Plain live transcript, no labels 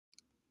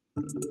My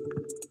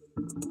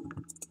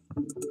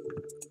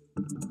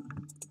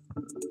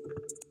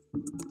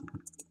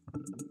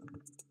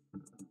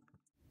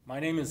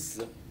name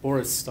is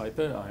Boris Steipe.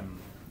 I'm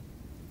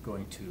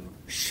going to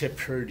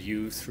shepherd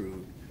you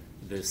through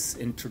this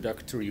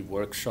introductory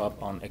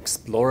workshop on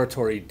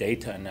exploratory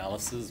data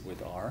analysis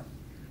with R.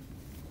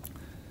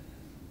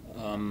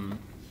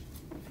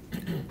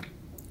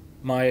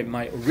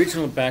 My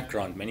original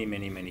background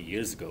many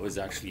years ago is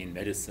actually in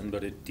medicine,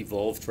 but it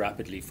devolved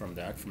rapidly from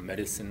that. From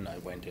medicine, I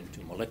went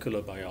into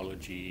molecular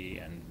biology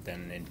and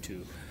then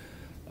into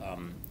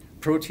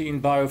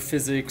protein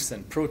biophysics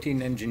and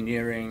protein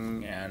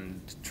engineering and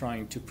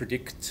trying to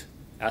predict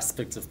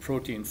aspects of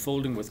protein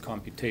folding with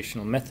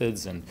computational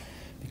methods and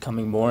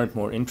becoming more and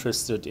more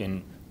interested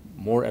in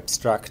more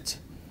abstract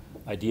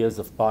ideas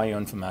of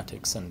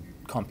bioinformatics and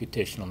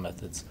computational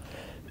methods.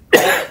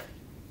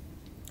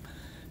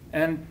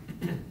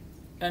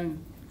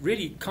 And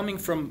really coming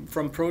from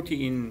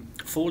protein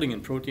folding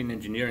and protein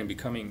engineering,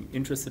 becoming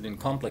interested in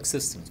complex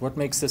systems. What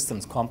makes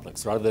systems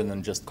complex rather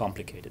than just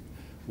complicated?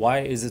 Why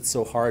is it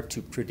so hard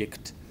to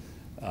predict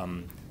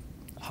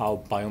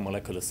how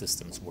biomolecular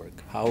systems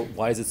work?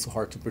 Why is it so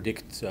hard to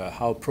predict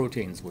how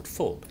proteins would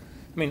fold?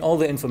 I mean, all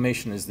the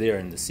information is there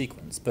in the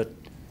sequence, but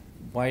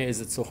why is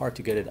it so hard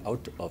to get it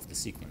out of the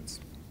sequence?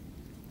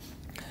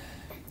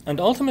 And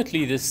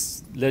ultimately,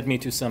 this led me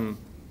to some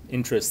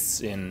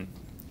interests in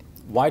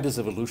why does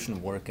evolution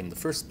work in the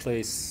first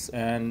place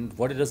and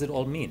what does it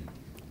all mean?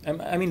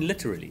 I mean,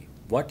 literally,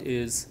 what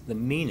is the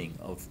meaning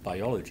of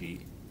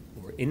biology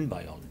or in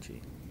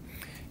biology?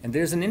 And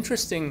there's an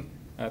interesting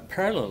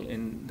parallel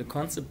in the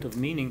concept of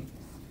meaning,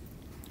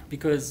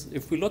 because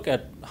if we look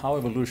at how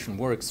evolution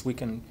works, we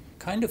can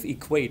kind of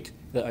equate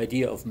the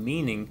idea of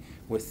meaning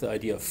with the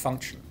idea of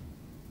function.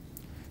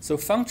 So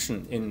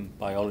function in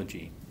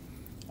biology,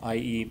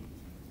 i.e.,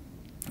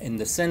 in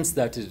the sense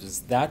that it is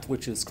that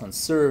which is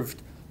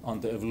conserved on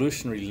the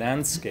evolutionary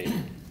landscape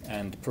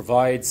and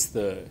provides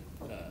the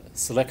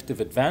selective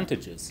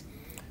advantages,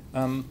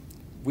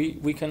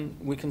 we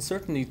can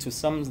certainly to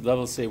some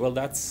level say, well,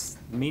 that's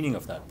the meaning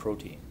of that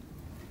protein.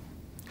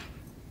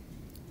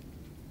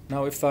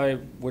 Now, if I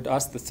would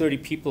ask the 30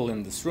 people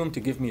in this room to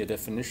give me a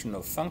definition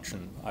of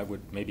function, I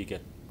would maybe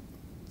get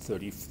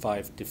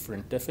 35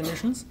 different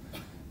definitions,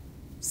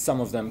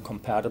 some of them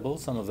compatible,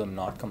 some of them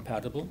not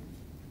compatible.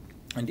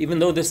 And even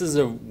though this is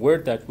a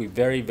word that we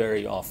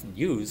very often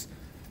use,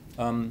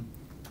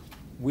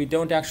 we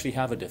don't actually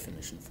have a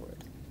definition for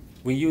it.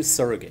 We use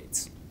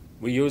surrogates.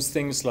 We use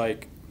things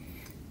like,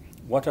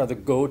 what are the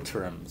Go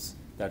terms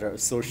that are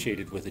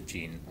associated with a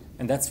gene?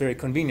 And that's very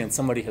convenient.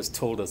 Somebody has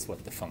told us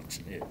what the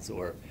function is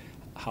or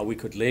how we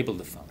could label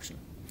the function.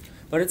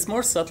 But it's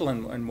more subtle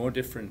and more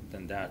different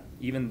than that.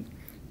 Even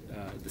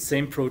the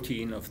same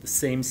protein of the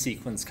same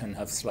sequence can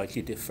have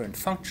slightly different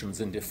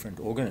functions in different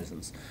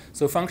organisms.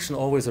 So function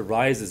always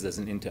arises as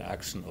an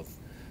interaction of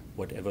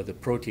whatever the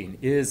protein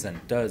is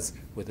and does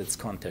with its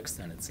context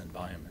and its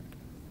environment.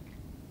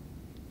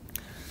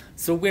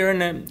 So we're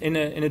in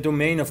a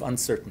domain of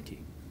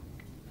uncertainty.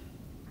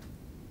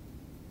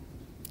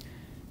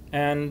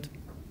 And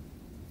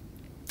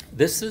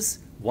this is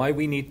why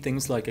we need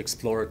things like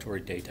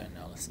exploratory data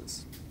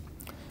analysis.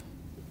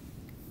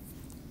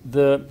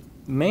 The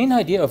main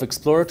idea of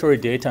exploratory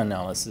data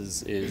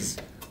analysis is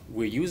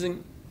we're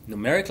using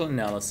numerical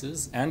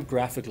analysis and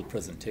graphical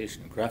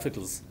presentation.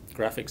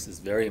 Graphics is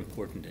very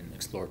important in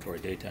exploratory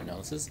data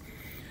analysis,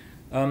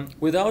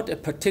 without a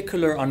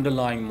particular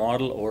underlying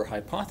model or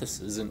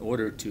hypothesis in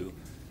order to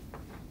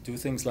do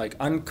things like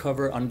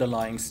uncover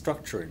underlying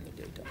structure in the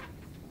data.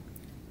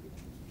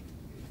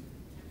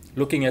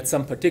 Looking at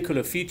some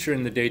particular feature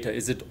in the data,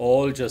 is it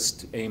all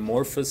just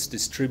amorphous,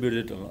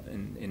 distributed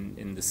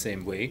in the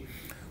same way?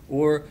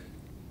 Or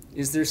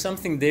is there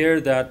something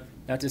there that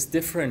is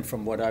different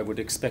from what I would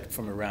expect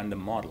from a random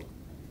model?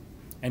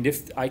 And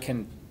if I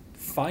can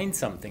find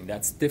something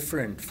that's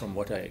different from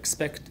what I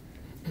expect,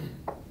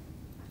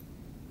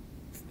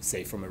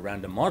 say from a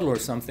random model or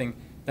something,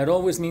 that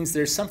always means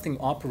there's something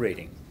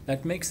operating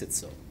that makes it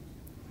so.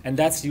 And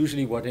that's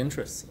usually what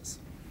interests us.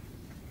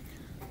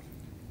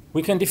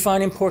 We can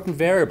define important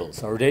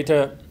variables. Our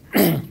data,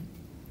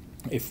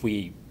 if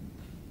we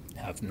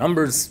have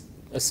numbers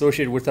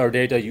associated with our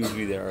data,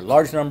 usually there are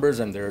large numbers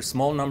and there are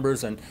small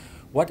numbers, and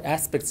what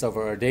aspects of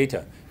our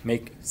data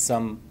make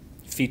some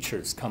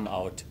features come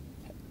out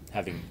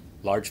having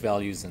large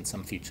values and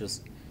some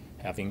features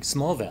having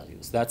small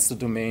values. That's the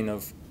domain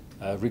of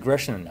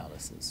regression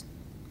analysis.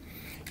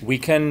 We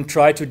can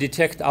try to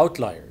detect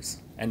outliers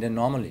and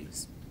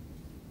anomalies.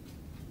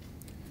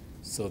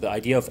 So the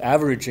idea of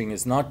averaging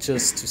is not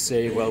just to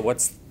say, well,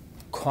 what's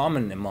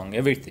common among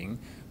everything,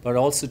 but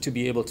also to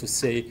be able to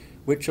say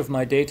which of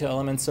my data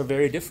elements are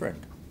very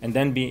different, and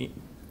then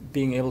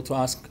being able to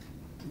ask,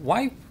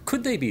 why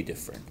could they be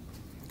different?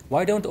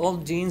 Why don't all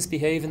genes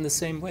behave in the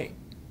same way?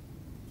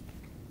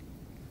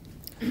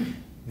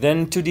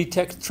 Then to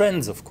detect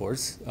trends, of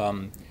course,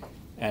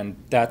 and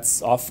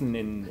that's often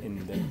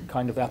in the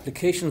kind of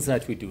applications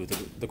that we do,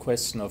 the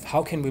question of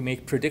how can we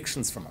make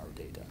predictions from our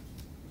data.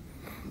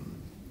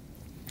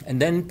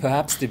 and then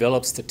perhaps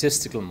develop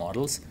statistical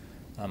models.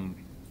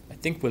 I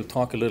think we'll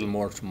talk a little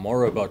more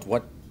tomorrow about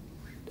what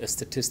a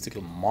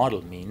statistical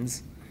model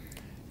means,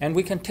 and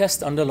we can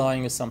test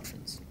underlying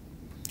assumptions.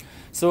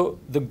 So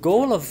the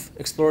goal of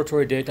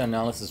exploratory data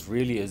analysis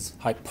really is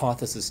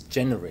hypothesis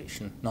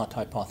generation, not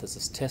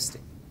hypothesis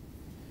testing.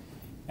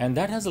 And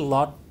that has a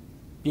lot,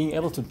 being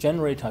able to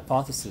generate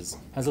hypotheses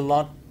has a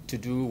lot to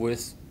do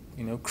with,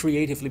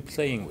 creatively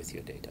playing with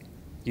your data.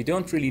 You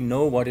don't really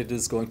know what it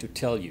is going to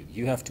tell you.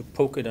 You have to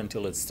poke it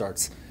until it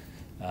starts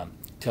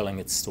telling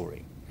its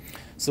story.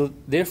 So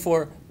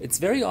therefore, it's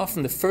very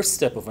often the first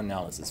step of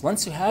analysis.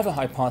 Once you have a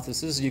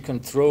hypothesis, you can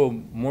throw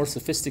more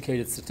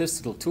sophisticated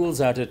statistical tools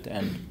at it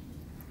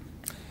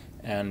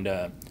and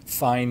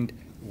find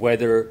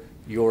whether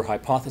your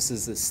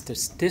hypothesis is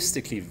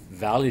statistically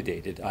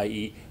validated,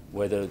 i.e.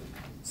 whether,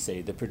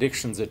 say, the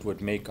predictions it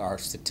would make are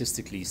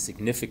statistically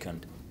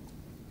significant.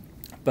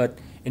 But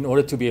in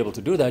order to be able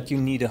to do that, you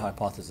need a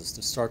hypothesis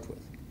to start with.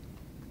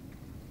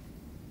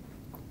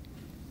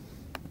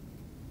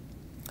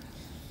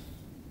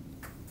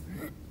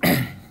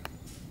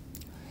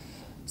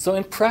 So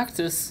in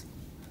practice,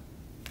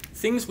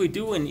 things we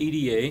do in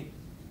EDA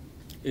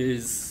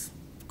is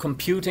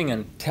computing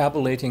and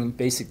tabulating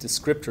basic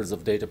descriptors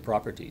of data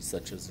properties,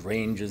 such as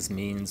ranges,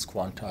 means,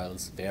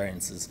 quantiles,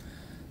 variances.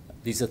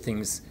 These are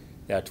things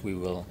that we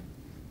will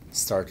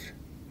start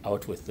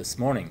out with this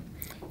morning.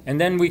 And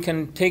then we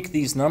can take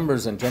these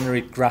numbers and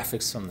generate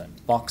graphics from them,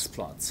 box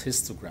plots,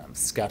 histograms,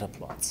 scatter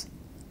plots,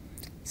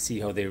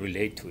 see how they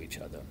relate to each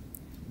other.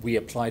 We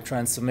apply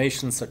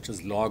transformations such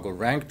as log or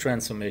rank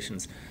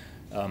transformations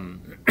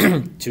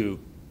to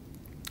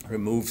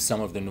remove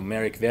some of the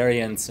numeric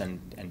variance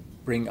and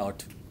bring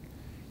out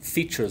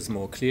features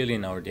more clearly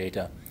in our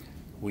data.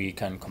 We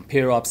can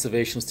compare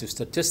observations to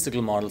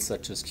statistical models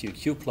such as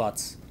QQ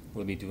plots.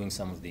 We'll be doing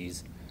some of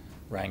these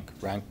rank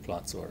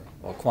plots or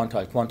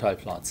quantile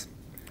plots.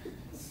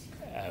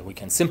 We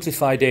can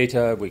simplify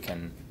data. We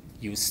can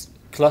use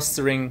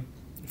clustering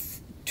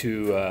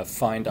to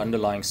find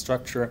underlying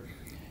structure,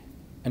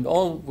 and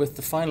all with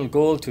the final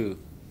goal to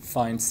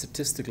find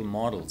statistical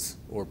models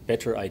or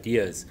better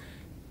ideas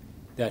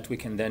that we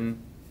can then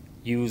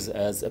use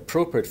as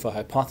appropriate for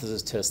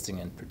hypothesis testing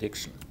and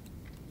prediction.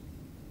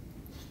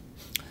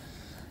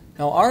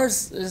 Now,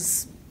 ours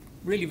is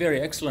really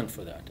very excellent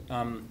for that.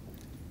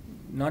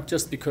 Not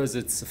just because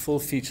it's a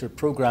full-featured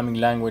programming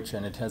language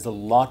and it has a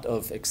lot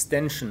of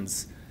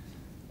extensions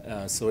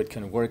so it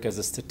can work as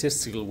a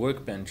statistical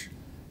workbench,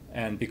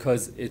 and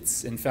because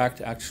it's in fact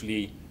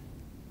actually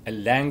a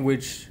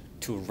language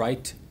to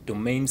write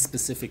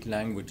domain-specific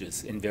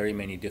languages in very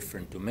many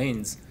different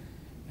domains,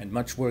 and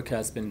much work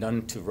has been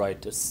done to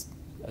write a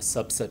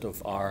subset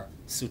of R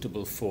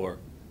suitable for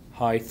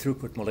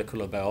high-throughput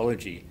molecular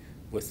biology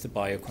with the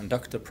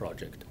Bioconductor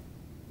project.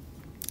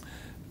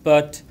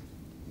 But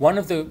one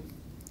of the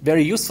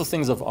very useful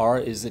things of R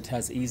is it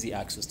has easy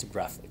access to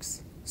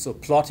graphics. So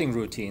plotting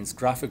routines,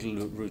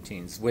 graphical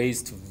routines,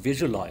 ways to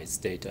visualize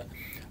data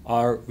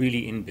are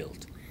really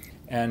inbuilt.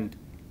 And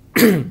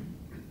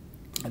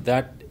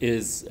that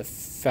is a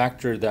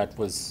factor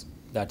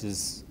that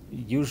is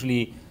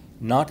usually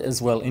not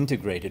as well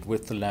integrated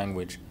with the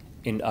language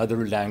in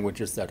other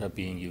languages that are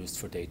being used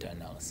for data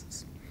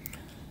analysis.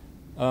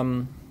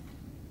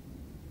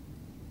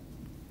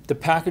 The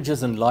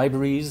packages and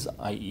libraries,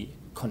 i.e.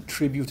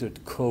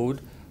 contributed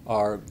code,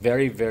 are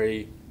very,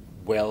 very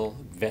well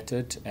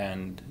vetted,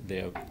 and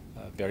they're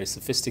very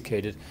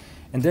sophisticated.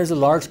 And there's a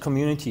large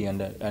community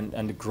and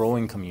a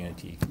growing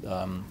community.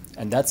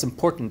 And that's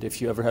important.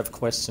 If you ever have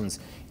questions,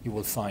 you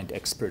will find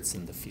experts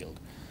in the field.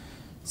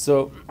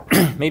 So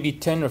maybe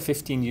 10 or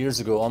 15 years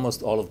ago,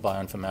 almost all of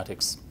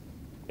bioinformatics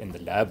in the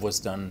lab was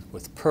done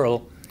with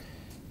Perl.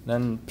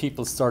 Then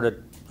people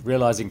started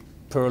realizing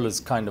Perl is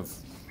kind of,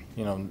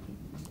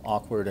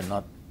 awkward and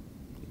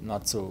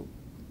not so.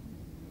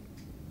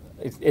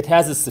 It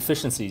has its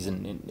deficiencies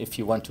if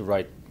you want to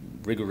write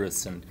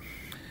rigorous and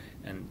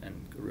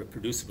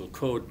reproducible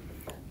code.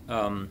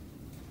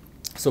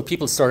 So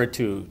people started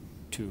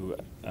to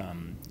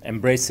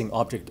embracing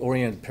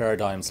object-oriented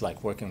paradigms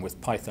like working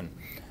with Python,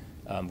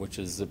 which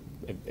is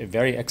a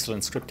very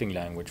excellent scripting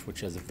language,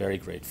 which has a very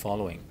great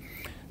following.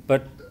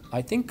 But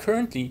I think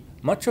currently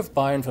much of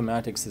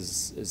bioinformatics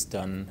is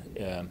done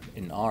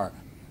in R.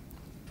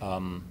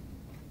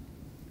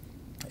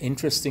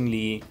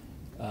 Interestingly,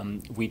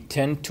 we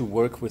tend to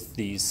work with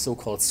these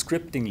so-called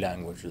scripting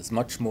languages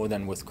much more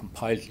than with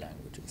compiled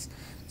languages.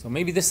 So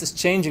maybe this is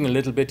changing a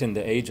little bit in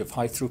the age of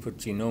high-throughput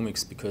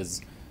genomics,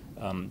 because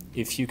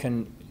if you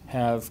can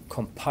have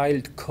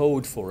compiled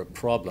code for a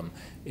problem,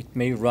 it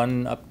may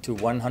run up to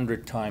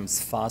 100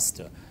 times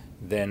faster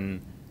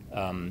than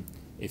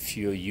if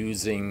you're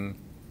using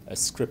a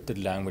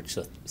scripted language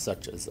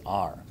such as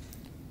R.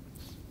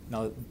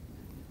 Now,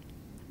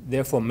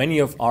 therefore, many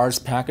of R's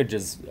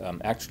packages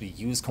actually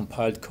use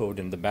compiled code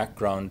in the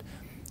background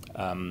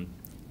and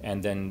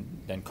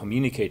then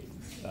communicate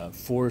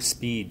for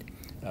speed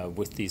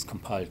with these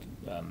compiled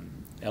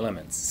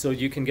elements. So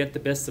you can get the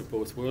best of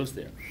both worlds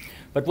there.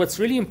 But what's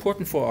really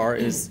important for R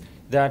is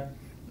that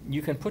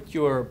you can put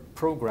your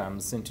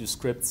programs into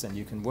scripts and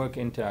you can work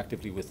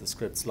interactively with the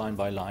scripts line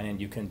by line,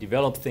 and you can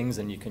develop things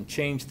and you can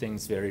change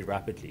things very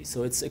rapidly.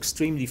 So it's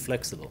extremely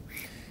flexible.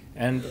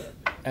 And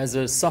as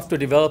a software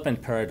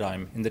development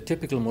paradigm, in the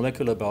typical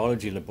molecular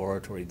biology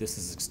laboratory, this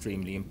is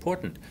extremely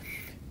important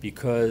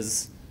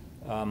because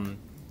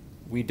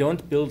we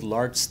don't build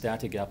large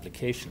static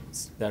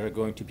applications that are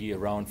going to be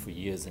around for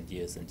years and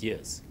years and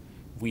years.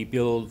 We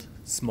build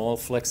small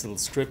flexible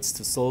scripts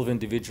to solve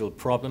individual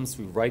problems.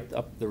 We write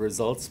up the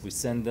results, we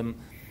send them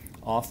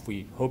off,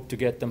 we hope to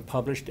get them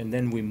published, and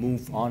then we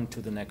move on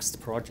to the next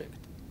project.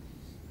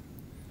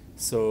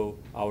 So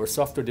our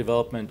software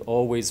development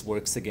always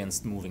works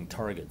against moving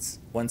targets.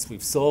 Once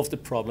we've solved the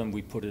problem,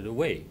 we put it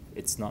away.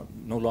 It's no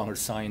longer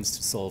science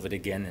to solve it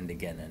again and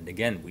again and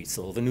again. We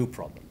solve a new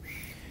problem.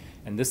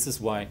 And this is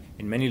why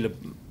in many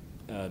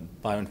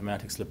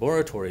bioinformatics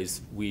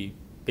laboratories, we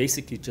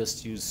basically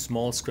just use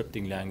small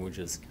scripting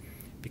languages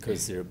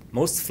because they're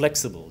most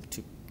flexible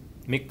to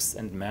mix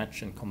and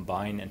match and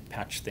combine and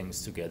patch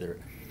things together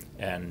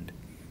and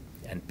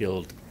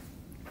build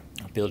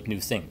new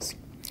things.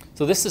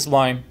 So this is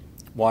why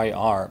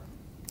R,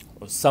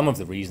 or some of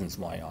the reasons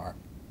why R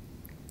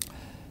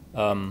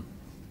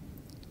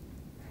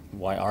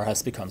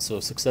has become so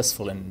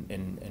successful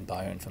in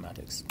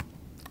bioinformatics.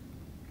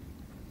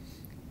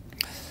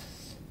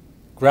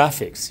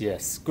 Graphics,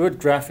 yes. Good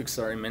graphics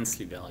are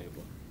immensely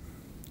valuable.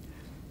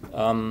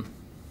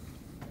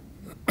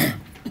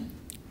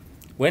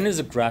 When is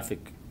a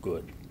graphic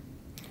good?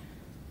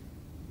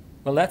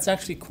 Well, that's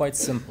actually quite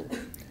simple.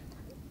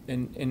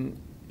 In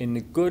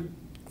a good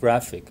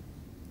graphic,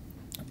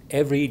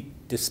 every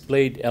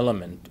displayed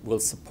element will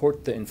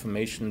support the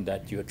information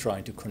that you're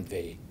trying to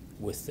convey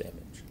with the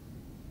image.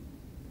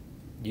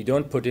 You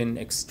don't put in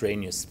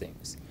extraneous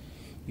things.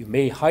 You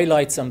may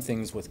highlight some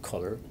things with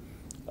color,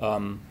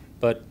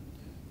 but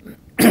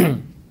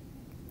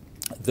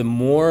the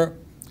more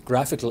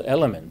graphical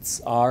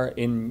elements are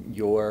in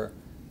your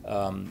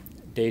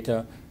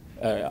data,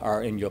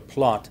 are in your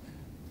plot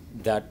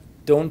that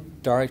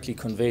don't directly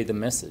convey the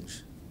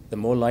message, the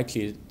more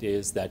likely it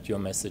is that your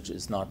message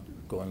is not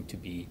going to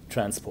be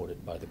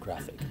transported by the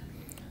graphic.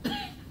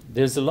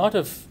 There's a lot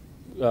of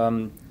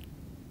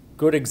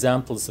good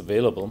examples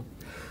available,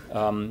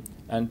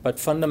 but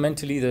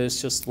fundamentally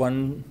there's just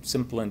one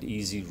simple and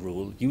easy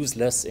rule: use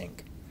less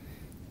ink.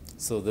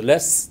 So the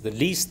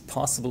least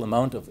possible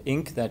amount of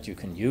ink that you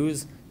can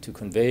use to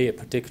convey a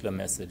particular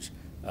message,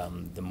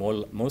 the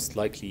most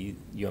likely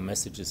your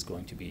message is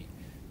going to be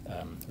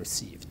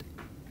received.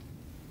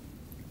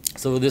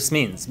 So this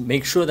means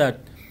make sure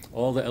that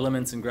all the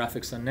elements in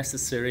graphics are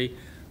necessary,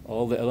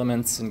 all the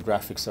elements in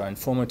graphics are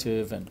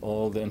informative, and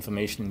all the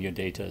information in your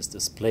data is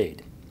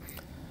displayed.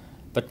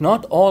 But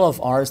not all of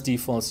R's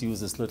defaults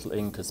use as little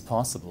ink as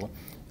possible.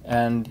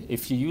 And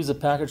if you use a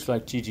package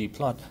like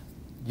ggplot,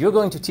 you're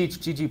going to teach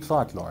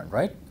ggplot, Lauren,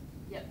 right?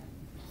 Yep.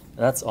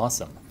 That's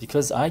awesome,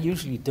 because I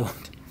usually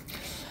don't.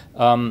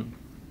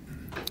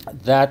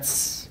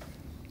 This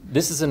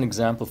is an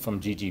example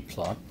from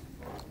ggplot,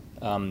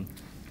 a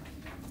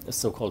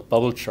so-called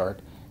bubble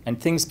chart, and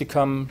things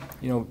become,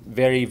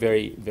 very,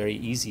 very, very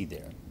easy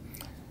there.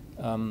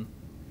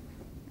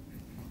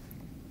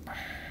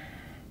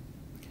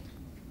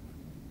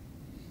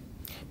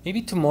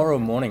 Maybe tomorrow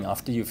morning,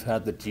 after you've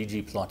had the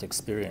ggplot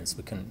experience,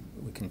 we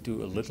can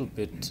do a little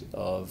bit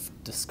of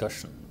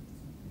discussion.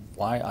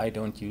 Why I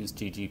don't use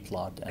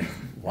ggplot and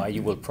why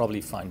you will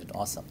probably find it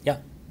awesome. Yeah.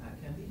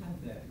 Can we have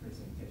that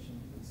presentation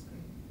full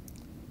screen?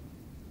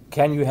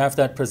 Can you have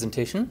that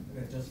presentation?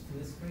 Just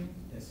full screen,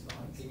 the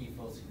slides. Can you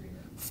full screen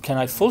it? Can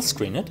I full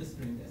screen it? Full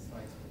screen the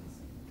slides,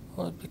 please.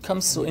 Well, it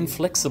becomes so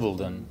inflexible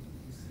then.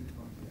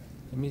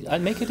 I'll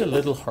make it a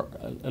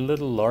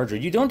little larger.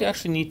 You don't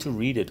actually need to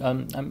read it.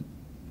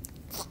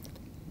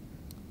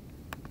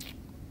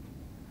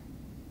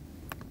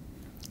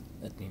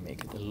 Let me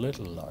make it a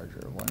little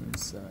larger,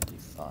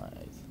 175.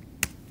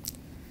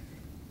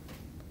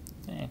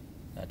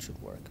 That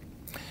should work.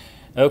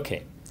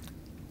 Okay.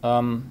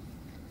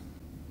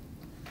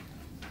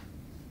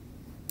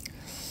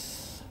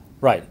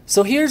 Right.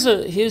 So here's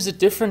a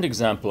different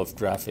example of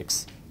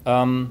graphics.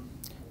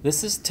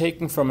 This is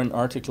taken from an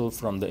article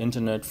from the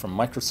internet from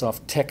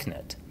Microsoft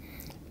TechNet,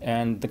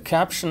 and the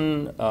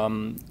caption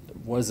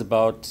was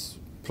about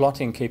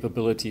plotting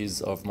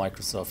capabilities of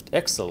Microsoft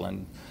Excel,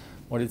 and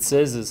what it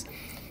says is,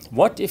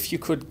 what if you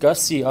could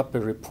gussy up a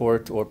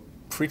report or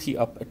pretty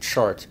up a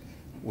chart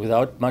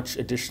without much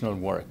additional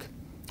work?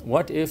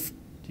 What if,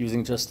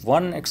 using just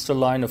one extra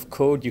line of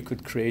code, you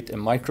could create a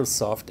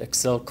Microsoft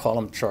Excel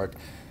column chart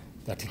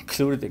that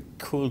included a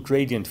cool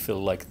gradient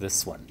fill like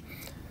this one?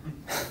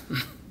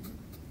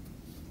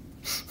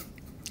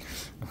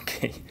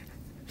 Okay.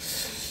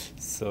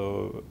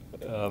 So,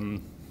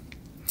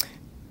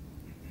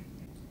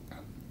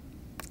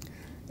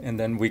 and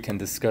then we can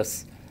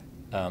discuss.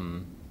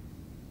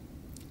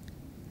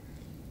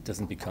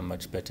 Doesn't become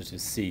much better to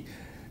see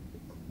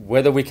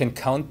whether we can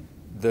count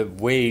the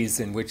ways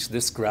in which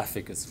this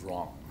graphic is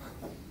wrong.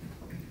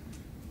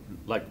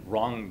 Like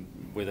wrong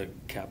with a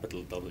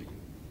capital W.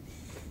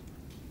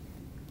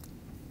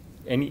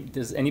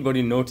 Does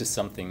anybody notice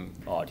something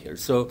odd here?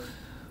 So,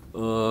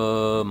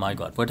 my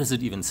God, what does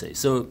it even say?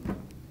 So,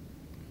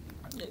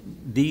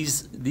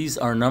 these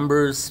are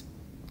numbers,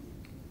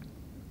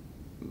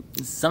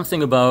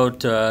 something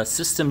about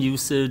system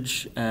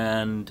usage,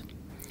 and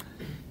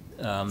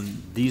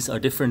these are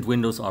different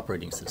Windows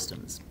operating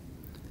systems,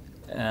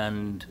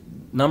 and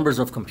numbers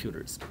of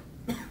computers.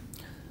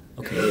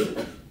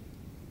 Okay.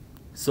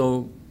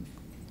 So,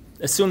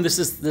 assume this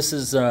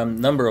is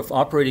number of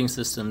operating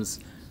systems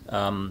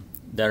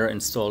that are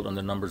installed on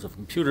the numbers of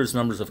computers.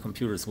 Numbers of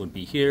computers would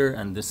be here,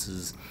 and this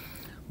is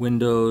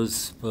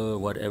Windows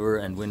whatever,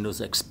 and Windows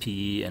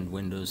XP, and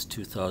Windows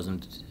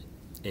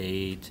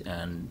 2008,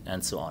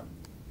 and so on.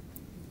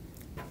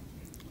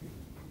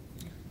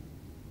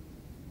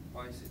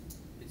 Why is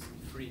it's in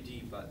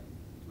 3D, but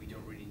we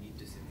don't really need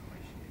this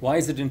information? Why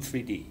is it in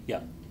 3D?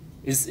 Yeah.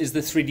 Is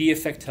the 3D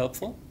effect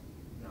helpful?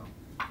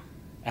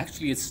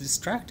 Actually, it's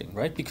distracting,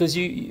 right? Because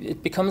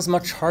it becomes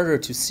much harder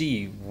to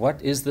see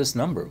what is this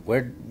number.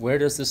 Where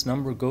does this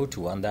number go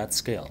to on that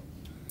scale?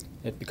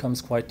 It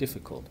becomes quite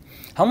difficult.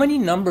 How many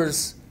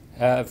numbers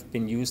have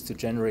been used to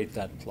generate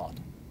that plot?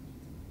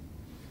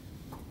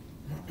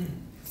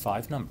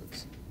 5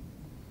 numbers.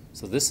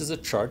 So this is a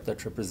chart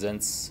that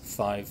represents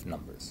 5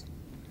 numbers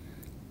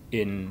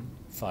in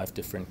 5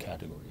 different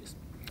categories.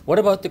 What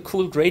about the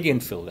cool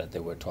gradient fill that they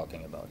were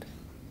talking about?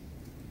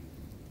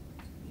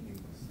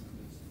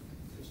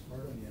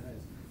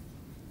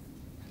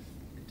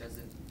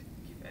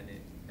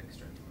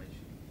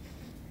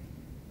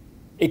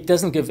 It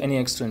doesn't give any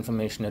extra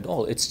information at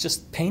all. It's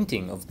just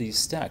painting of these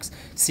stacks.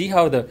 See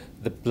how the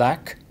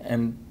black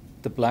and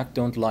the black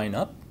don't line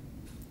up?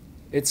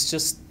 It's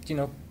just,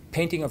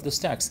 painting of the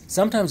stacks.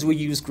 Sometimes we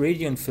use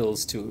gradient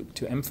fills to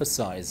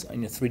emphasize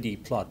in a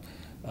 3D plot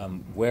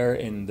where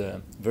in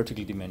the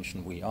vertical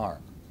dimension we are,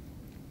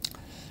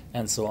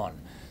 and so on.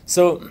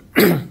 So,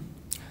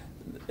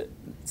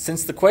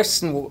 since the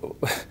question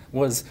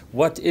was,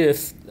 what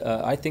if,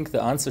 I think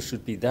the answer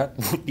should be that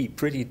would be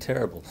pretty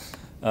terrible.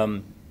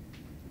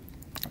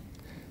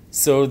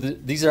 So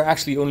these are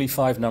actually only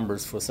 5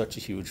 numbers for such a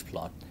huge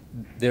plot.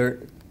 There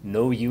are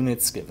no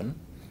units given.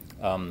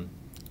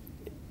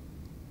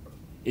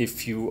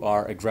 If you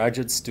are a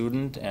graduate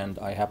student and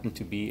I happen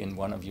to be in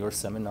one of your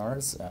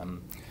seminars,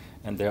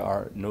 and there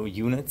are no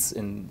units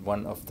in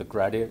one of the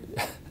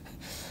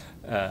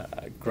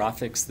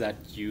graphics that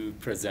you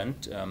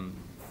present,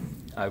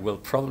 I will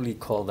probably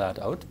call that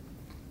out.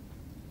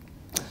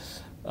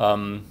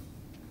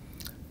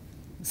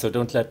 So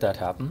don't let that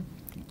happen.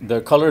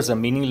 The colors are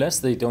meaningless.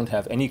 They don't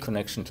have any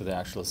connection to the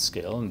actual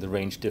scale, and the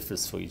range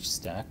differs for each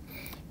stack.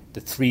 The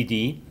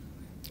 3D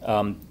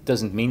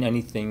doesn't mean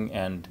anything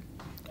and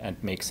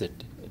makes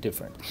it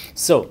different.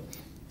 So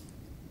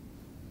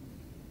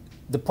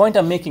the point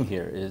I'm making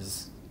here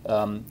is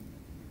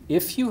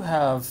if you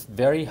have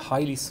very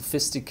highly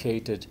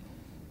sophisticated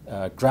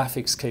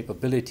graphics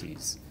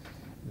capabilities,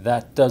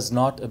 that does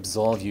not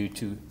absolve you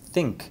to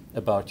think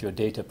about your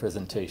data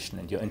presentation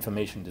and your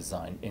information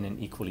design in an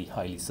equally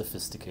highly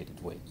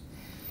sophisticated way.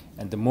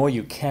 And the more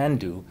you can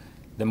do,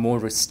 the more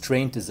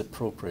restraint is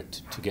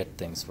appropriate to get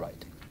things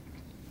right.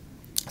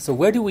 So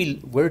where do we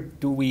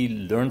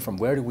learn from?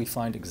 Where do we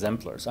find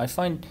exemplars? I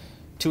find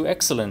 2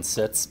 excellent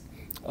sets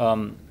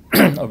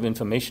of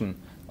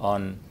information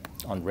on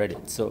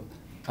Reddit. So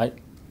I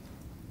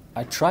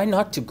try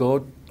not to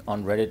go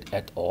on Reddit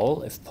at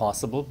all, if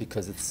possible,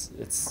 because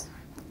it's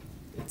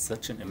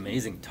such an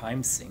amazing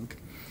time sink.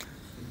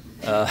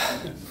 I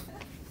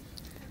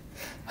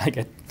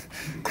get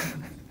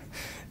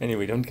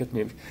anyway. Don't get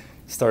me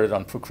started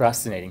on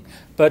procrastinating.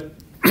 But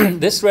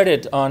this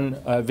Reddit on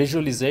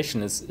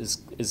visualization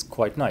is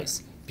quite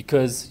nice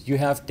because you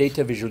have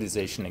data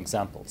visualization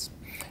examples,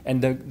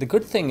 and the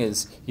good thing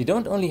is you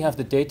don't only have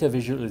the data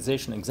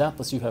visualization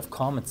examples. You have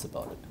comments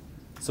about it.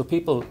 So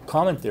people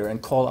comment there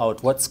and call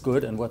out what's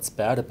good and what's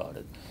bad about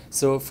it.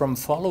 So from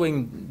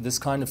following this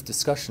kind of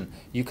discussion,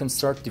 you can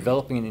start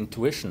developing an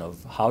intuition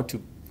of how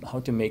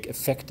to make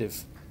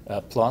effective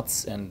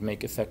plots and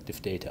make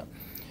effective data.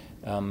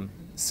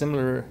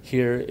 Similar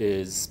here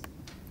is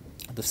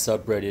the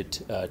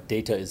subreddit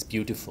data is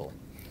beautiful.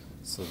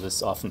 So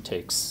this often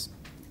takes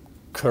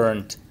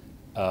current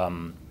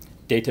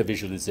data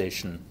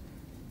visualization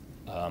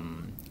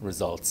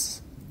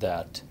results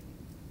that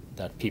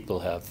people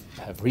have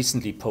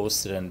recently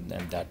posted and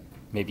that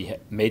maybe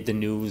made the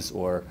news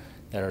or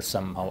that are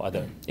somehow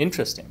other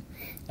interesting.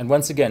 And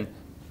once again,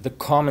 the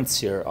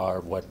comments here are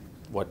what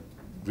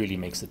really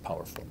makes it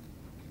powerful.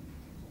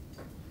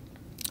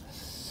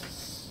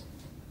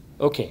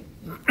 Okay,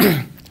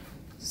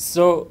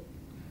 so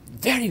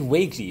very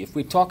vaguely, if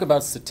we talk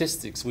about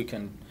statistics, we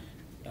can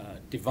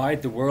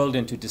divide the world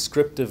into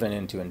descriptive and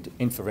into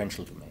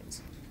inferential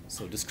domains.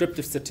 So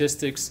descriptive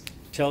statistics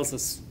tells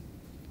us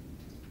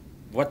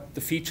what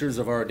the features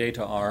of our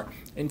data are.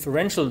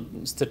 Inferential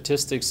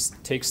statistics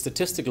takes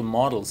statistical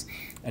models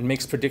and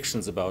makes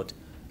predictions about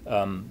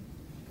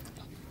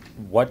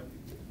what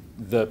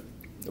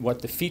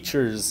the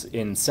features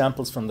in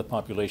samples from the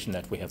population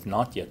that we have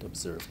not yet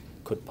observed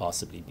could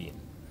possibly be.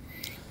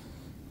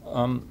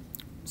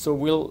 So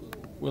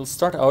we'll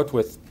start out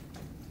with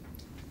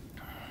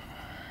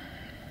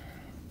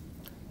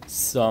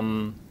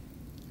some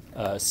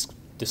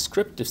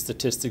descriptive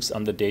statistics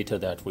on the data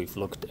that we've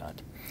looked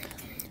at.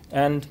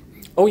 And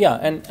oh yeah,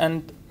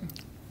 and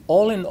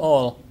all in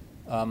all,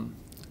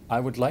 I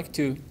would like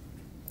to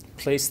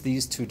place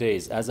these 2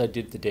 days, as I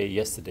did the day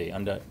yesterday,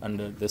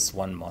 under this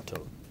one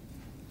motto.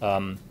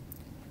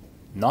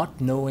 Not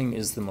knowing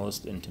is the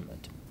most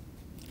intimate.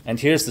 And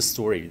here's the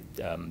story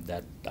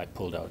that I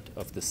pulled out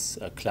of this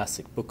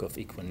classic book of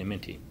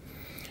equanimity.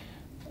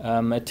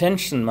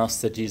 Attention,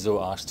 Master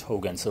Jizo asked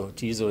Hogan. So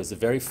Jizo is a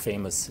very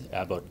famous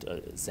abbot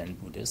Zen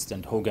Buddhist,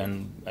 and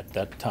Hogan at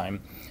that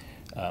time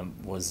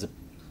was a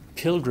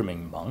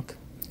pilgriming monk.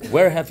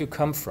 Where have you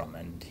come from?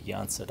 And he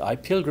answered, I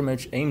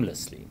pilgrimage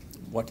aimlessly.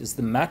 What is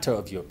the matter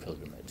of your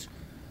pilgrimage?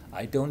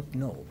 I don't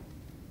know.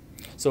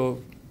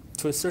 So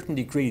to a certain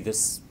degree,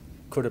 this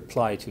could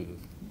apply to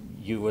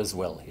you as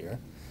well here.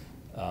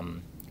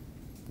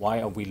 Why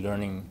are we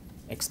learning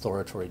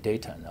exploratory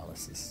data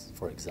analysis,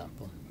 for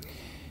example?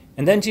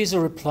 And then Jesus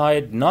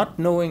replied, not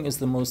knowing is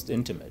the most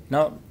intimate.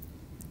 Now,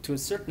 to a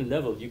certain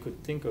level, you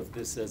could think of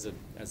this as a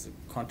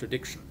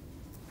contradiction.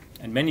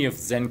 And many of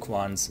Zen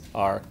koans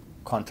are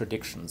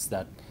contradictions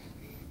that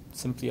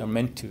simply are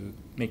meant to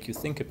make you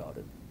think about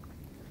it.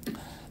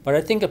 But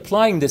I think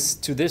applying this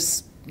to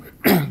this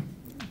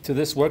to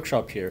this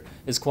workshop here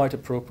is quite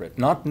appropriate.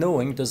 Not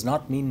knowing does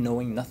not mean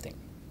knowing nothing.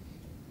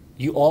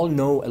 You all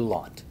know a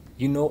lot.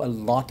 You know a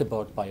lot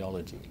about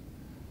biology.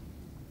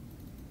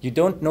 You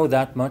don't know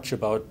that much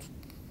about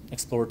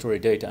exploratory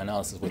data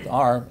analysis with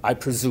R. I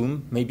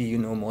presume, maybe you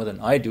know more than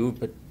I do,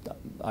 but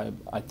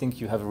I think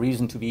you have a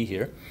reason to be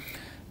here.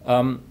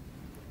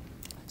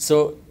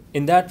 So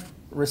in that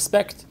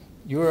respect,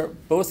 you're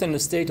both in a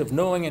state of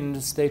knowing and in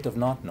a state of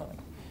not knowing.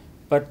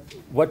 But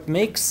what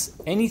makes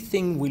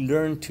anything we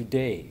learn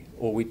today,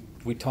 or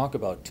we talk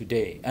about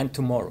today and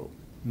tomorrow,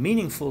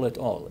 meaningful at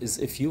all is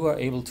if you are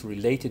able to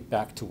relate it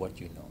back to what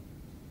you know.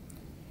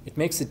 It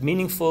makes it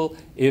meaningful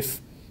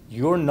if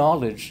your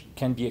knowledge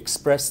can be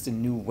expressed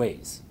in new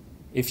ways.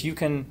 If you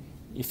can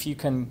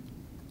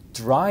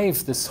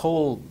drive this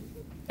whole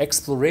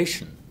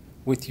exploration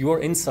with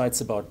your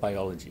insights about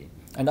biology.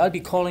 And I'll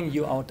be calling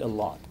you out a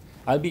lot.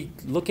 I'll be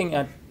looking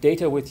at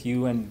data with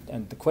you,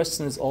 and the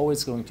question is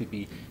always going to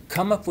be,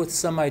 come up with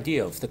some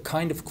idea of the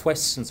kind of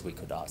questions we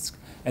could ask.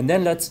 And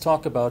then let's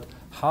talk about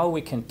how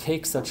we can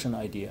take such an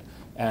idea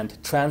and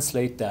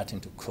translate that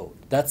into code.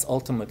 That's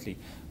ultimately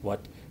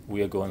what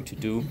we are going to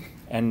do.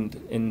 And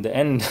in the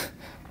end,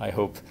 I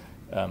hope,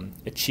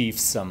 achieve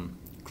some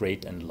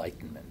great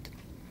enlightenment.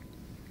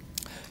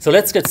 So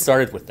let's get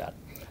started with that.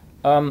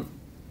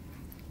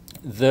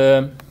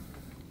 The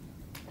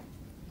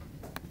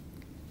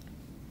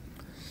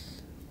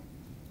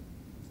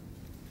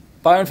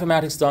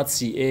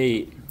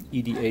bioinformatics.ca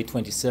EDA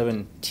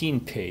 2017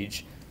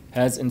 page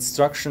has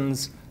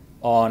instructions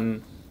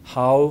on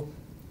how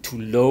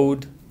to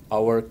load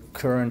our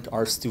current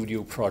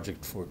RStudio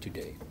project for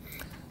today.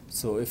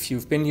 So if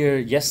you've been here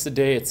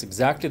yesterday, it's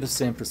exactly the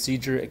same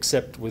procedure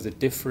except with a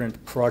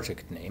different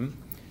project name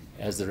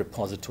as the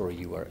repository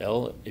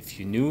URL. If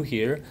you're new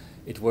here,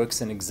 it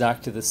works in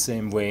exactly the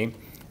same way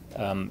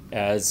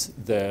as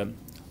the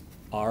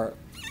R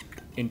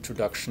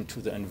Introduction to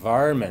the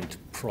Environment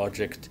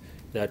project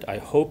that I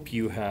hope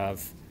you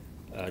have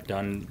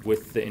done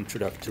with the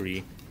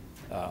introductory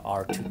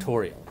R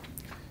tutorial.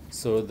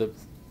 So the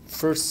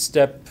first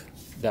step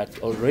that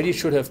already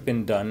should have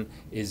been done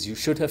is you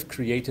should have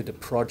created a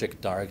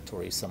project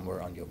directory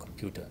somewhere on your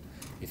computer.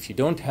 If you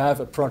don't have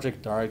a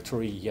project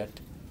directory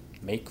yet,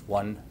 make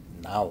one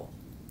now.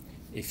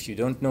 If you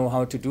don't know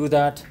how to do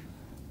that,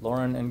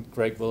 Lauren and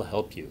Greg will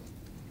help you.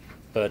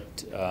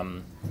 But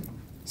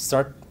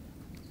start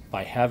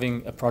by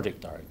having a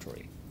project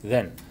directory.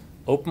 Then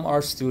open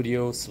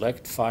RStudio,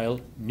 select File,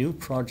 New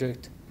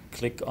Project,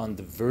 click on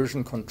the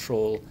version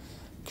control,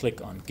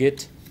 click on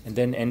Git, and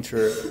then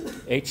enter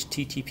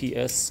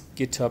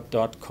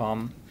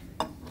https://github.com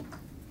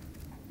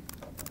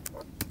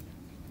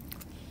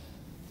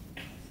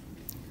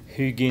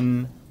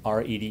Hugin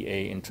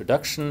REDA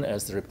introduction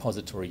as the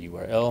repository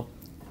URL.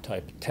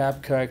 Type a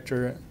tab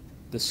character.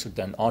 This should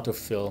then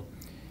autofill.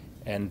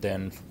 And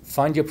then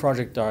find your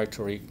project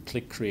directory,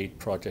 click Create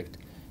Project,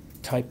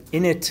 type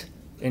init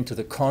into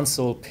the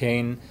console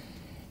pane.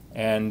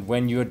 And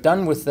when you're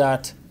done with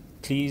that,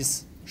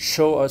 please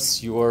show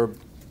us your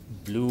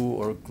blue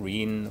or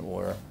green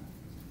or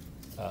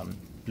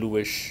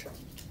bluish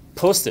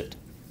post-it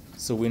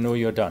so we know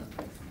you're done.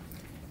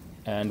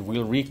 And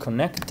we'll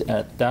reconnect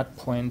at that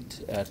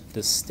point at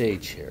this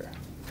stage here.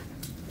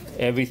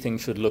 Everything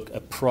should look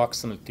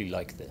approximately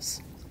like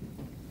this.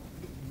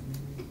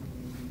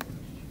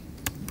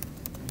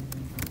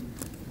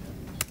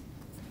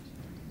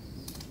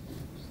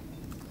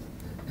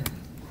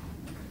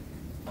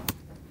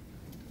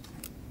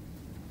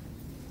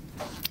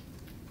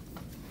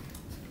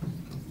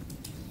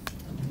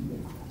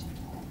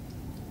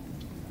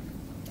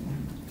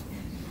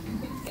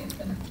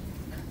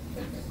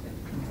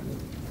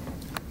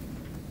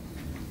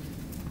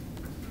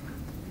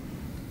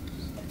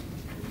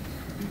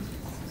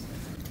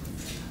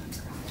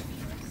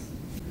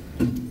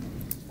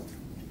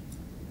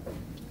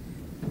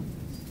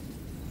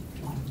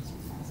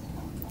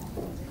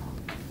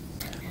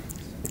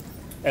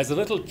 As a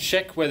little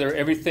check whether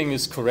everything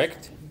is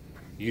correct,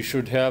 you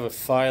should have a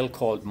file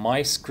called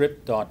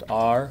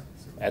myscript.r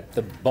at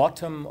the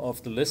bottom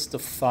of the list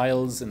of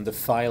files in the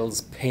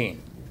Files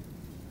pane.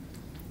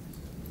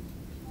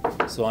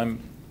 So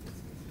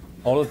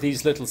all of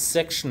these little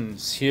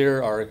sections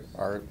here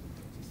are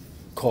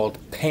called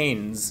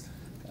panes.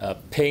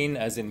 Pane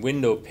as in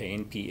window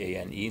pane,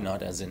 P-A-N-E,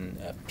 not as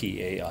in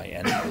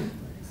P-A-I-N.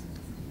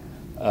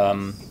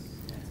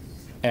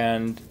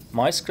 And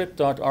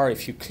myscript.r,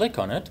 if you click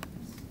on it,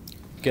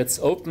 gets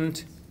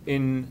opened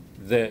in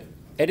the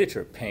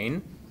editor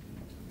pane.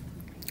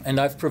 And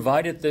I've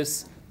provided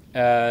this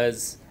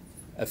as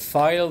a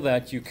file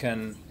that you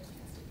can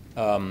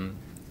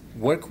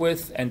work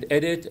with and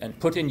edit and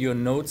put in your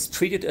notes.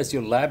 Treat it as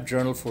your lab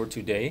journal for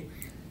today.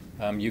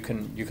 You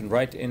can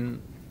write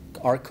in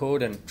our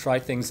code and try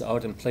things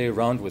out and play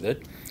around with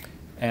it.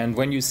 And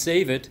when you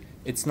save it,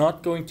 it's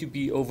not going to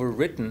be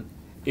overwritten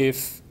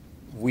if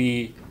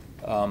we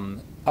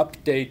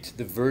update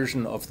the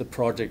version of the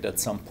project at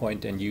some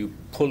point and you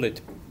pull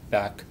it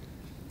back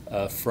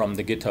from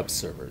the GitHub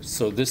server.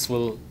 So this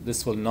will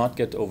not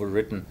get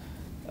overwritten.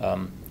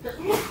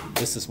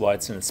 This is why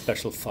it's in a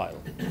special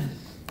file.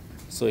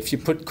 So if you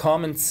put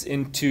comments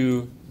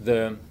into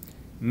the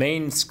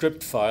main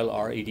script file,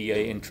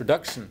 REDA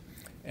introduction,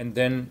 and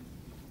then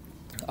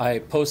I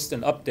post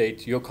an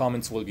update, your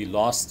comments will be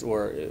lost,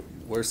 or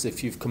worse,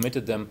 if you've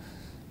committed them,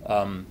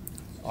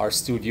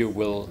 RStudio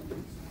will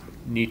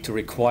need to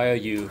require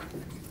you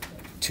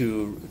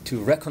to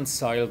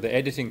reconcile the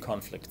editing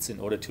conflicts in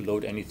order to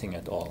load anything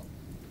at all.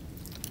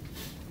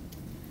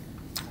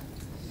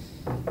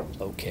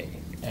 Okay,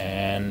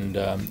 and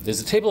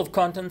there's a table of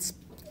contents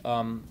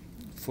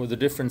for the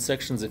different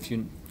sections if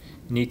you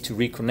need to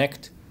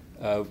reconnect.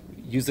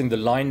 Using the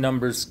line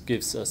numbers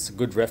gives us a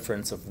good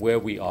reference of where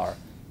we are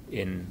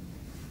in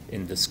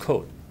this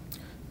code.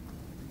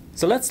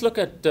 So let's look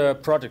at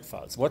project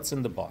files. What's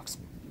in the box?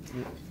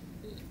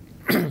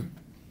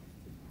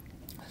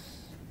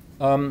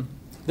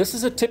 This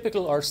is a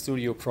typical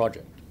RStudio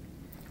project.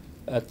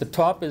 At the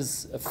top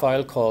is a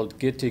file called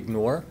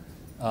gitignore,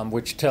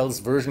 which tells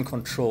version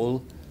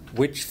control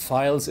which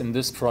files in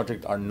this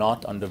project are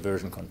not under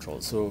version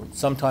control. So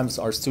sometimes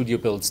RStudio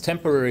builds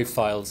temporary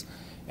files,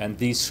 and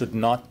these should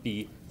not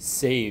be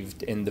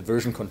saved in the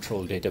version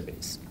control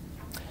database.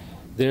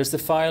 There's the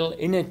file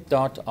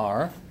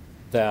init.r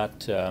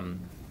that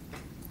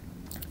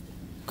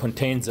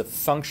contains a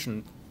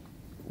function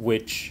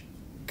which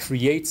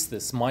creates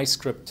this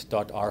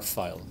myscript.r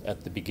file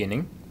at the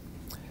beginning.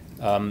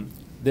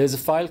 There's a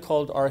file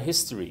called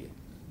rhistory.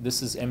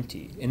 This is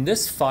empty. In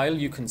this file,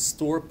 you can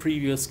store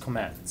previous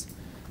commands.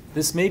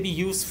 This may be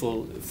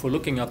useful for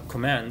looking up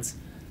commands,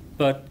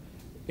 but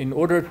in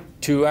order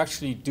to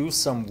actually do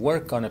some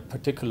work on a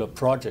particular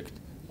project,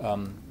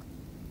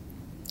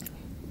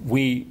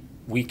 we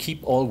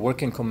keep all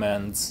working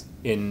commands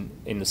in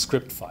a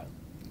script file.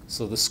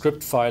 So the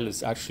script file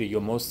is actually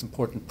your most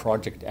important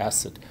project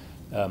asset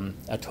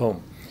at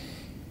home.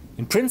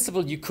 In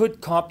principle, you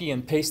could copy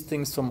and paste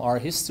things from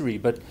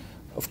rhistory, but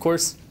of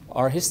course,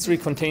 rhistory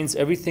contains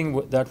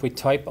everything that we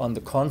type on the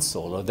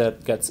console, or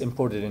that gets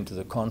imported into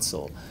the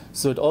console.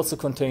 So it also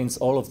contains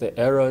all of the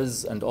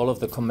errors and all of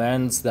the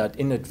commands that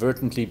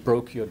inadvertently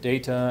broke your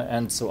data,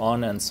 and so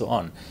on and so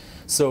on.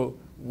 So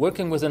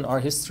working with an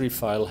rhistory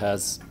file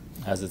has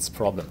its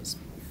problems.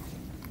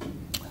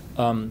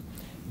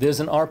 There's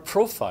an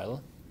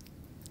rprofile,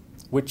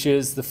 which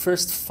is the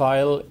first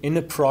file in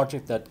a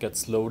project that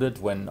gets loaded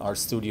when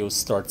RStudio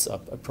starts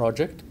up a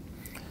project.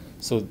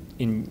 So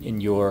in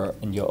your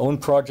own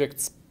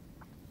projects,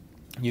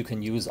 you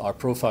can use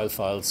rprofile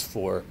files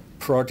for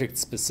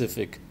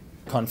project-specific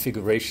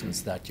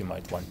configurations that you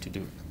might want to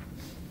do.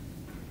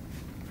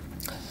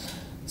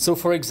 So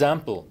for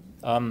example,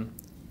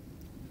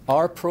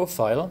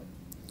 rprofile,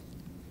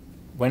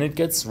 when it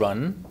gets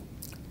run,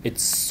 it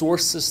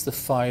sources the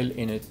file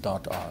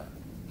init.r.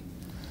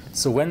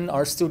 So when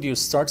RStudio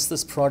starts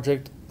this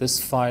project, this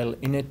file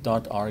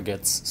init.r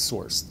gets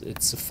sourced.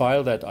 It's a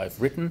file that I've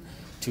written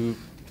to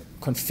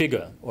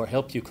configure or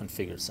help you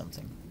configure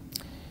something.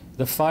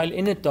 The file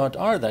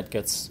init.r that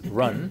gets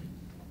run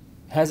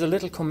has a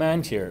little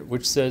command here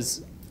which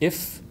says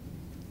if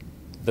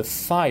the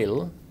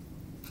file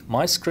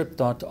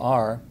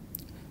myscript.r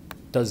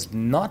does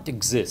not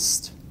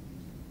exist,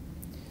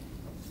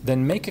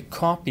 then make a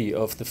copy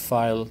of the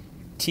file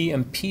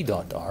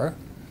tmp.r,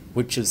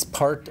 which is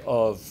part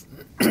of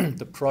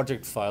the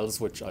project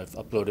files which I've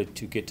uploaded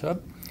to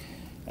GitHub,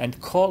 and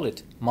call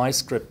it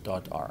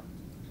myscript.r.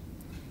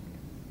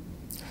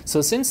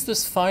 So since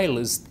this file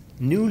is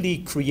newly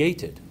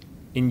created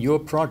in your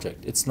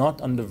project, it's not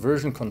under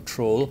version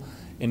control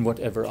in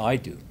whatever I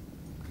do.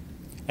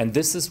 And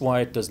this is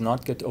why it does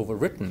not get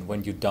overwritten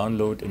when you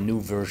download a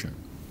new version.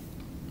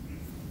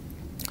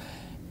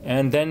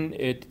 And then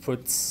it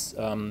puts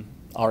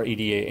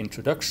REDA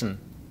introduction,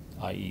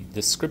 i.e.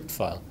 this script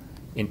file,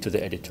 into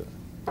the editor.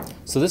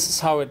 So this is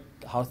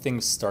how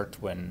things start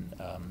when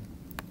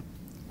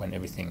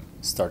everything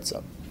starts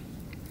up.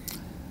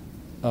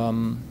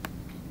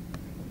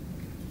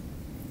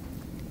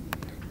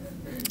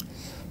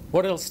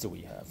 What else do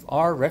we have?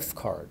 Our ref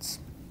cards.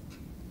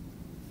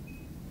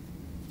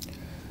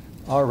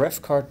 Our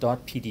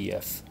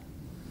refcard.pdf.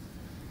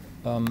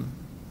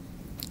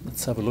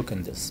 Let's have a look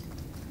in this.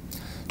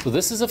 So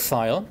this is a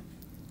file,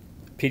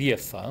 PDF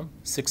file,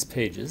 6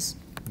 pages,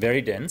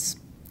 very dense.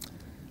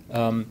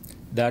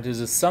 That is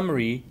a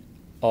summary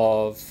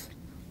of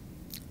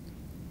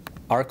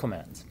R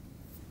commands.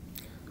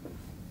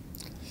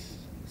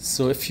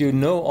 So if you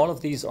know all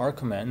of these R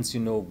commands, you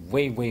know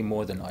way, way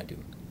more than I do.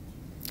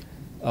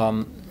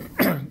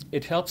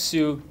 It helps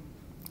you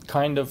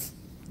kind of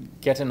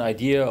get an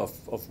idea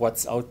of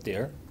what's out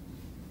there.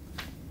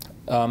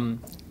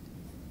 And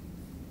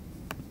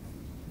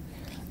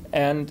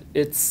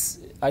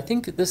I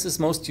think this is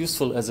most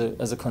useful as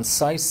a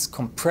concise,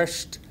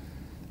 compressed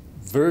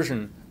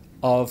version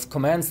of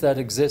commands that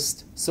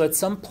exist. So at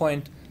some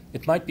point,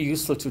 it might be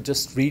useful to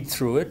just read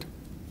through it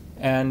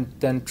and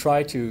then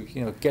try to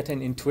get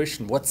an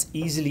intuition, what's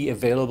easily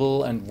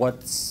available and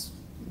what's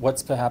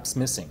perhaps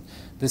missing.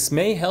 This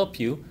may help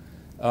you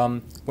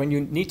when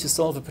you need to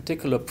solve a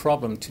particular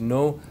problem to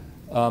know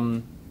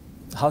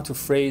how to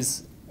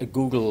phrase a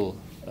Google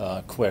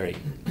query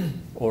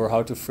or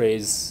how to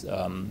phrase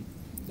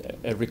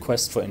a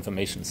request for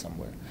information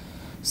somewhere.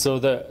 So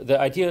the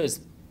idea is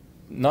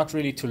not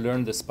really to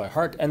learn this by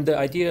heart, and the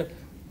idea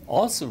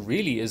also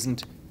really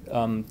isn't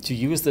to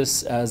use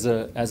this as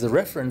a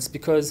reference,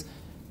 because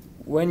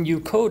when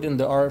you code in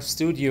the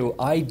RStudio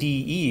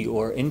IDE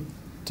or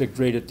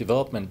integrated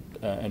development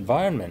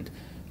environment,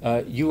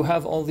 you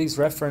have all these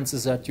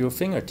references at your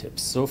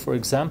fingertips. So for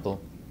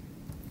example,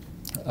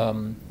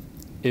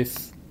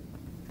 if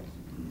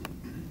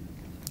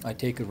I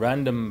take a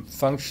random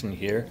function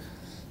here,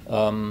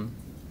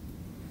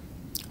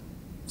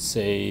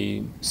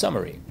 say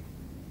summary.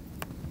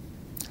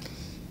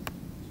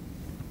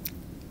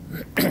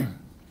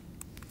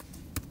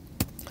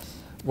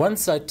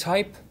 Once I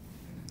type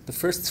the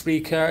first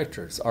 3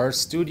 characters,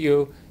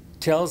 RStudio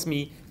tells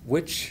me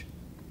which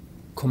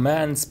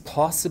commands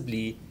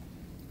possibly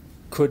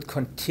could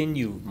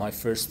continue my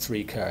first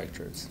 3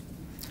 characters.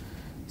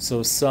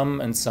 So sum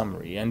and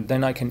summary. And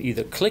then I can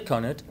either click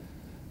on it,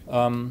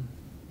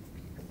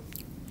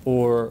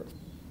 or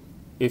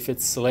if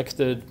it's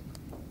selected,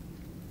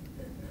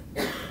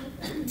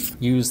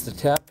 use the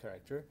tab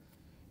character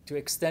to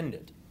extend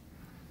it.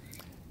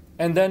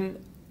 And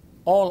then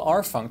all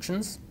R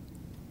functions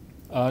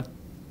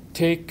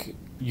take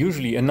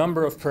usually a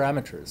number of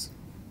parameters,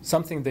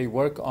 something they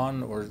work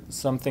on or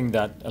something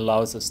that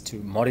allows us to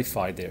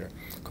modify their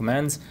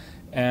commands.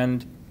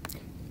 And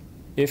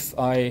if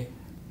I,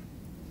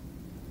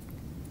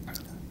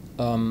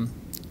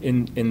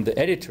 in the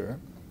editor,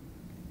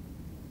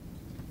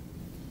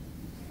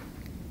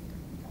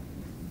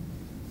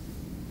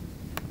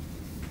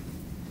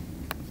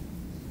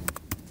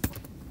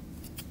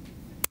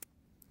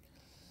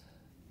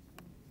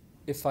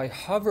 if I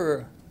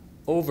hover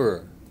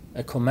over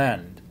a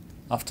command,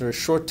 after a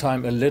short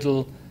time, a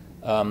little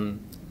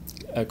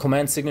a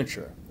command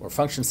signature or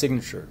function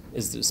signature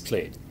is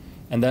displayed.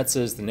 And that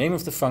says the name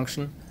of the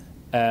function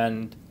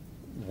and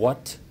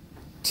what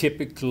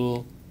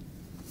typical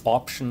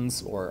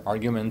options or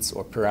arguments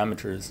or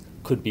parameters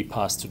could be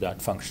passed to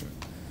that function.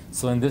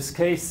 So in this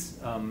case,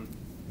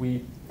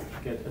 we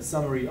get a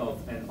summary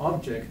of an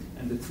object,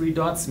 and the 3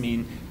 dots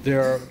mean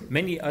there are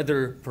many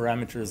other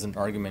parameters and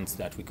arguments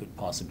that we could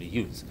possibly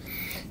use.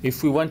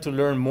 If we want to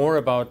learn more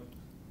about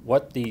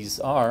what these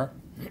are,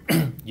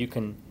 you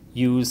can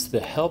use the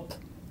Help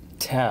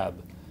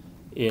tab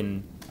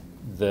in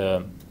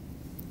the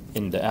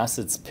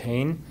assets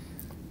pane,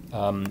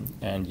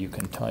 and you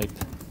can type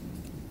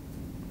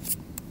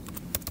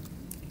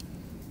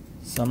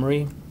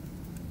summary.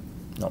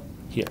 No,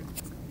 here.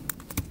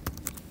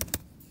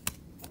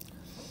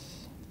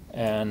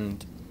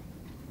 And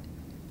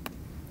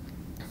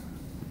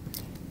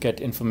get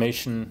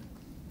information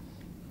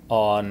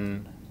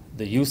on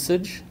the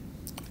usage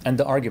and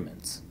the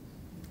arguments.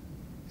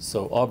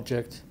 So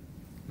object,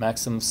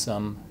 maximum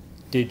sum,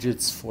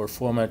 digits for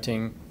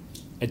formatting,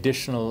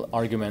 additional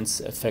arguments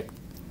affect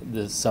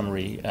the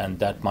summary, and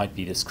that might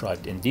be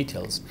described in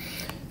details.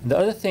 And the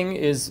other thing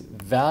is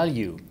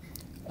value.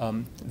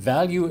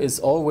 Value is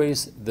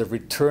always the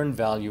return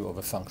value of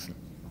a function.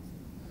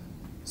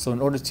 So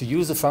in order to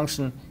use a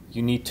function,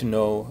 you need to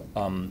know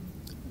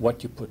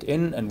what you put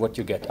in and what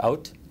you get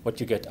out. What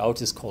you get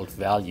out is called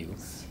value.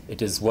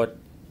 It is what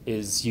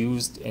is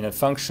used in a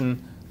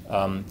function,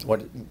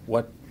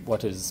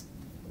 what is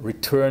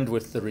returned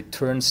with the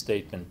return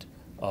statement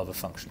of a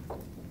function.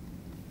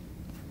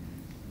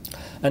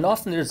 And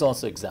often there's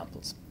also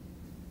examples.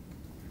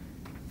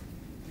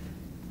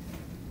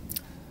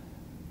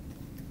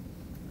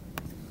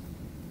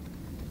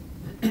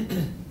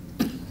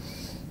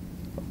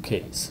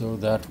 Okay, so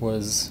that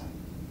was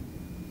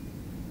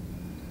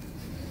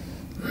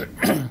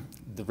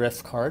the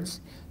ref cards.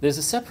 There's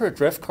a separate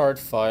ref card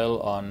file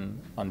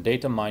on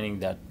data mining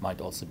that might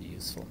also be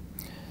useful.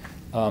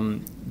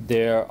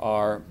 There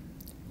are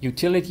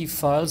utility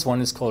files.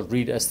 One is called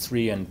read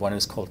s3 and one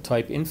is called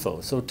type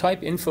info. So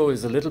type info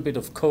is a little bit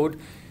of code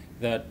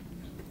that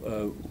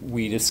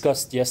we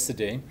discussed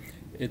yesterday.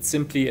 It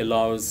simply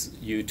allows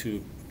you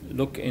to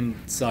look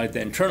inside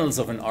the internals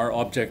of an R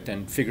object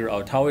and figure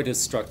out how it is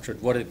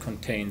structured, what it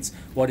contains,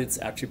 what its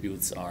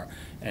attributes are,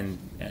 and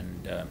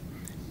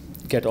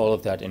get all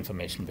of that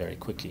information very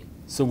quickly.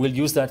 So we'll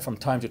use that from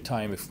time to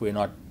time if we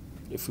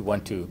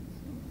want to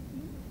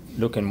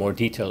look in more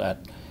detail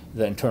at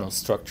the internal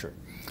structure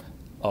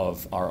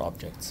of R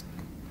objects.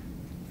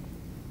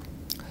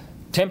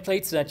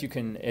 Templates that you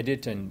can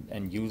edit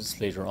and use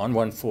later on.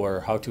 One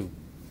for how to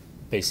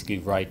basically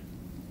write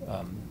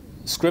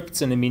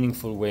scripts in a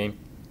meaningful way.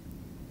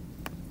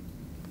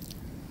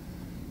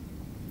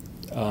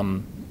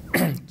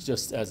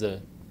 Just as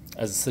a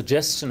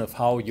suggestion of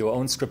how your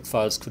own script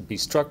files could be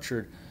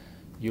structured,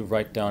 you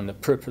write down the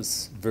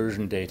purpose,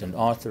 version date, and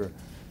author,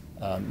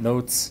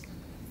 notes.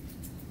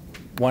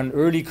 One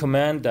early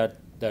command that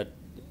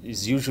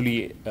is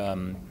usually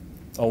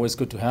always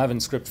good to have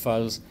in script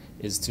files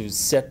is to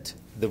set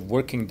the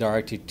working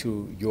directory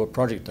to your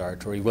project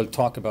directory. We'll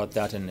talk about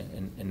that in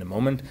a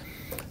moment.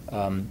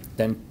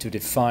 Then to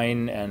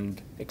define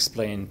and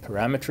explain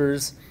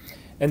parameters.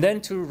 And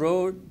then to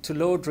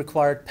load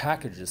required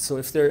packages. So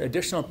if there are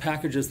additional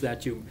packages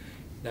that you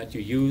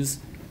use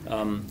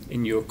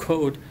in your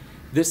code,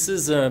 this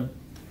is a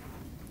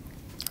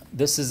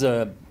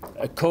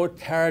code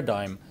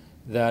paradigm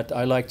that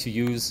I like to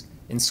use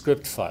in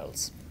script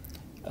files.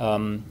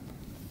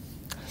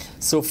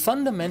 So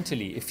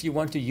fundamentally, if you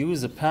want to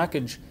use a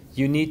package,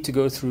 you need to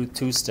go through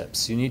two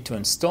steps. You need to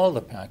install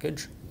the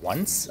package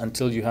once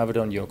until you have it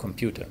on your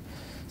computer.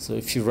 So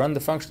if you run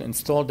the function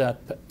install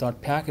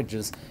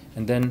 .packages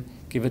and then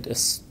give it a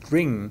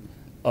string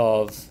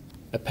of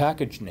a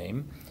package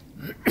name,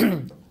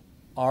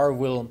 R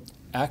will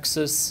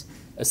access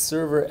a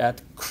server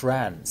at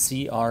CRAN,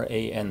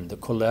 C-R-A-N, the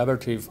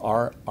Collaborative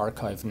R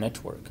Archive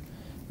Network,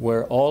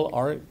 where all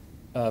R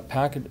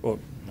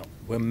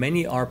where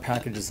many R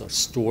packages are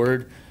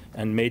stored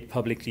and made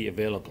publicly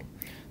available.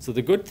 So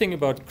the good thing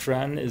about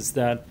CRAN is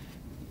that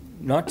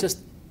not just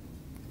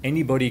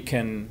anybody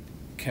can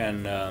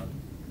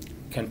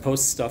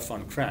post stuff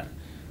on CRAN.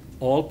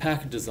 All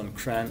packages on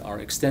CRAN are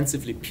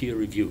extensively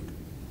peer-reviewed.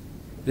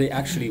 They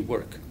actually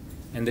work,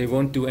 and they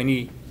won't do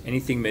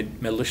anything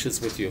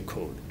malicious with your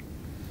code.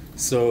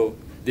 So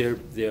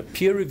they're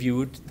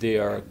peer-reviewed, they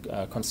are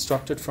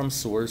constructed from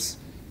source,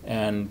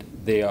 and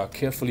they are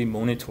carefully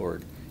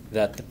monitored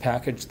that the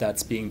package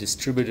that's being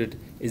distributed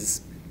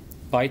is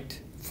byte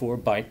for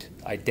byte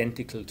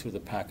identical to the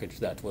package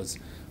that was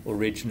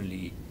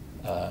originally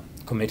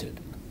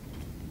committed.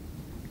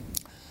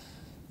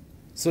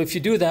 So if you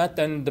do that,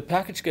 then the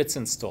package gets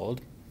installed.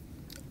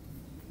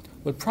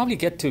 We'll probably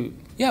get to,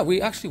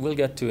 we actually will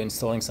get to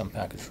installing some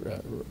package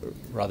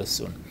rather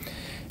soon.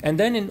 And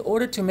then in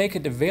order to make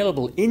it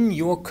available in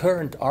your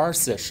current R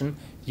session,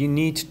 you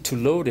need to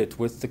load it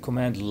with the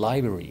command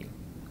library.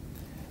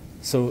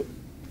 So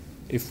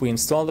if we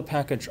install the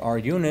package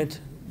runit,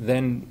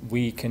 then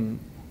we can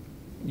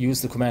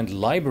use the command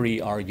library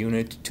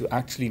runit to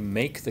actually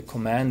make the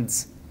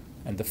commands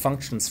and the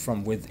functions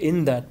from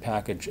within that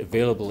package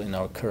available in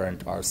our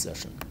current R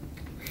session.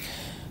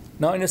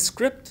 Now in a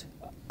script,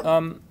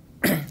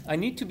 I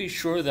need to be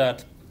sure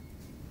that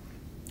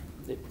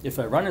if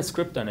I run a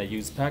script and I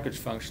use package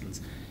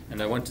functions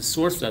and I want to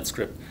source that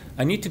script,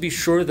 I need to be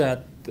sure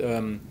that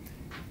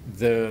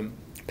the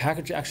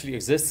package actually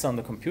exists on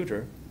the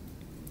computer,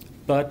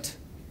 but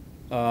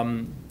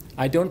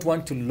I don't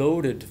want to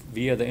load it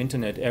via the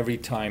internet every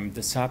time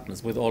this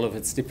happens with all of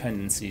its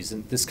dependencies,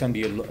 and this can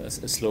be a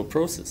slow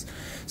process.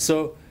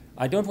 So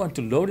I don't want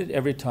to load it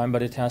every time,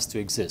 but it has to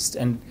exist.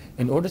 And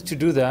in order to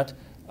do that,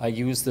 I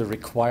use the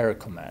require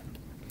command.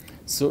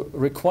 So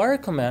require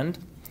command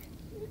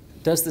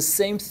does the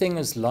same thing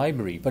as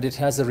library, but it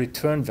has a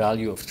return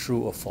value of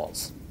true or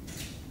false.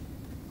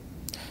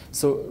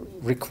 So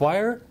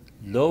require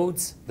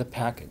loads the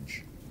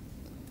package.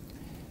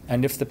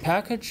 And if the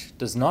package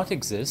does not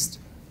exist,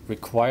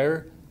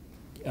 require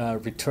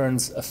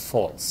returns a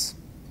false.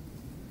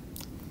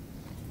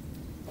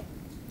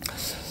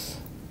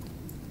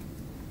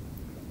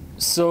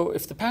 So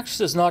if the package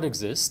does not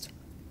exist,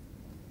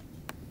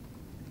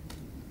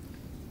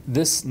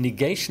 this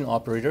negation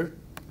operator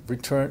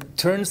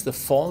turns the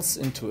false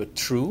into a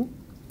true.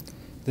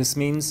 This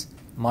means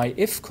my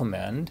if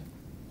command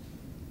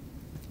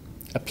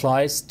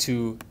applies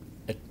to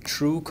a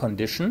true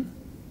condition,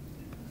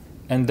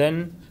 and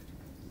then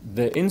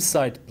the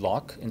inside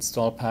block,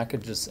 install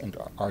packages and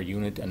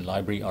runit and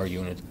library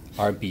runit,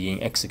 are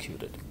being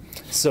executed.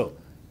 So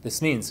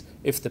this means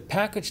if the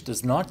package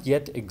does not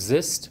yet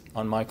exist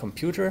on my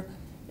computer,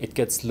 it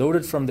gets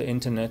loaded from the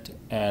internet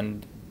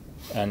and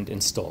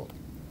installed.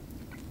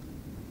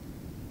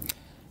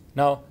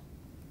 Now,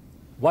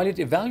 while it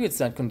evaluates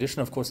that condition,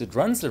 of course, it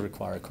runs the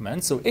require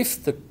command. So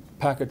if the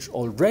package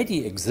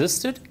already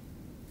existed,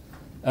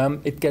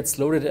 it gets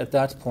loaded at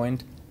that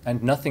point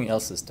and nothing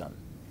else is done.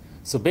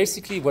 So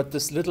basically what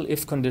this little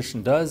if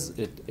condition does,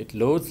 it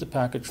loads the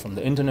package from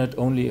the internet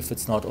only if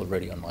it's not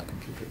already on my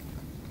computer.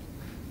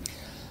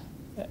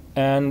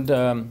 And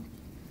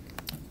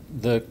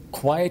the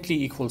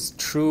quietly equals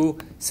true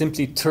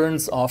simply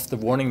turns off the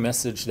warning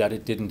message that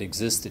it didn't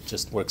exist. It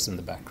just works in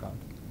the background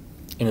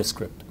in a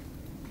script.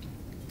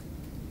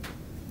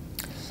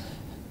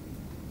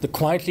 The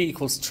quietly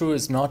equals true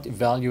is not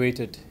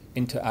evaluated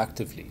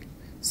interactively.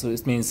 So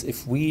it means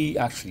if we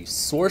actually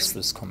source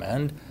this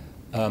command,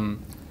 if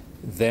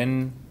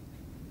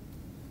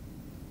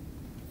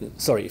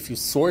you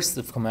source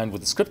the command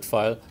with a script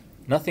file,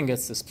 nothing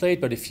gets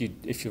displayed, but if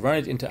you run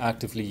it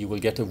interactively, you will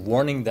get a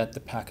warning that the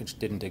package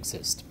didn't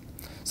exist.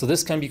 So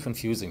this can be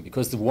confusing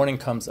because the warning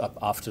comes up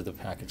after the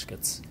package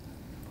gets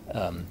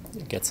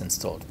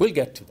installed. We'll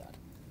get to that.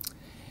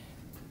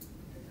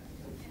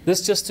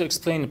 This just to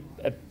explain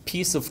a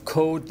piece of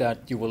code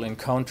that you will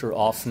encounter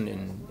often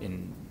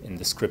in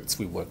the scripts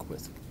we work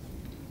with.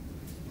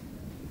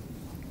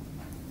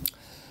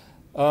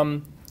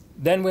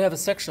 Then we have a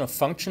section of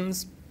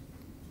functions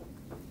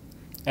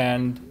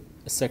and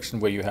a section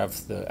where you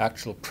have the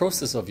actual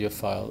process of your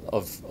file,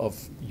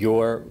 of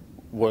your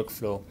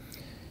workflow.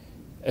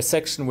 A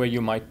section where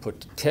you might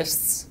put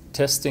tests.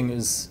 Testing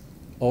is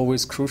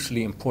always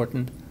crucially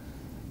important.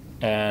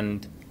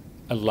 And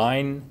a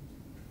line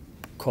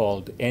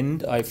called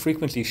end. I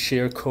frequently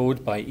share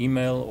code by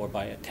email or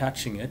by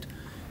attaching it.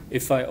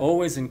 If I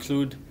always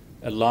include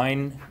a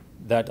line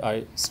that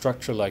I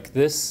structure like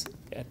this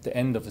at the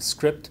end of a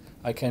script,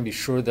 I can be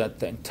sure that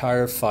the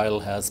entire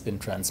file has been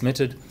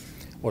transmitted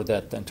or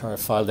that the entire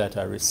file that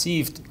I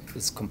received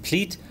is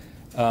complete.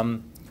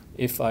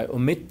 If I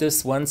omit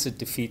this once, it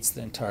defeats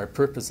the entire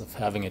purpose of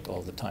having it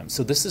all the time.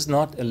 So this is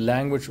not a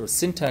language or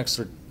syntax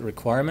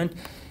requirement.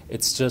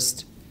 It's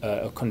just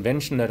a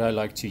convention that I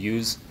like to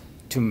use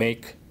to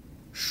make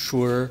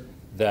sure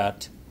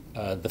that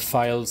the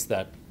files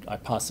that I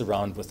pass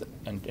around with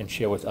and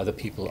share with other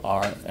people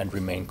are and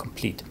remain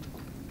complete.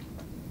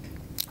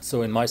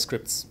 So in my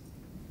scripts,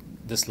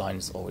 this line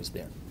is always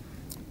there.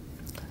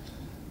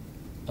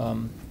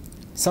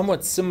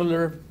 Somewhat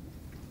similar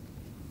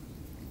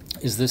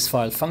is this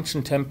file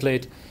function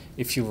template.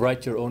 If you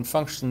write your own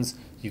functions,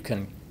 you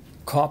can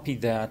copy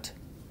that.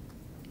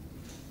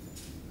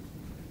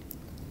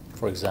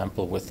 For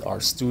example, with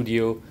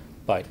RStudio,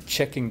 by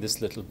checking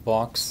this little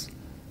box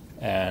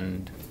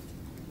and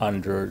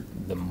under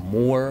the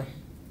More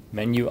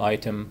menu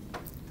item,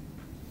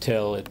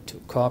 tell it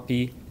to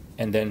copy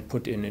and then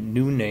put in a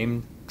new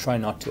name. Try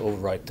not to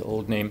overwrite the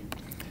old name.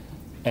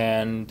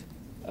 And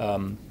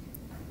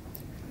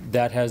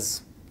that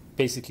has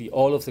basically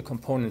all of the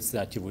components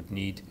that you would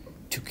need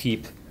to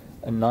keep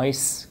a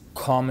nice,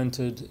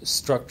 commented,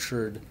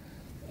 structured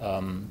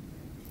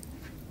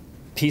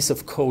piece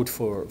of code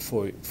for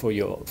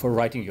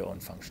writing your own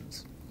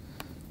functions.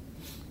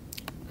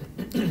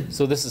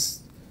 So this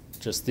is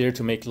just there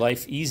to make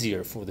life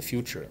easier for the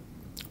future.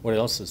 What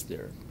else is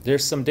there?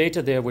 There's some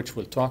data there which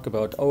we'll talk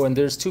about. Oh, and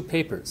there's two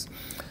papers.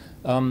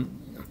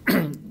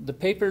 The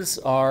papers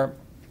are,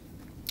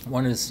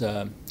 one is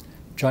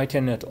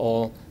Jaiten et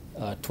al.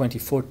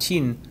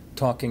 2014,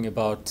 talking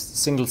about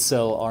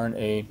single-cell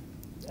RNA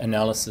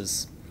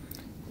analysis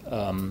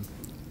of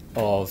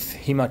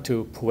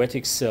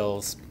hematopoietic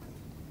cells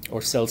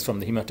or cells from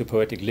the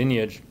hematopoietic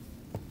lineage.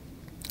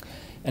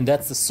 And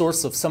that's the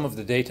source of some of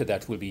the data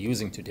that we'll be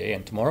using today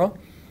and tomorrow.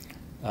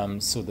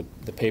 So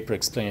the paper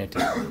explaining it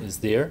is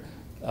there.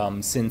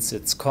 Since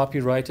it's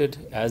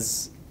copyrighted,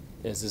 as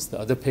is the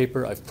other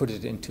paper, I've put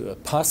it into a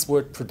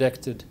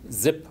password-protected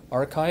zip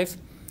archive.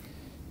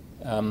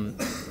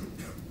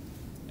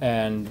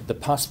 And the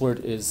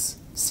password is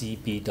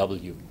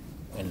CBW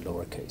in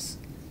lowercase.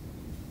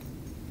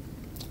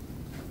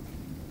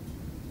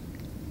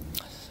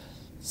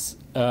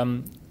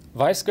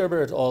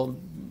 Weisgerber et al.,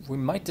 we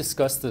might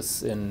discuss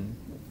this in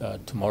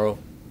tomorrow.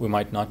 We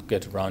might not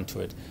get around to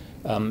it.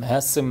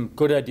 Has some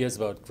good ideas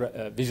about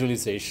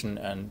visualization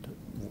and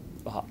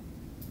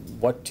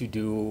what to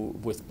do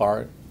with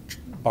bar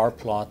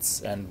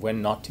plots and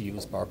when not to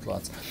use bar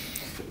plots.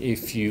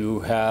 If you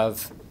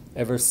have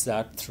ever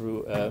sat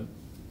through a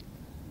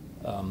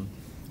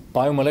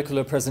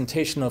biomolecular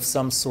presentation of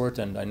some sort,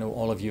 and I know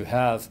all of you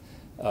have,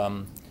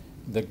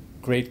 the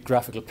great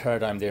graphical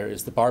paradigm there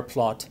is the bar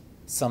plot,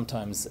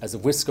 sometimes as a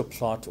whisker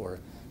plot, or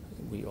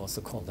we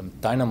also call them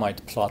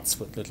dynamite plots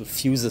with little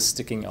fuses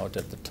sticking out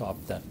at the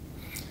top that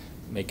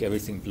make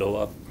everything blow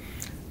up.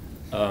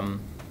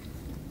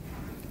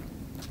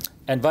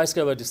 And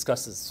Weisgerber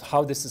discusses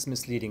how this is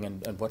misleading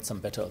and what some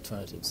better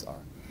alternatives are.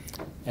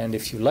 And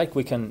if you like,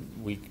 we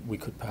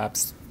could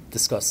perhaps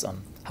discuss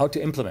on how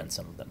to implement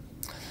some of them.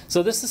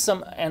 So this is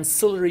some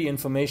ancillary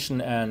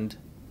information and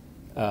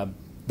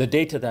the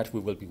data that we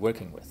will be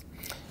working with.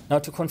 Now,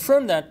 to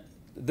confirm that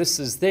this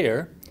is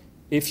there,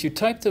 if you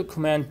type the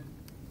command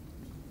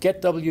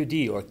get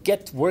WD or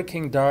get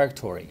working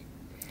directory,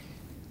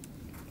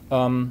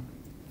 the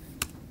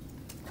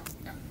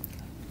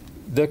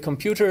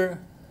computer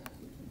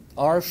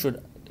R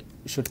should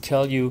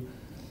tell you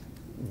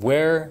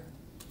where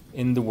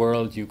in the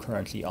world you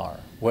currently are,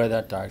 where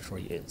that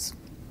directory is.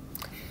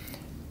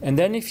 And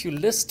then if you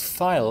list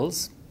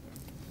files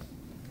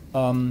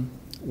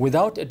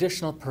without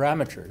additional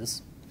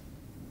parameters,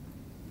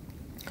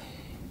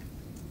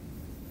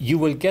 you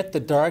will get the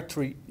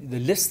directory, the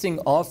listing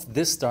of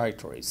this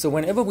directory. So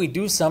whenever we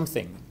do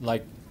something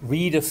like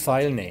read a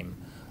file name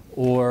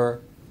or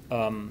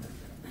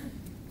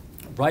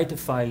write a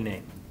file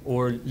name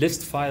or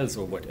list files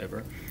or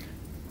whatever,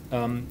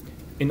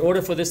 in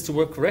order for this to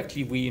work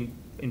correctly,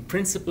 in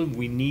principle,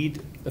 we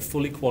need a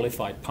fully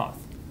qualified path.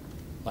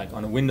 Like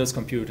on a Windows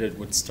computer, it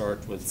would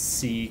start with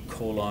C:\/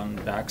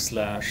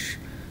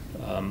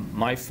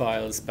 my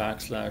files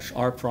 /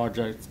 our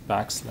project /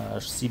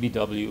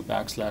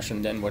 cbw /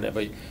 and then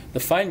whatever the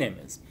file name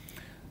is.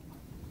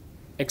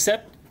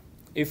 Except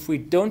if we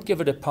don't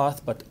give it a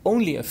path but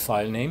only a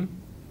file name,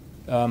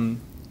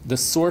 the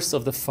source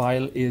of the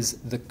file is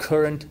the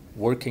current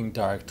working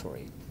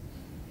directory.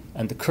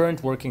 And the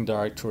current working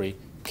directory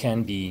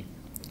can be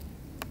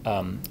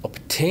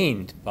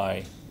obtained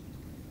by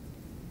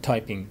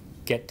typing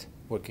get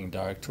working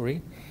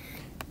directory.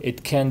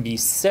 It can be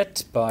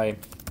set by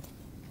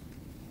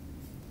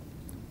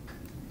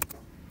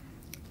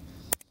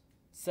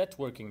set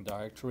working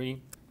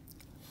directory,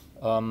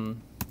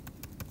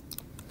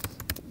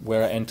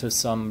 where I enter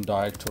some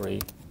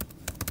directory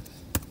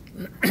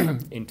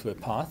into a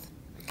path.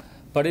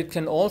 But it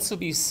can also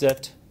be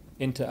set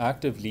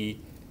interactively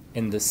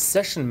in the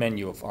session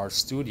menu of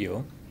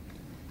RStudio.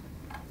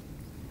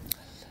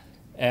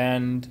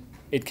 And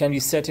it can be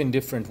set in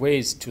different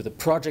ways to the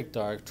project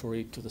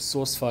directory, to the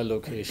source file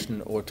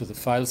location, or to the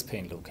files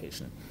pane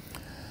location.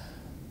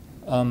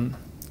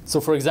 So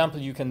for example,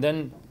 you can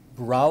then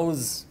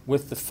browse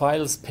with the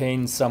files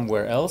pane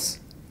somewhere else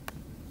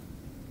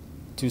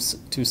to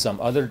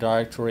some other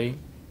directory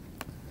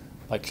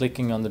by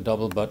clicking on the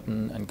double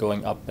button and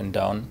going up and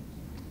down.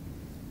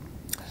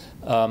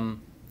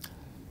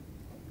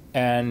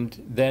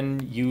 And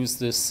then use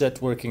this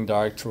set working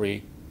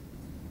directory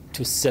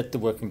to set the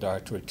working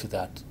directory to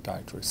that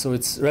directory. So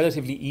it's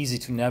relatively easy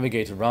to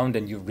navigate around,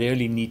 and you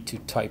rarely need to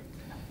type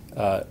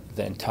the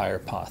entire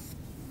path.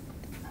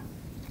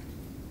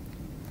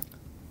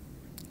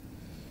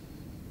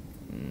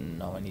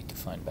 Now I need to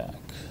find back.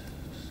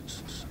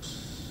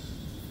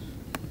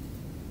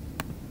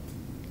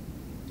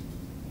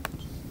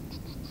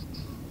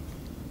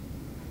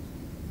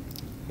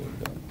 Here we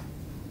go.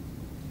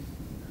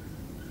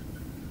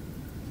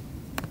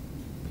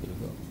 Here we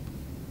go.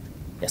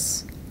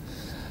 Yes.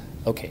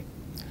 Okay.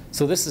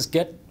 So this is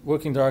get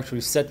working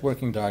directory, set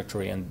working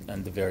directory,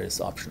 and the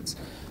various options.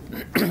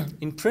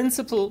 In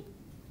principle,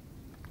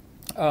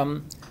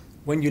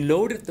 when you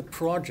loaded the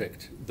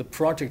project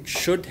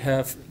should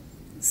have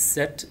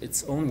set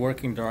its own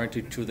working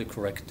directory to the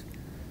correct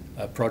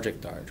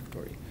project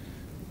directory.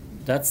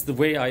 That's the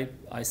way I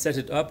set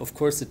it up. Of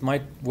course, it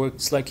might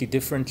work slightly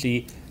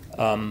differently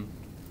on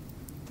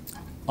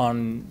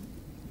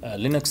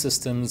Linux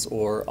systems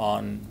or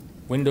on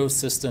Windows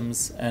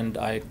systems, and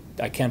I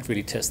can't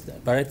really test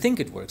that. But I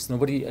think it works.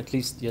 Nobody, at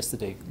least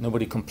yesterday,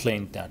 nobody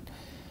complained that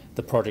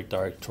the project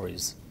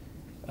directories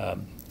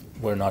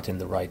were not in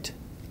the right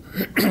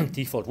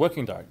default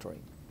working directory.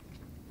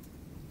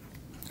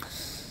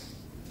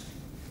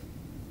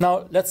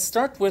 Now, let's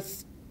start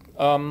with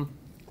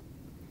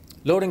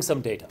loading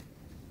some data.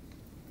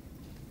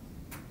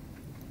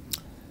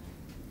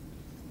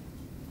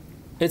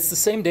 It's the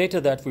same data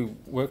that we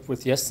worked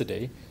with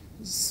yesterday,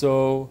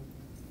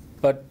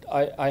 but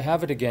I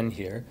have it again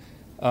here.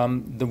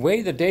 The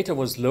way the data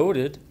was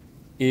loaded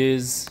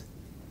is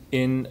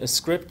in a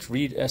script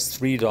read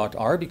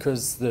s3.r,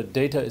 because the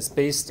data is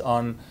based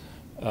on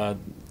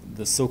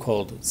the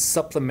so-called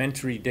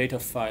supplementary data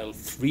file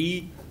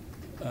 3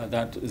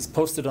 that is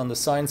posted on the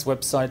science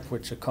website,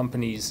 which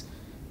accompanies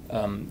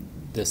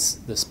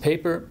this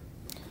paper.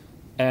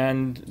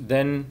 And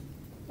then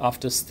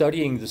after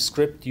studying the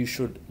script, you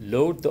should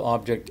load the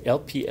object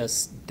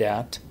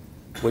lps-dat,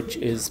 which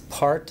is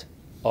part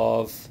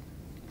of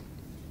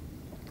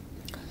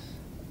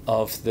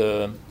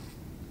the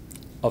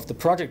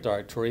project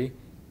directory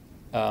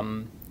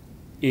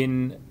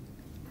in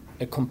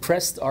a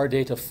compressed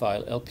rdata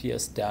file,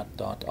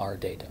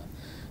 lps-dat.rdata.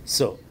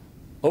 So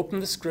open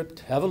the script,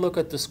 have a look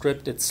at the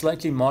script. It's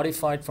slightly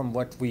modified from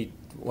what we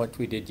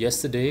did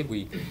yesterday.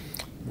 We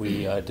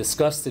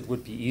discussed it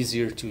would be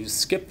easier to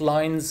skip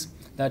lines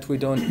that we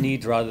don't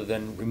need rather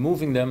than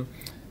removing them,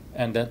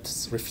 and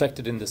that's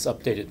reflected in this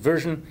updated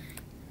version.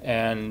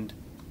 And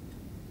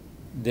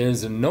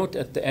there's a note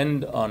at the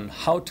end on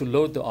how to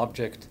load the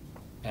object,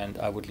 and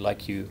I would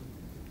like you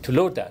to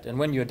load that. And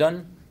when you're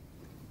done,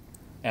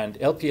 and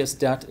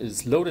lps-dat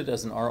is loaded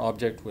as an R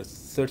object with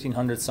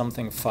 1,300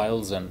 something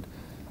files and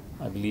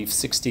I believe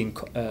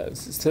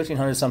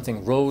 1,300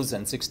 something rows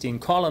and 16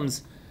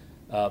 columns,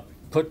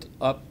 put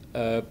up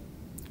a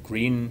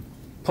green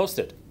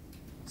post-it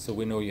so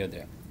we know you're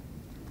there.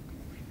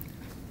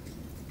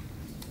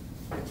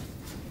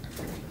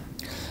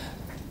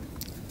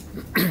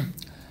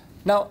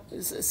 Now,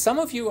 some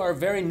of you are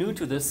very new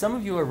to this. Some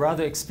of you are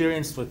rather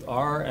experienced with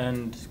R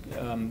and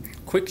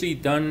quickly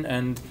done,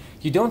 and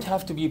you don't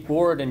have to be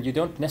bored, and you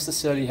don't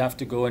necessarily have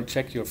to go and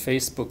check your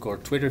Facebook or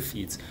Twitter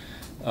feeds,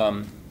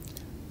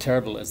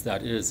 terrible as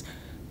that is.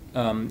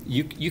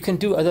 you can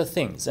do other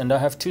things, and I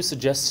have two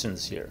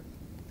suggestions here.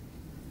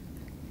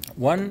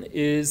 One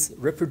is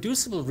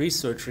reproducible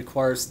research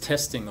requires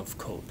testing of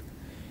code.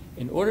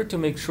 In order to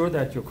make sure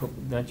that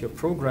your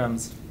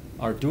programs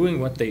are doing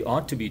what they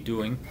ought to be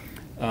doing,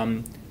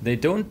 they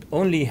don't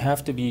only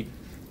have to be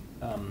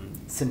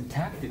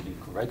syntactically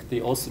correct, they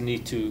also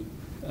need to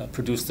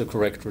produce the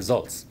correct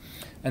results.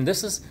 And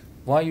this is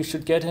why you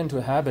should get into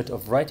a habit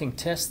of writing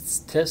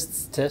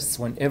tests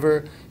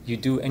whenever you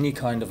do any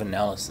kind of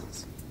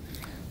analysis.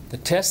 The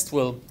test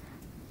will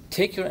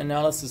take your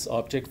analysis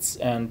objects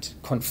and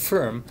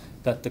confirm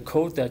that the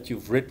code that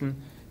you've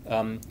written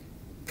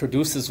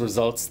produces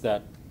results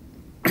that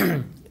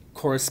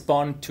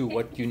correspond to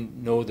what you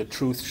know the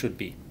truth should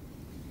be.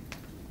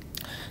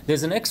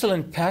 There's an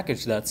excellent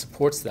package that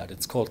supports that.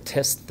 It's called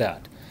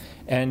TestThat.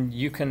 And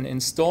you can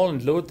install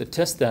and load the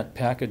TestThat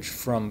package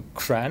from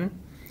CRAN,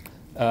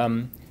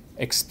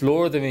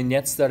 explore the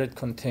vignettes that it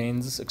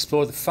contains,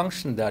 explore the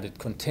function that it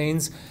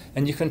contains,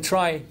 and you can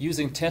try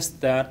using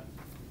TestThat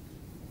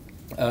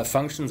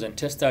functions and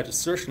TestThat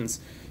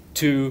assertions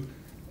to,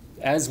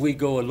 as we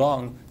go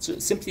along, so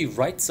simply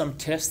write some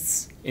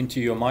tests into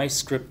your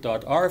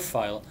myscript.r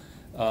file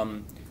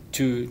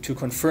to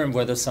confirm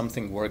whether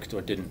something worked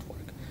or didn't work.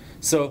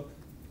 So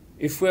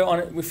if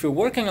you're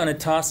working on a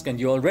task and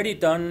you're already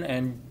done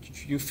and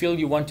you feel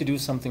you want to do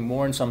something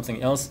more and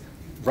something else,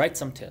 write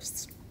some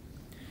tests.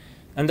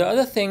 And the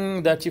other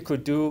thing that you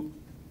could do,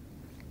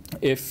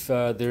 if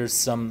there's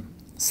some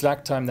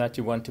slack time that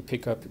you want to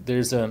pick up,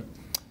 there's a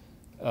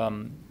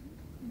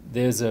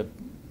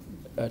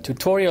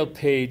tutorial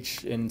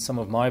page in some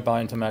of my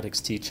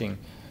bioinformatics teaching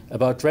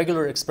about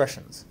regular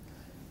expressions.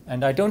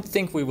 And I don't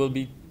think we will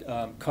be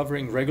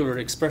covering regular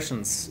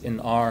expressions in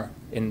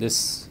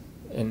this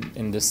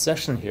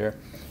session here,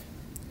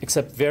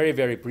 except very,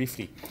 very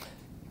briefly,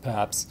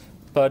 perhaps.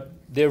 But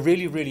they're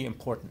really, really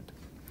important.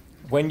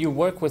 When you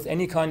work with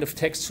any kind of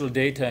textual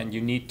data and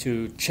you need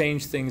to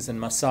change things and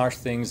massage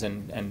things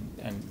and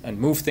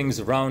move things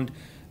around,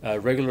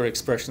 regular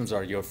expressions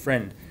are your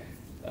friend.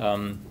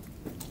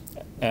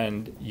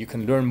 And you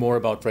can learn more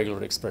about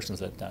regular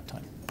expressions at that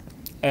time.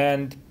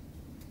 And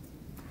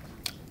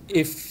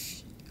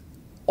if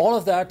all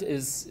of that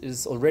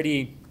is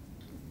already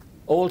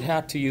old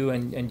hat to you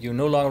and you're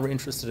no longer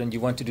interested and you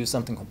want to do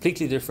something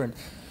completely different,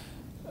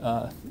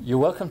 you're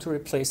welcome to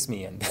replace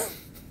me and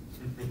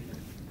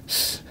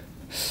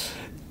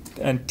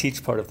and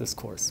teach part of this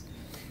course.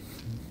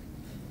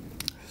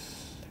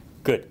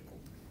 Good.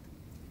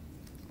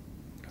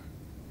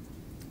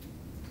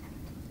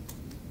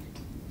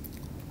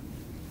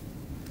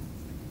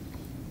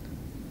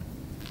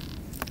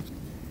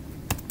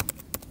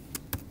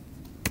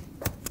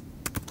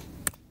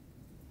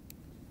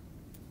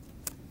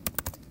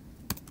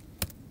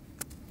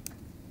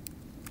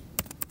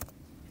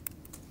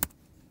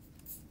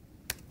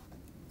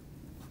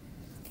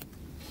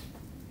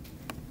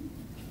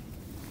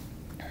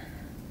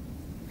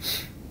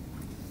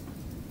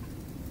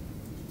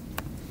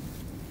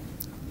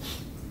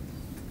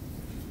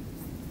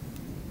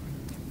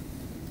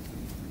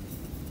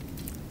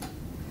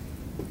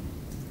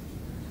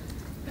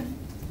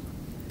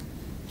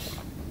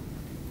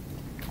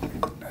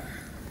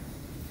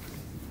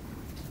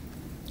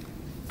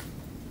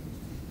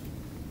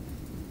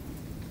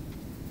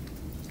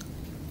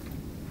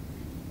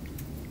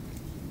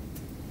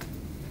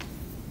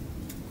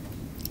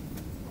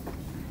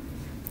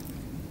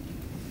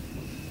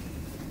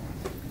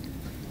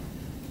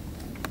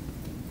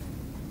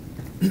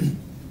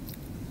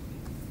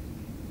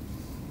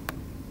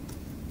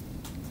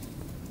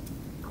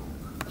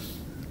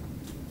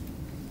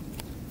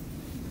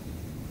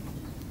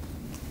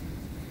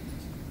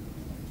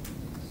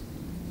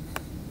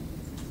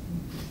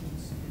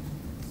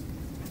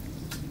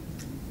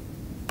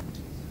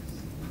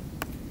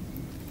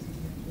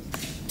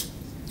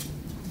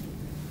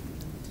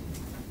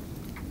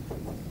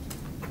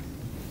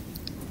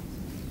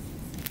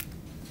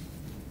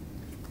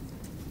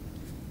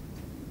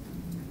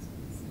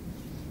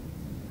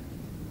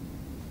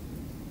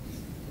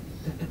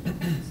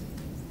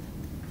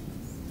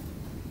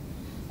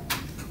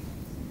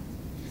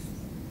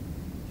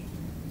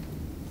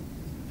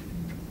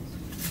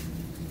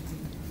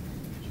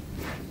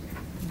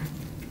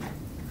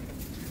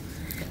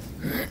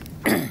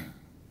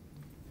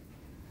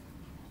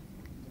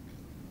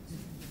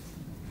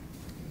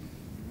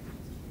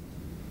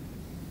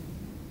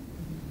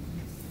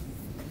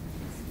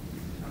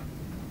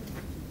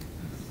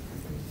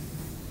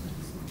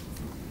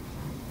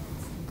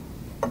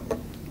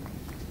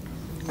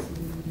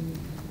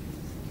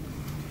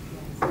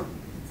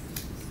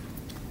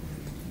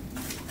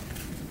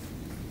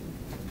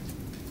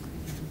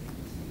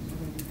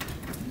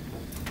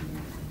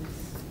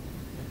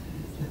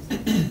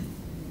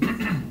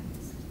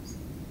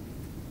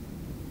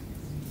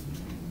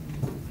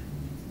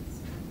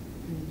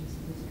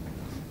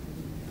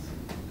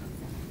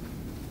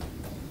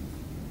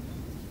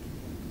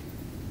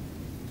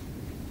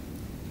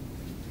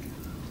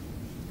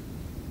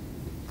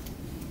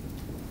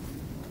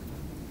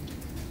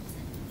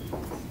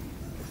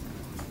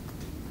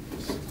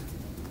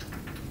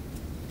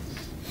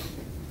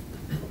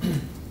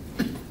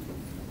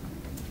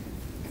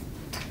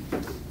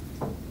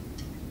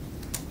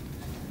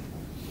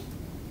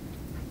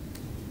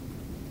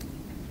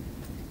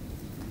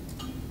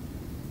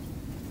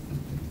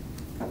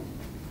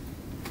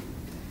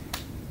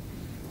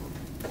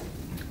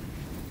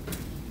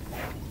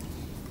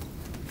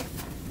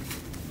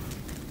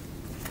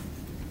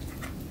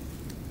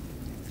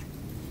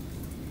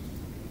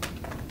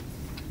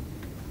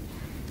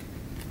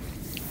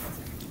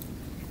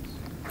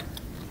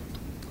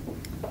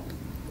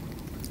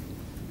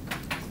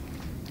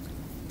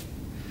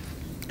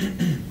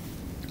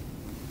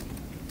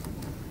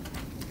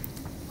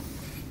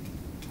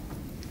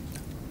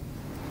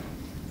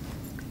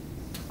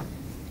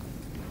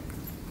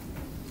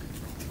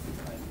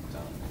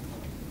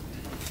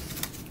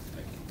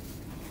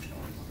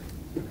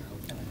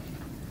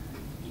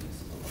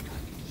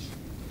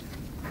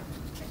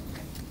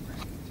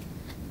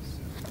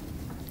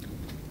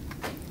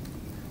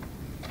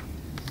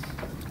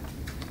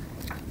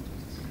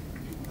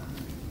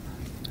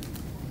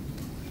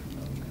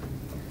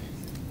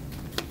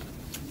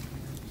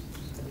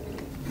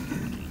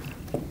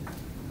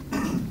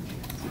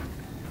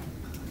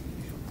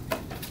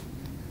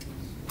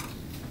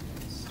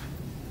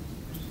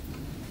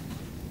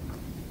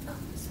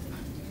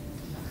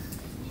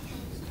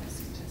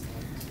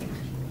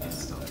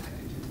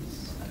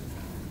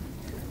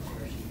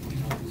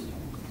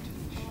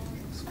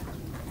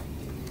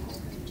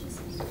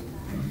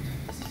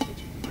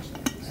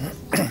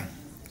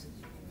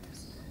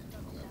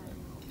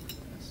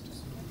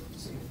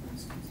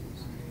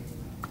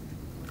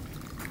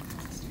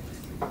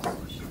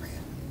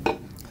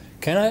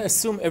 Can I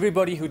assume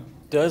everybody who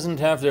doesn't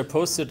have their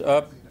post-it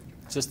up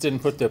just didn't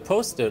put their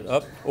post-it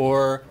up,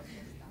 or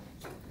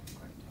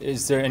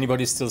is there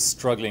anybody still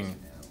struggling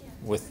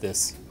with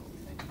this?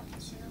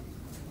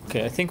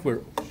 Okay, I think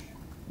we're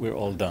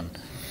all done.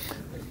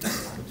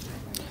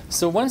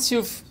 So once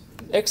you've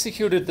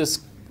executed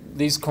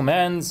these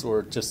commands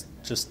or just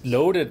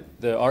loaded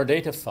the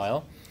RData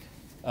file,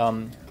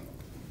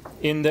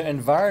 in the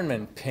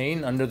environment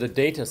pane under the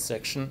data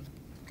section,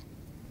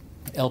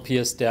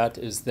 LPS-DAT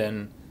is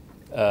then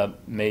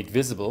made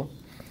visible.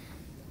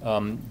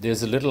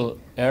 There's a little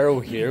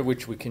arrow here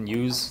which we can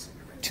use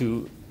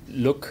to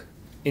look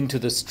into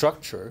the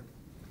structure.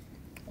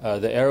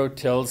 The arrow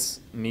tells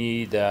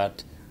me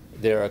that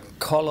there are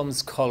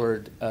columns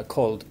called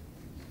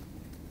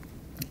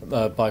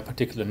by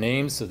particular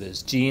names. So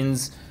there's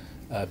genes,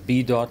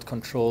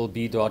 B.control,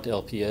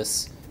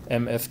 B.LPS,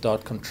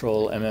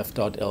 MF.control,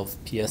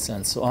 MF.LPS,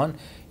 and so on.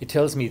 It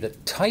tells me the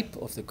type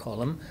of the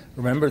column.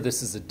 Remember,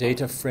 this is a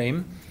data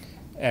frame,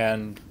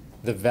 and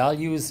the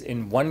values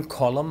in one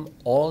column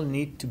all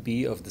need to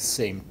be of the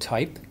same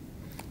type.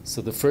 So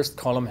the first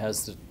column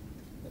has the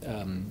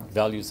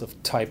values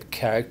of type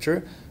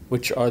character,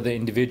 which are the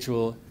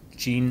individual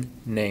gene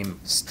name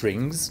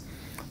strings.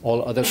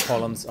 All other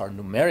columns are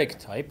numeric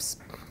types,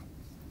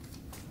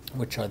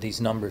 which are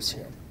these numbers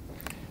here.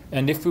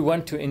 And if we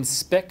want to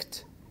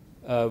inspect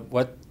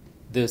what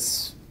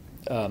this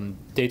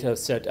data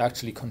set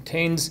actually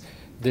contains,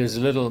 there's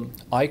a little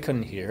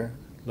icon here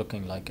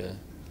looking like a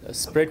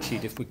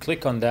spreadsheet. If we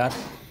click on that,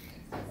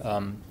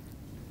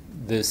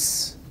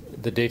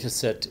 the data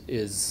set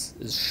is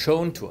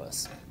shown to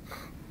us.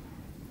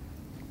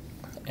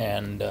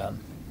 And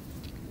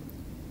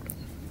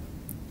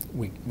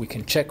we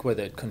can check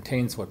whether it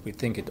contains what we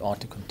think it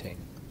ought to contain.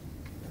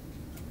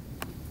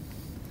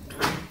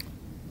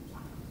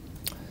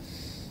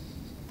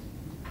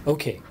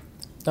 Okay,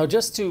 now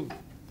just to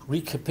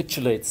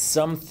recapitulate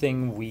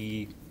something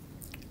we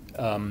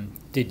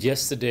did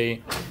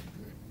yesterday,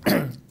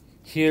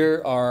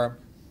 here are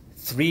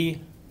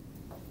 3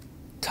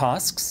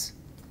 tasks,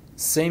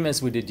 same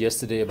as we did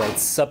yesterday about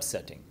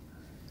subsetting,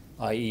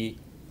 i.e.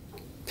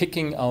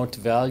 picking out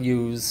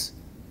values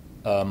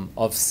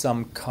of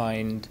some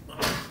kind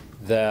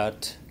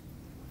that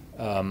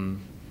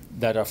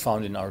are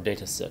found in our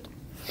data set.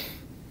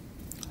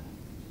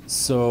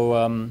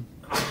 So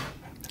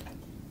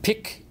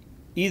pick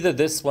either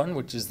this one,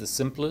 which is the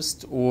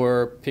simplest,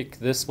 or pick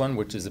this one,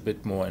 which is a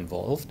bit more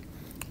involved.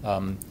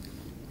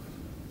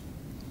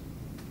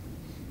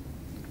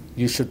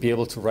 You should be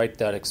able to write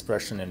that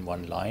expression in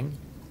one line.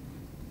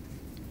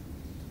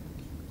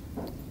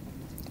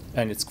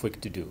 And it's quick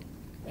to do.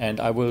 And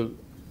I will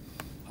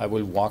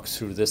walk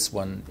through this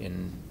one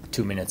in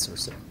 2 minutes or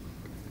so.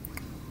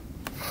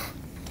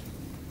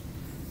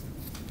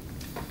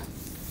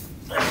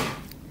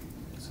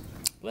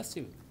 Bless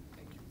you.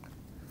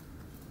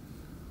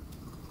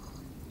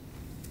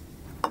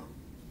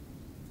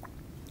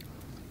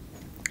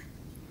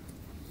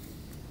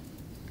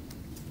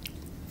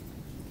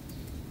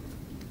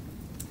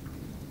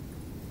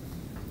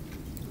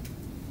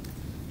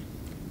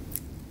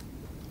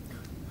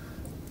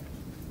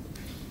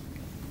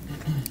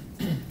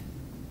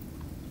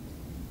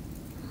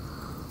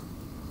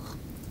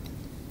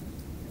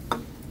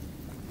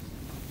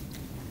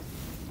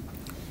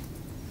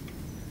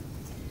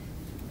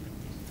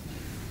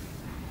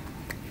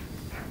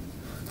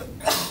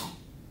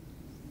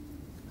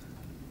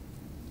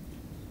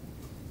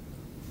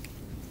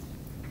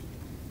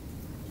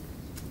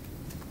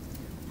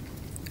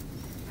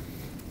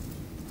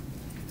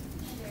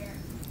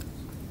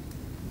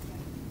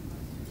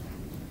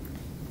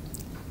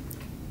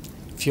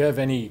 If you have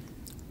any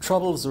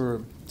troubles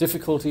or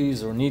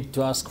difficulties or need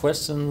to ask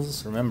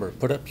questions, remember,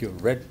 put up your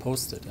red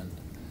post-it and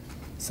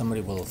somebody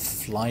will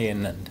fly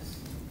in and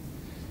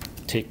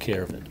take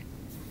care of it.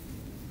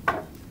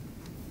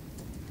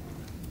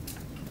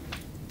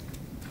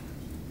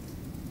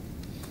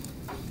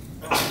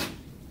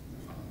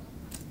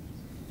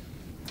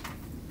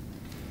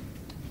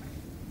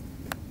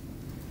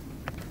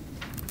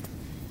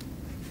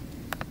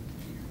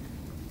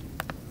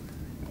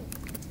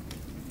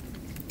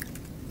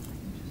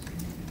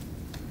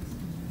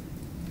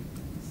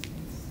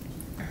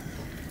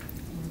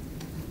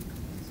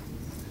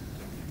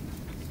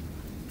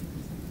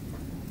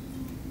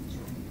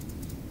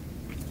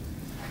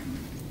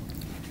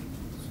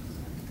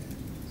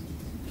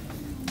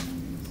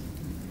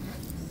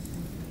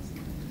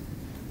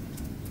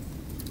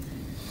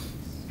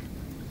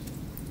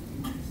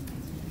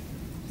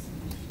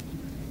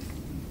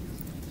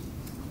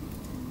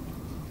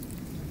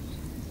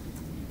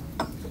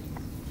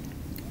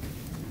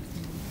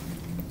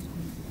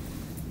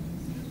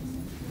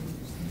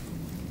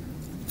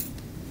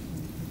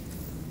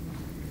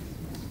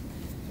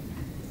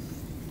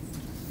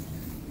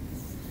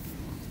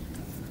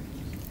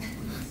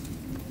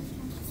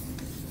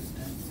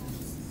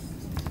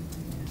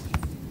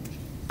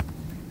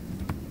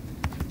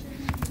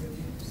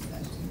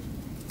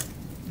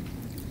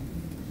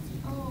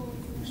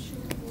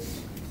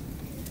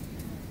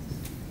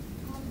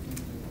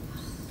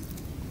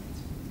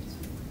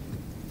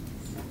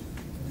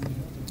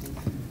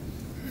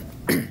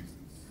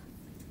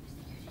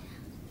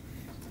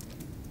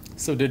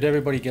 So did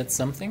everybody get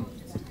something?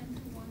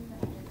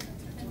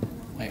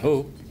 I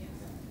hope.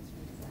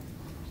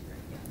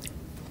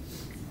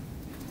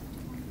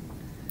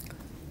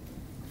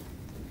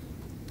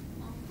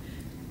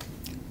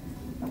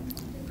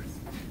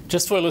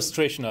 Just for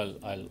illustration,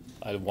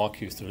 I'll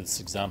walk you through this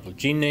example.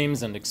 Gene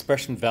names and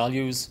expression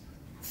values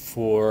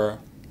for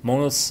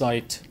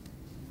monocytes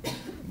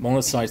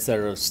that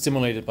are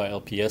stimulated by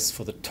LPS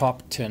for the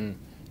top 10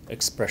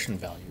 expression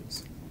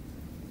values.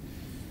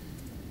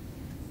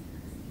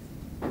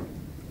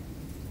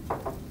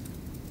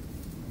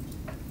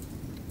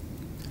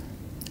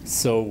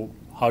 So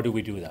how do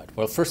we do that?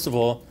 Well, first of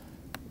all,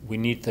 we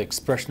need the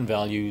expression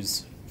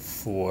values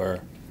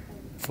for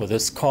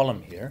this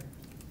column here.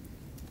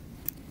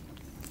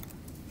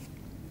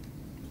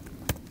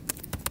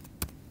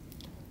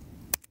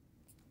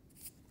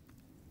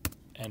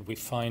 And we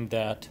find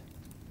that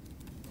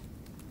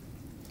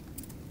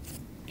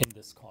in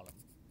this column.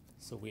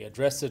 So we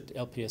address it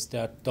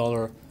lps.$mo.lps.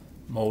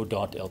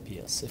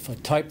 If I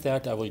type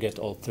that, I will get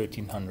all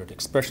 1,300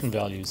 expression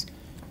values.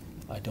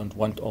 I don't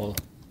want all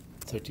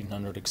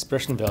 1,300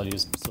 expression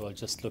values, so I'll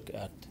just look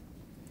at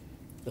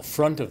the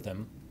front of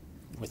them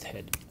with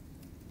head.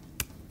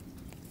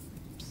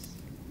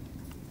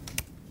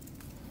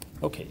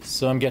 Okay,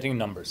 so I'm getting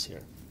numbers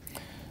here.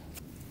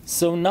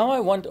 So now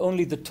I want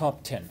only the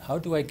top 10. How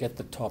do I get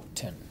the top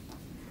 10?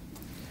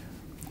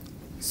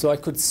 So I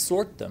could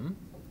sort them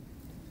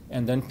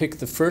and then pick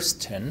the first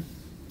 10.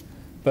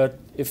 But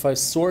if I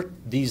sort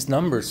these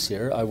numbers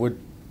here, I would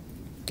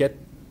get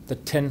the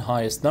 10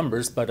 highest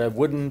numbers, but I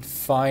wouldn't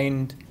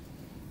find,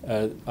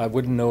 I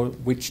wouldn't know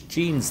which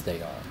genes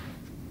they are.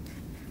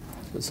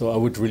 So I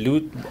would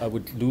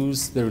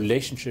lose the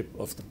relationship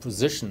of the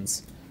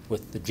positions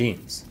with the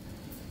genes.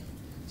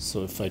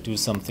 So if I do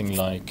something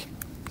like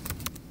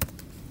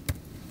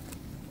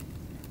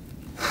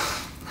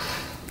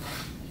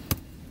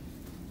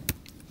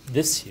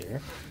this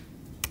here,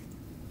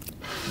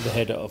 the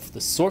header of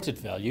the sorted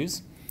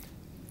values,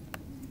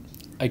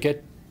 I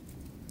get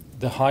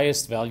the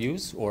highest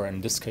values, or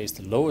in this case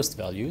the lowest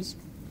values,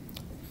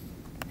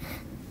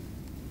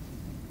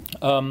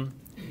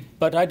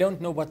 but I don't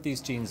know what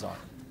these genes are.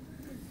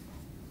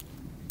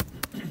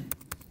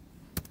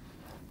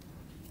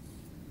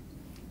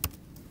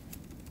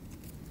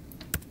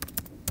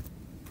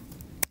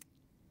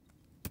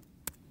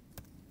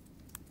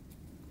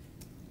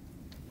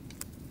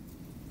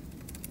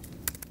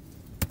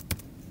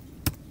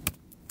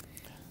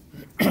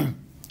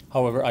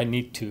 However, I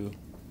need to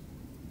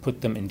put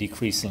them in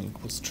decreasing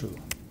equals true,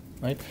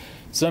 right?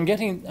 So I'm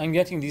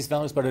getting these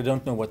values, but I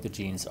don't know what the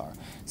genes are.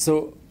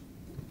 So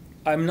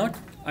I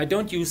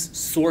don't use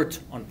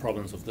sort on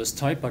problems of this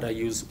type, but I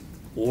use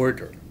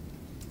order.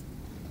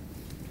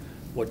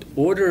 What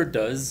order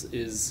does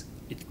is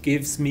it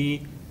gives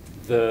me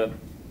the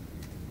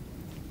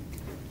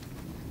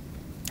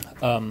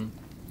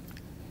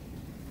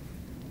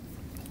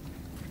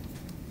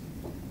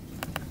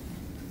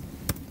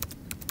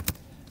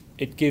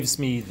it gives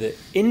me the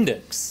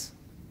index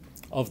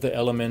of the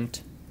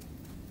element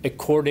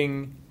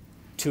according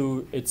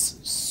to its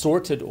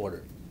sorted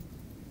order.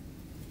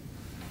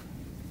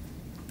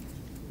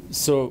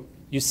 So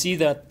you see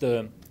that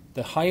the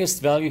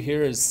highest value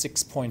here is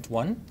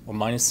 6.1 or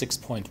minus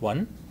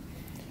 6.1.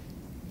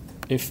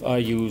 If I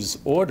use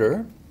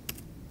order,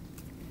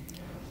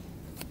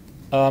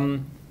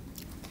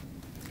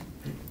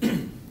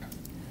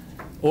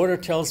 order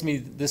tells me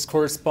this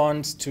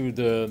corresponds to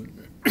the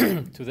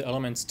to the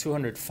elements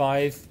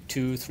 205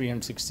 to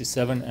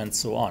 367 and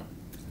so on.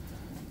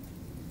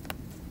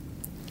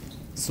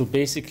 So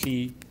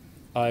basically,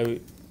 I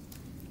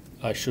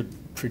should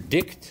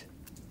predict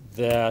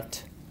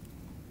that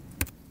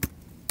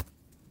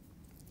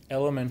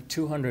element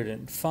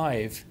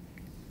 205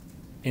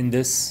 in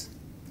this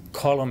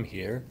column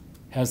here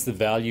has the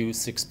value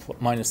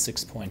minus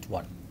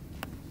 6.1.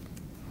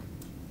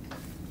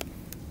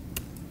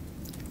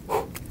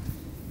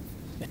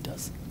 It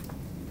does.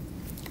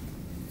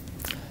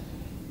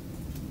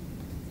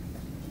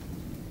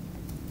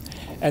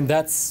 And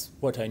that's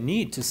what I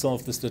need to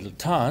solve this little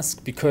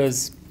task,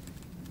 because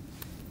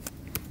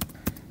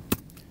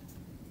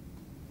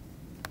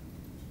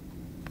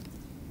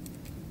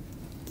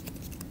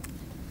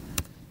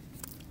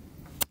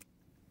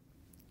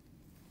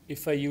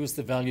if I use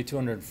the value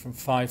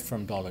 205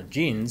 from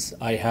 $genes,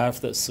 I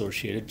have the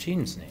associated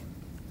genes name,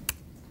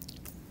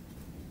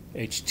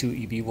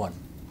 H2EB1.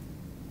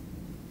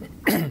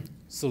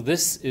 So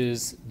this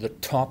is the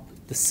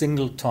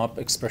single top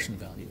expression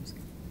values.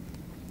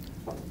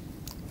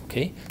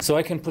 Okay, so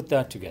I can put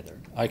that together.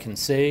 I can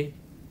say,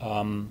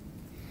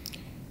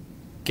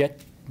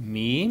 get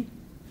me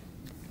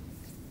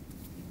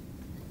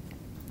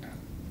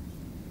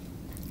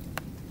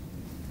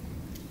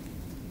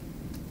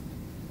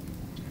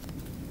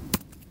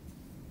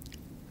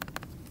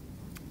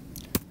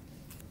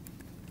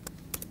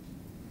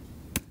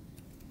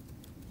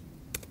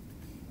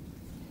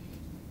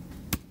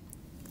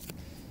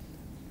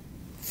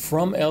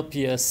from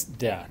LPS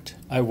dat,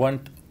 I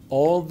want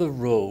all the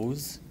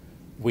rows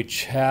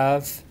which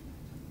have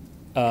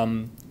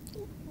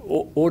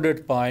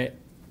ordered by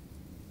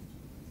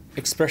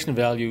expression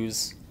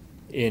values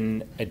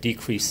in a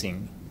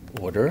decreasing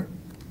order.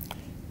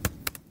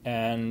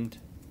 And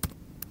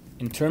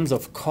in terms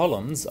of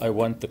columns, I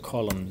want the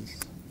columns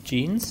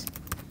genes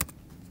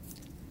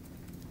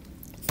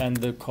and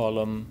the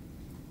column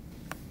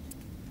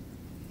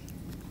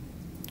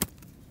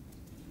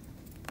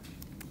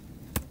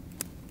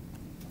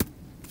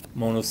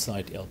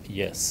monocyte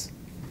LPS.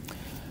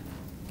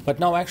 But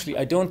now actually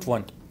I don't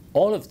want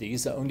all of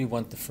these, I only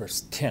want the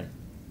first 10.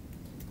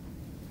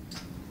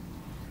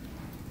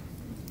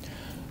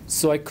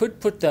 So I could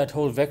put that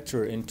whole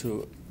vector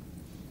into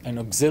an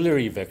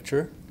auxiliary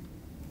vector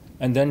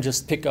and then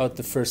just pick out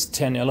the first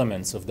 10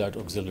 elements of that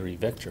auxiliary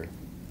vector.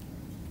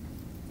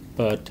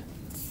 But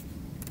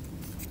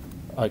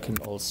I can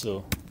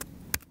also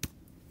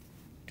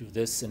do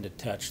this and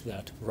attach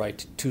that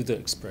right to the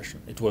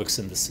expression. It works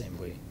in the same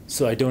way.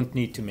 So I don't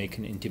need to make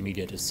an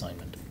intermediate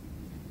assignment.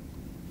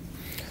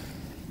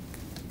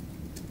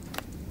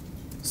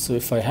 So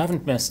if I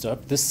haven't messed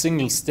up, this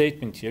single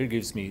statement here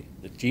gives me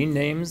the gene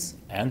names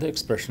and the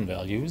expression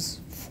values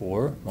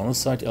for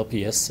monocyte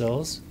LPS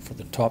cells for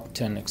the top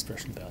 10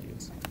 expression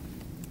values.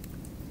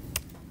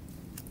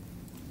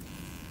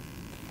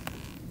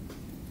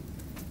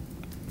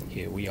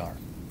 Here we are.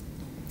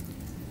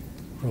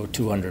 Row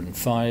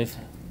 205,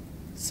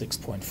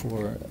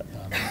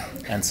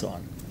 6.4, and so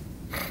on.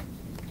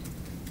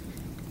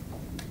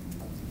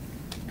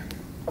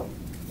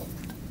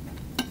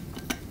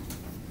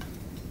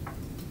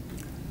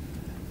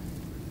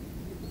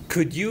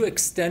 Could you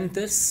extend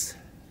this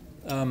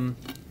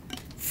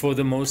for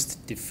the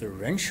most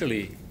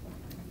differentially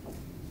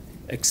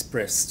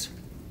expressed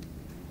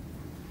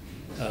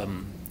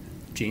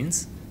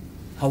genes?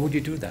 How would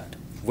you do that?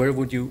 Where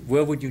would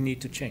you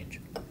need to change?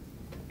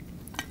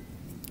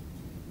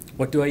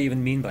 What do I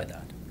even mean by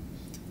that?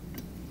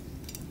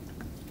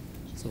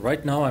 So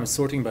right now I'm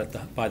sorting by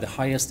the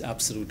highest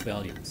absolute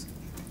values.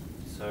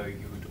 So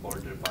you would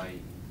order by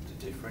the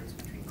difference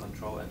between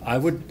control and... I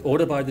would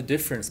order by the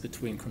difference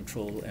between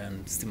control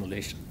and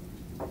stimulation.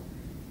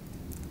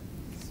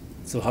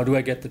 So how do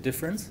I get the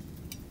difference?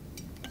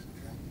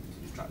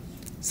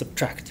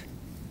 Subtract.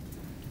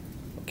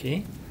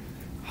 Okay.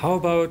 How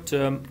about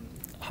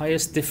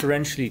highest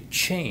differentially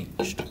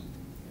changed,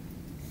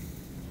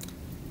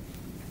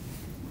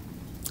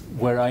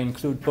 where I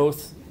include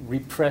both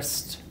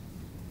repressed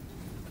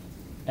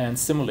and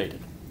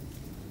simulated?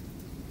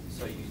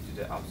 So you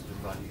do the absolute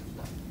value of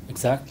that.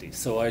 Exactly.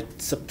 So I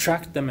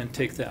subtract them and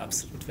take the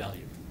absolute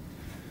value.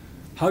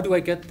 How do I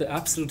get the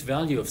absolute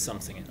value of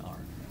something in R?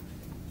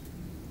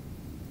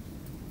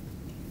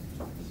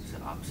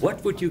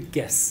 What would you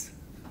guess? Is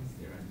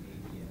there an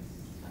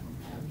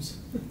ABS?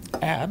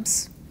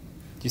 Abs?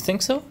 Do you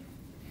think so?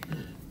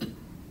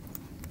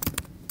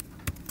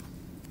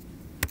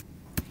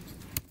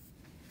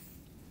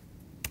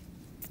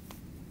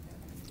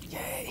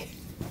 Yay!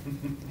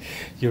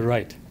 You're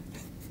right.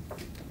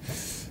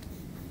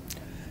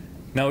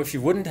 Now, if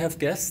you wouldn't have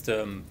guessed,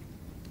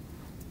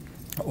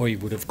 or you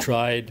would have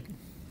tried,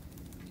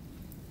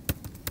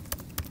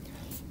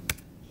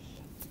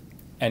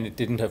 and it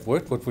didn't have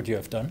worked, what would you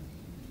have done?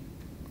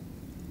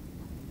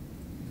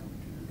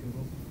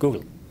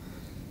 Google.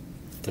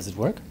 Does it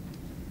work?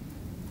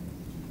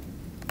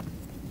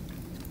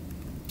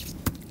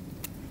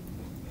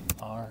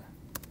 R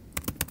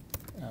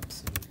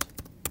absolute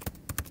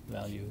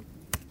value.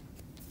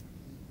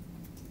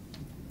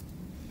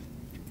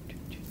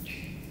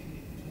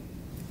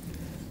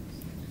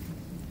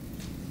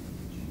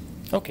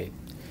 Okay,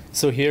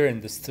 so here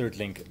in this third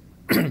link,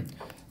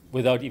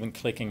 without even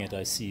clicking it,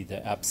 I see the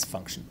apps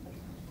function.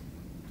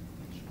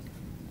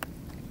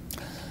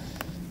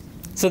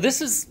 So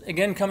this is,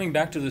 again, coming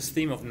back to this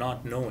theme of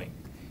not knowing.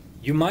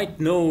 You might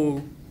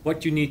know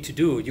what you need to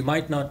do. You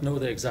might not know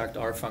the exact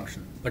R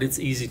function, but it's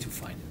easy to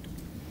find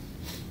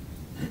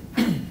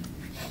it.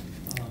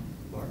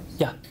 Boris?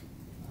 Yeah.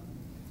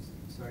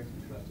 Sorry for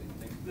interrupting.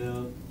 Like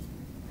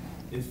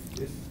if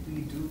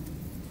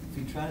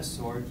we try to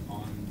sort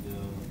on the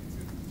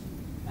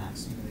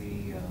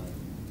maximally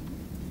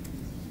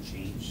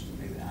changed,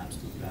 like the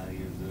absolute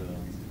value of the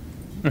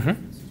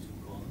difference of two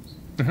columns,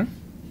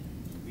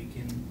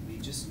 we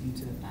just need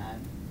to add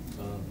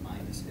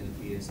minus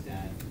LPS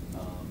dat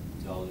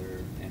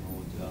dollar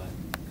NO dot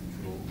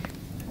control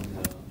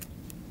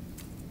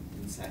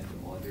inside the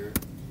order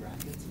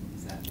brackets.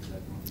 Is that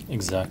wrong?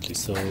 Exactly.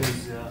 So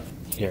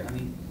here. I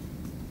mean,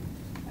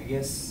 I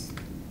guess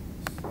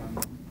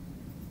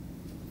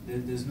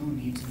there's no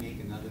need to make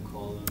another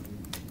column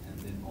and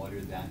then order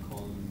that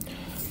column,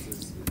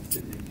 because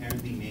it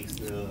inherently makes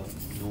the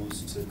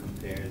nose to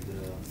compare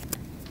the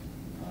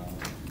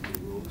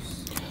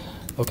rows.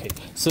 Okay,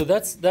 so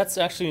that's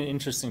actually an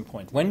interesting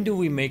point. When do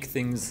we make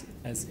things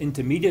as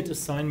intermediate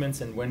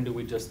assignments, and when do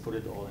we just put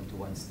it all into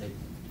one statement?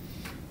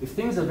 If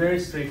things are very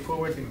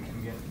straightforward and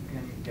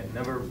can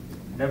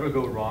never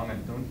go wrong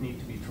and don't need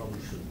to be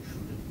troubleshooted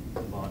a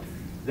lot,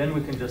 then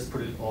we can just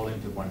put it all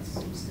into one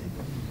system state.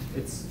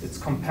 It's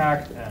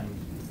compact and,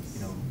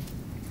 you know.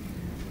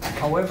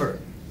 However,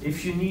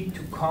 if you need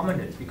to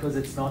comment it because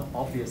it's not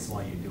obvious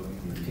why you're doing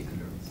a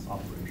particular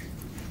operation,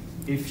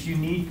 if you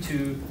need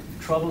to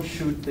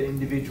troubleshoot the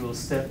individual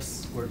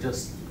steps or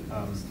just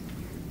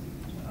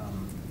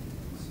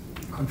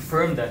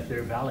confirm that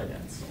they're valid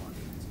and so on,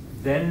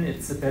 then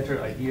it's a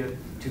better idea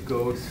to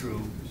go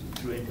through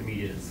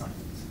intermediate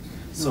assignments.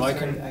 So I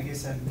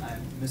guess I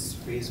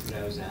misphrased what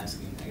I was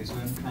asking. I guess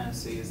what I'm trying to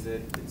say is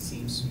that it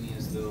seems to me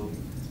as though,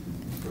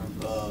 from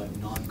a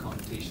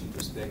non-computation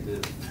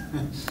perspective,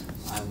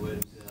 I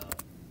would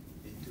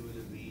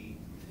intuitively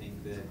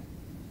think that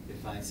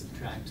if I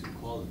subtract two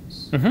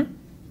columns,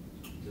 the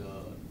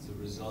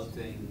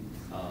resulting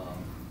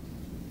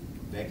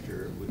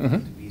vector would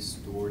need to be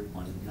stored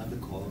on another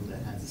column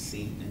that has the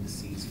same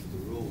indices for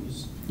the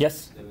rows.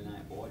 Yes. So that when I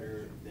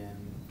order them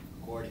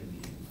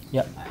accordingly,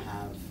 yeah, I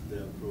have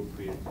the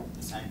appropriate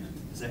assignment.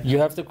 Is that you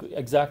have the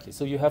exactly.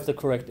 So you have the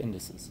correct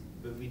indices.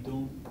 But we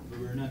don't. But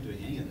we're not doing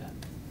any of that.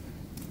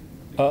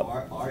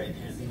 Like R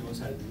inherently knows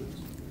how to do it.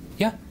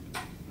 Yeah.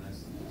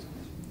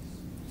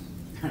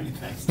 All right,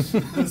 thanks.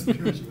 That's pretty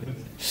much what it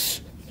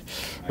is.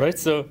 Right.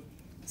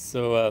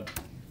 So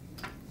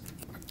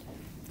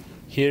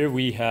here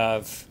we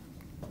have.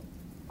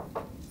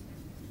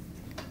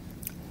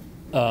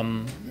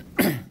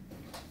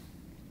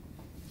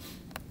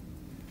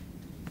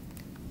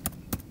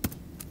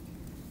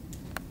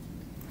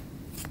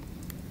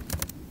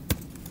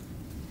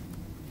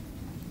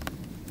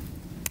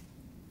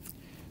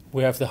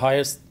 We have the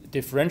highest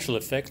differential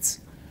effects.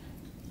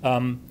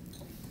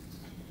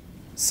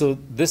 So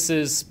this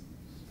is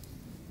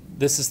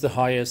the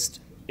highest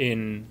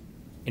in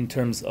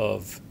terms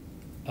of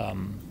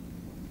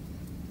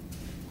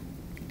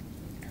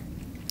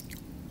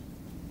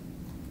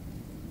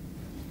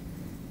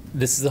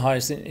this is the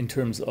highest in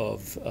terms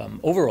of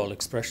overall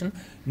expression.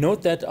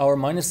 Note that our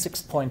minus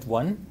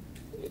 6.1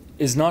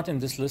 is not in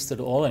this list at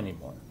all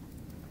anymore.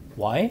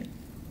 Why?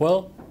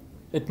 Well,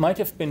 it might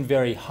have been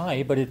very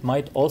high, but it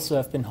might also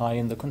have been high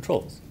in the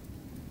controls.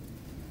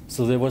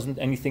 So there wasn't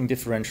anything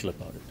differential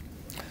about it.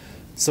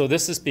 So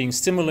this is being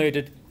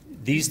stimulated.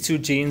 These two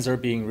genes are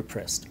being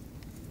repressed.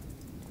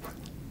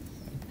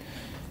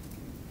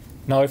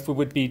 Now, if we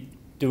would be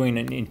doing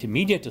an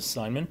intermediate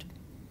assignment,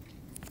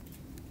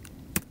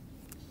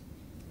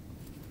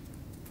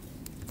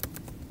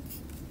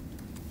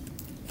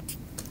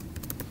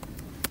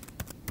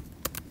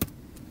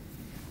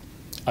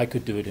 I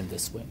could do it in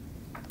this way.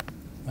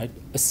 Right?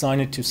 Assign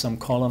it to some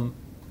column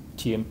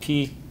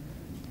TMP,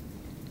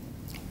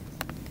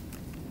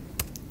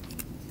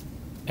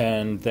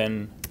 and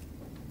then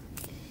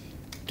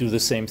do the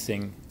same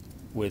thing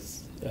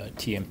with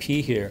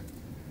TMP here,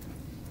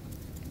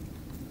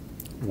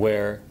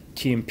 where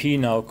TMP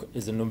now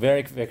is a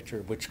numeric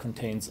vector which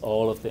contains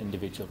all of the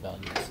individual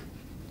values.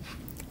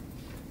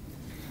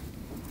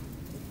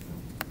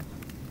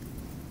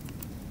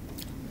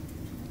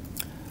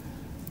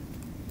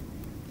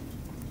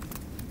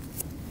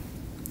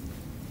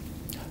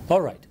 All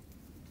right.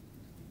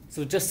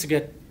 So just to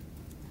get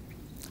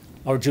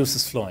our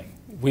juices flowing,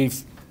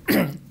 we've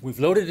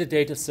loaded a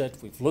data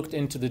set, we've looked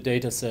into the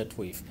data set,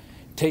 we've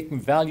taken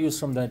values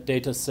from that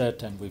data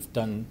set, and we've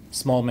done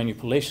small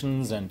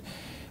manipulations, and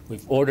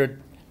we've ordered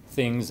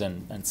things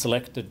and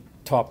selected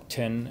top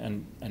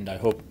 10, and I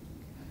hope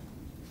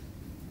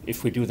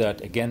if we do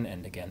that again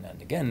and again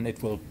and again,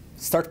 it will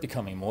start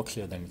becoming more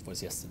clear than it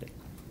was yesterday.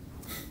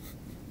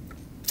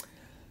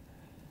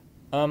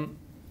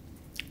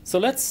 So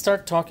let's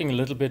start talking a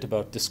little bit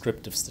about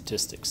descriptive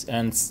statistics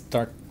and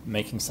start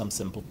making some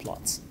simple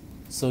plots.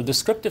 So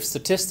descriptive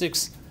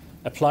statistics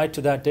applied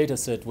to that data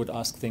set would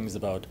ask things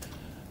about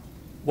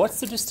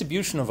what's the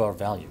distribution of our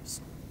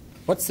values?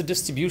 What's the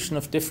distribution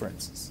of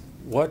differences?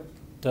 What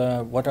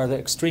are the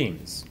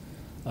extremes?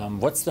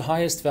 What's the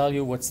highest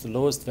value? What's the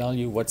lowest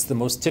value? What's the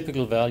most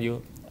typical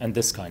value? And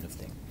this kind of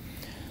thing.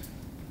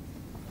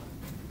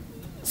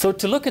 So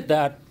to look at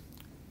that,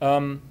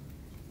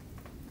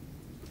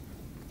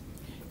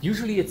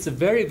 usually it's a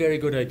very, very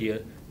good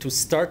idea to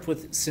start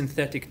with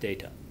synthetic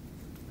data,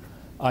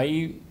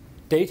 i.e.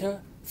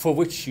 data for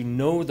which you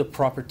know the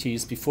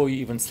properties before you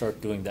even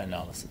start doing the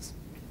analysis.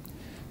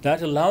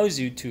 That allows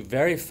you to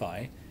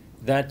verify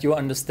that your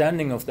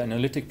understanding of the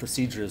analytic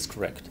procedure is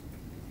correct.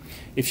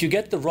 If you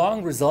get the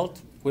wrong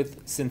result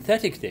with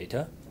synthetic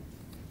data,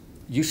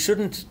 you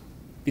shouldn't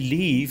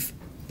believe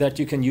that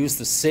you can use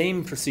the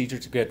same procedure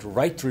to get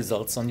right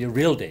results on your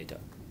real data.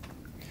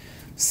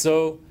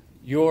 So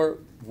your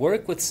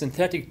work with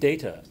synthetic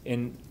data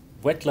in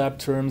wet lab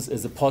terms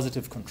is a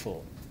positive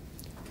control.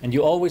 And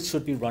you always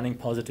should be running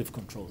positive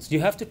controls. You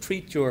have to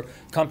treat your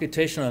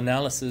computational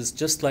analysis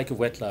just like a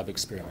wet lab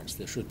experiment.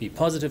 There should be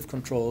positive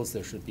controls,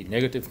 there should be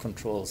negative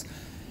controls,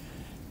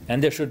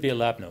 and there should be a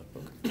lab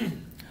notebook.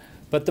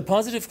 But the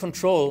positive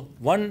control,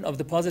 one of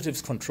the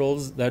positive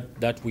controls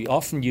that we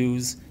often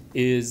use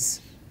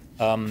is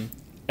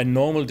a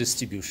normal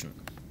distribution.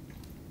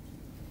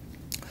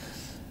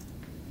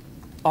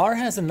 R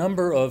has a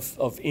number of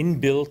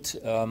inbuilt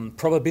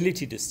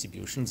probability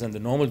distributions, and the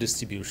normal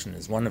distribution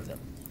is one of them.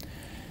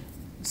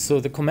 So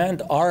the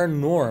command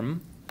rnorm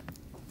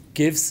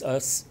gives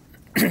us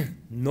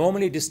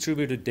normally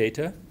distributed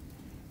data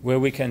where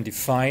we can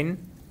define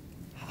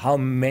how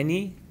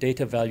many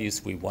data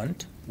values we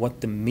want,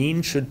 what the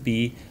mean should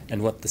be,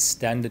 and what the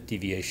standard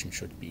deviation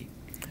should be.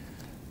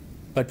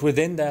 But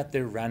within that,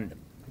 they're random.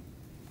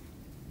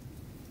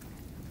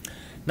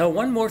 Now,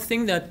 one more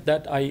thing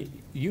that I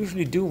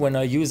usually do when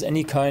I use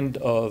any kind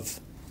of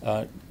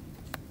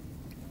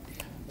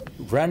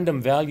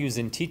random values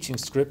in teaching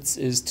scripts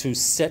is to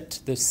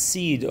set the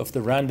seed of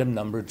the random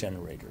number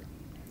generator.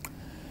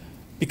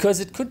 Because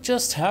it could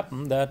just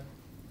happen that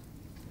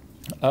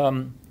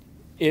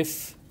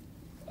if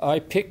I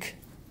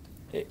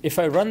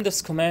run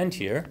this command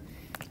here,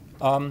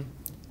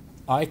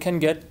 I can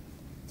get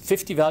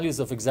 50 values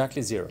of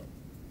exactly 0.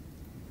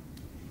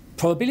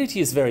 Probability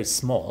is very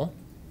small,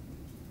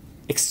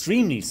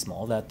 extremely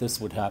small that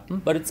this would happen,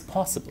 but it's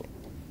possible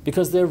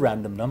because they're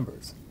random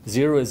numbers.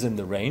 0 is in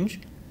the range,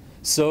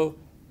 so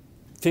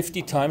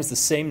 50 times the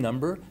same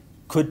number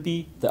could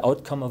be the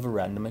outcome of a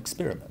random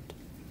experiment.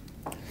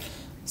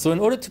 So in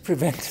order to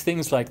prevent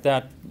things like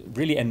that,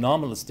 really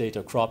anomalous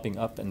data cropping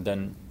up and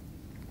then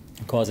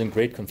causing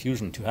great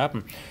confusion to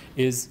happen,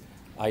 is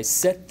I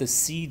set the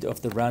seed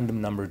of the random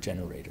number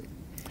generator.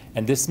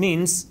 And this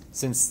means,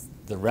 since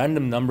the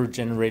random number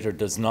generator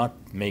does not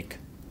make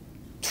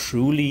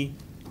truly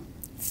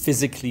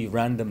physically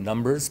random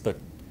numbers, but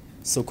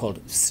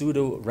so-called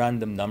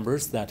pseudo-random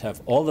numbers that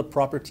have all the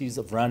properties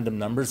of random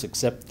numbers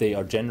except they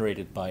are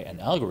generated by an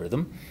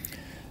algorithm,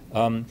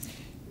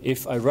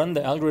 if I run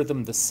the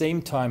algorithm the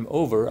same time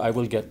over, I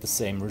will get the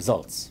same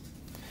results.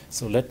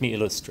 So let me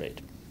illustrate.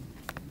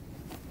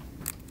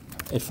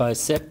 If I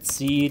set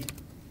seed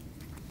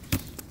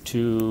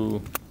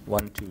to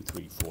 1, 2,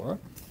 3, 4,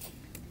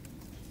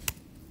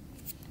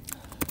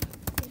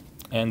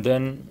 and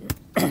then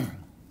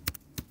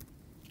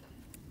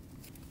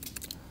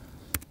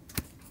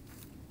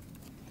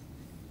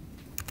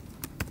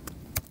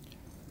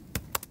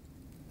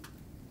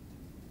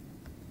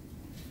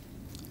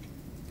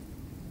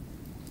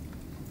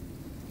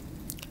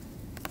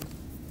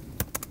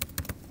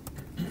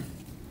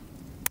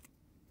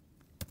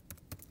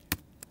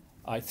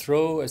I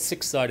throw a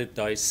 6-sided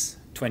dice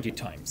 20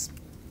 times.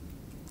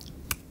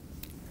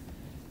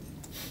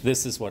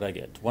 This is what I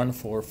get. 1,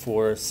 4,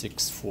 4,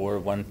 6, 4,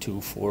 1, 2,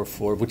 4,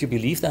 4. Would you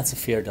believe that's a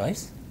fair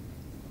dice?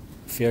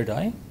 Fair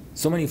die?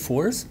 So many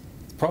 4s?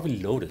 It's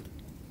probably loaded.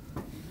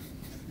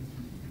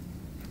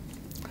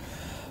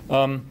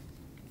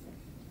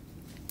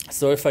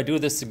 So if I do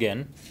this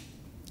again,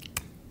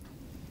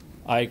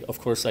 of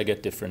course I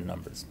get different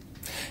numbers.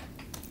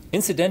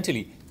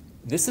 Incidentally,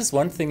 this is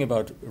one thing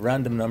about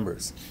random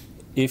numbers.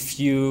 If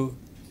you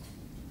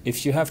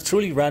have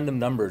truly random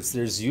numbers,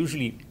 there's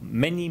usually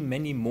many,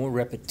 many more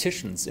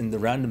repetitions in the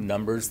random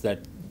numbers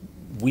that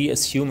we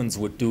as humans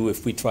would do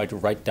if we try to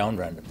write down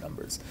random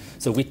numbers.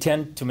 So we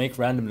tend to make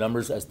random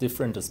numbers as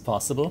different as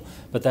possible,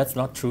 but that's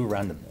not true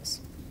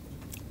randomness.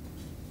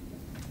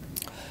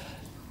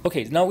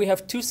 Okay, now we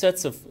have 2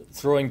 sets of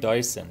throwing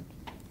dice, and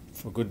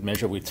for good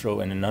measure we throw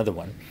in another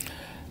one.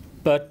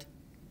 But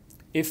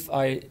if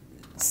I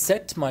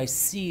set my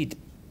seed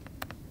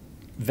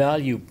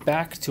value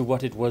back to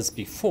what it was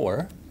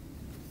before,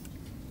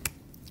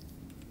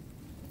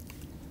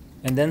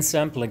 and then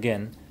sample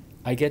again,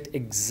 I get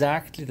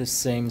exactly the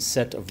same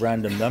set of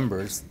random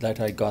numbers that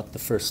I got the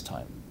first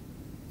time.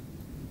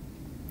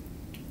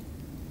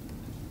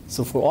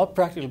 So for all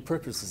practical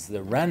purposes,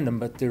 they're random,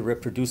 but they're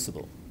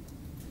reproducible.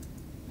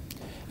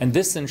 And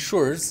this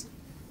ensures,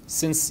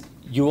 since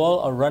you all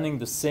are running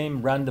the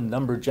same random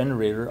number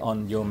generator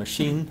on your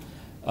machine,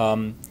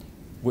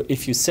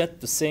 if you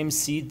set the same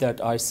seed that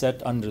I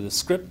set under the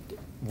script,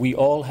 we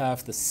all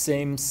have the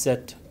same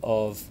set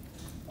of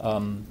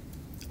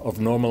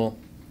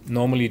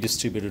normally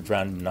distributed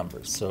random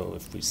numbers. So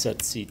if we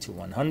set seed to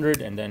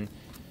 100 and then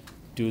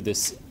do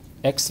this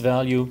x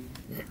value,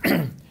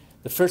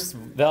 the first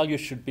value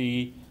should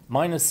be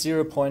minus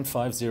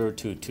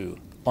 0.5022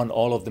 on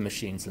all of the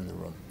machines in the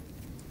room.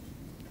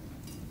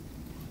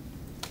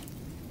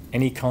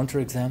 Any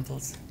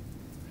counterexamples?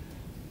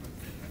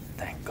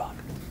 Thank God.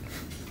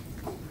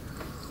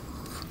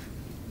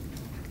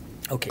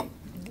 Okay.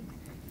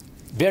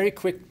 Very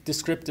quick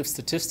descriptive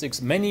statistics.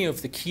 Many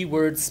of the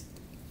keywords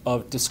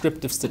of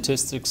descriptive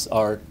statistics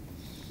are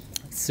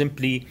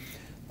simply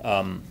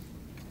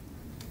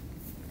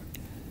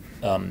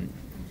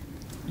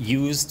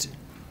used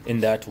in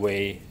that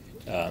way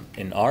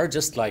in R,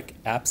 just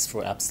like apps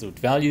for absolute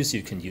values.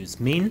 You can use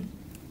mean.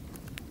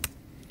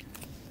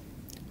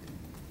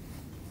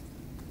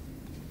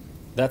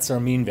 That's our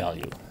mean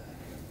value.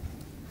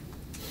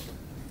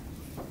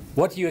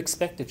 What do you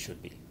expect it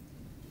should be?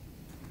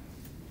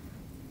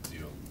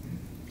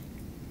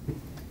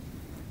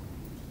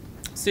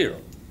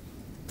 0.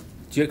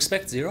 Do you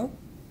expect 0?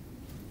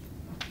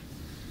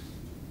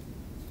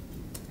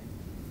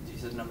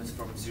 These are numbers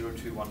from 0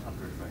 to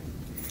 100, right?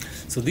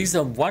 So these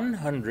are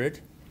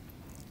 100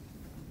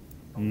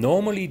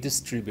 normally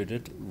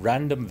distributed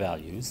random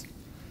values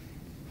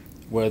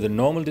where the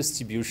normal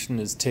distribution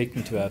is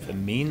taken to have a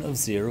mean of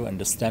 0 and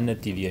a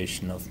standard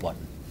deviation of 1.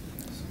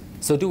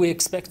 So do we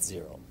expect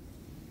 0?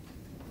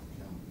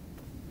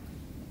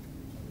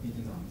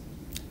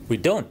 We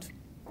don't.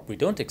 We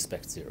don't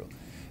expect 0.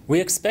 We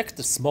expect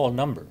a small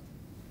number,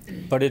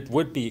 but it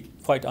would be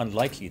quite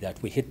unlikely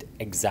that we hit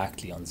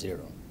exactly on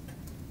 0.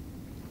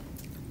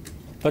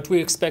 But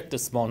we expect a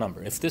small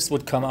number. If this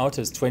would come out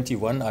as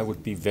 21, I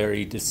would be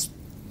very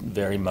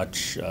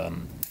much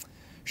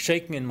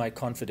shaken in my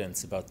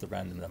confidence about the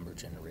random number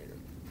generator.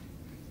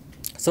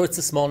 So it's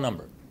a small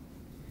number.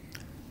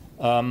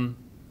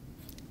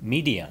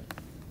 Median.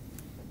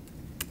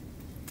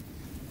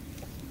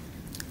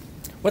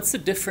 What's the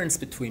difference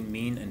between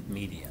mean and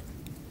median?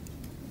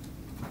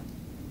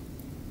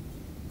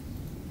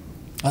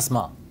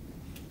 Asma.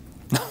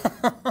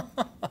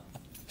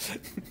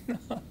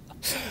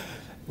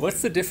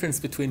 What's the difference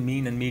between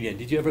mean and median?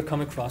 Did you ever come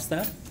across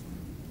that?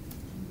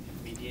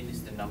 Median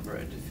is the number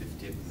at the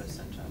 50th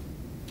percentile.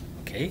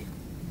 Okay.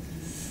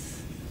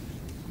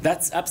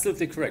 That's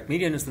absolutely correct.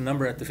 Median is the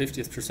number at the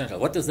 50th percentile.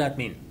 What does that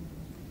mean?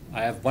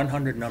 I have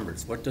 100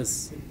 numbers. What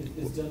does...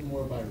 It's done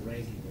more by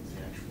ranking of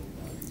the actual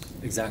values.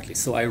 Exactly.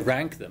 So I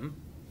rank them,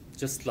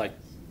 just like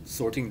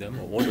sorting them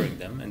or ordering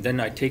them, and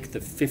then I take the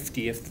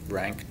 50th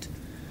ranked.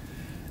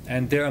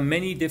 And there are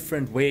many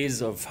different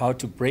ways of how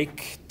to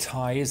break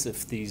ties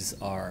if these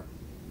are,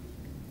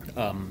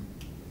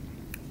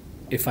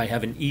 if I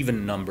have an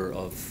even number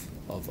of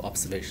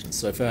observations.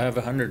 So if I have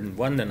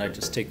 101, then I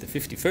just take the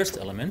 51st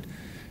element,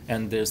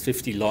 and there's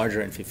 50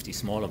 larger and 50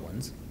 smaller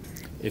ones.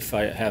 If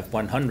I have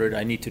 100,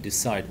 I need to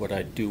decide what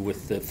I do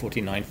with the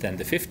 49th and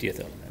the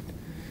 50th element.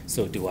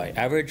 So do I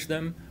average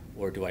them,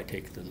 or do I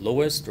take the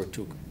lowest, or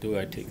do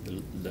I take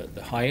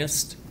the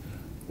highest,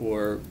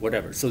 or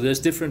whatever? So there's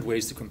different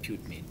ways to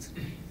compute means.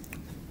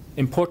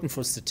 Important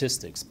for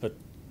statistics, but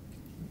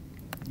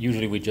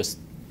usually we just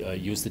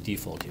use the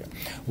default here.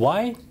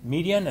 Why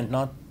median and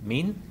not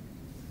mean?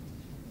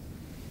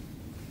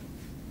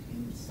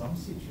 In some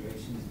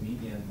situations,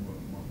 median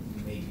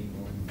may be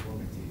more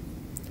informative.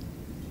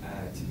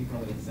 A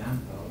typical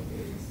example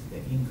is the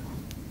income.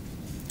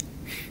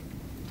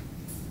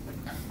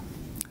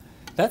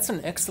 That's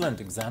an excellent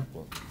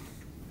example.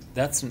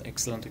 That's an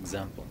excellent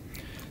example.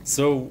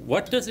 So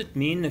what does it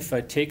mean if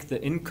I take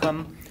the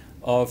income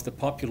of the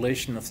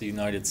population of the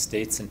United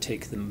States and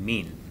take the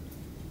mean?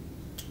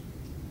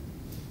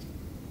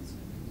 It's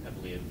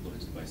heavily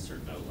influenced by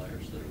certain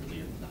outliers that are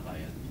really at the high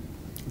end.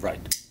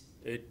 Right.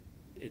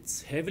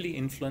 It's heavily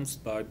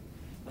influenced by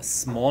a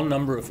small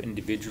number of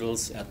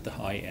individuals at the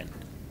high end.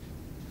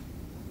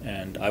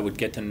 And I would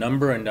get a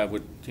number, and I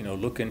would,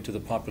 look into the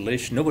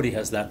population. Nobody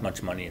has that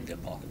much money in their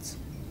pockets.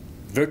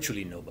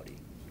 Virtually nobody.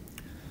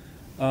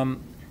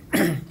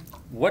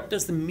 What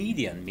does the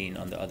median mean,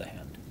 on the other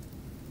hand?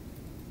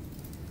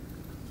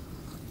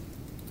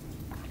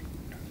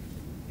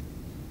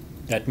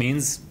 That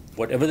means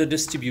whatever the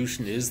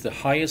distribution is, the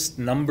highest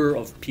number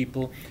of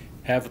people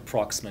have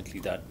approximately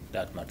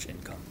that much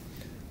income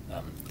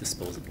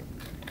disposable.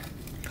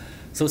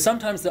 So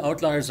sometimes the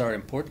outliers are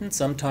important.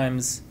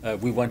 Sometimes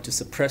we want to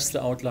suppress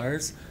the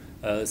outliers.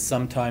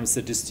 Sometimes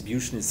the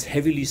distribution is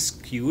heavily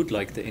skewed,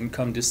 like the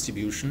income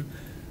distribution.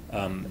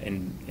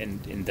 And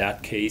in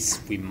that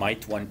case, we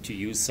might want to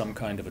use some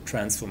kind of a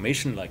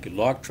transformation, like a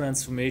log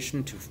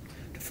transformation, to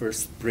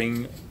first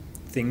bring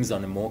things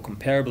on a more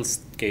comparable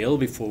scale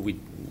before we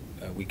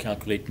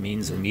calculate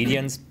means or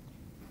medians.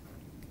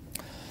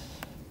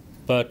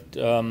 But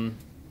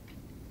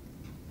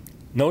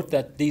note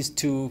that these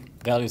two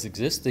values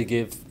exist. They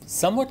give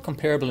somewhat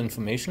comparable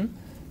information,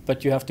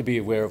 but you have to be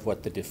aware of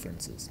what the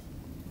difference is.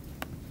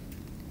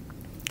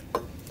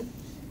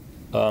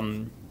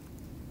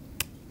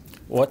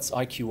 What's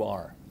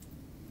IQR?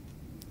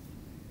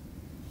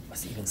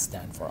 What's it even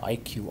stand for?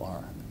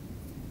 IQR.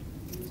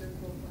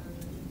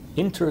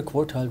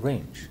 Interquartile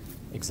range.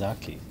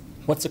 Exactly.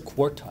 What's a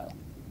quartile?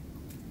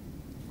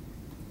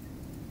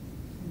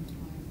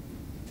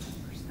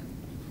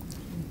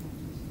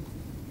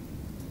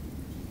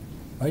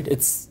 Right?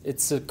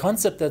 It's a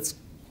concept that's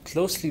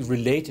closely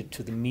related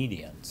to the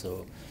median.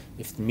 So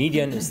if the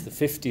median is the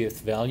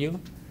 50th value,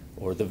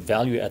 or the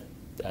value at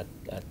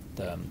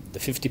the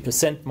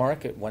 50%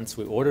 mark once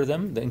we order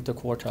them, the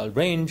interquartile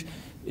range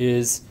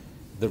is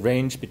the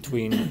range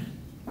between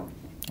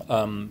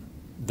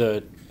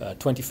the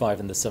 25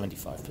 and the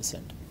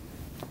 75%.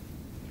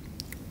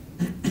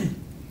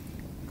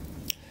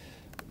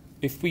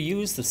 If we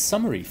use the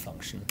summary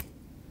function,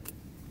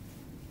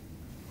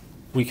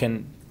 we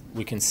can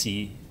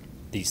see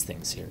these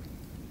things here.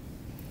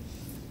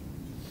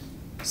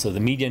 So the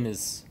median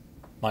is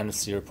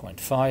minus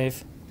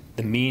 0.5.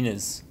 The mean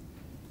is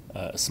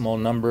a small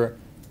number.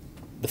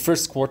 The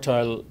first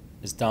quartile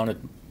is down at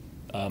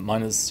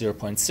minus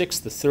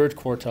 0.6. The third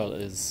quartile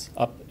is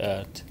up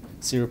at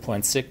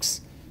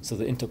 0.6. So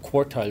the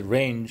interquartile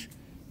range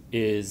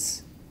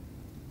is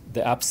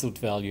the absolute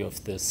value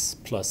of this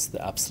plus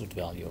the absolute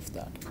value of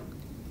that.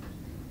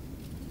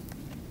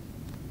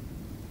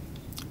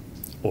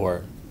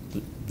 or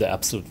the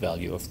absolute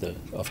value of the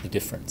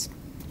difference.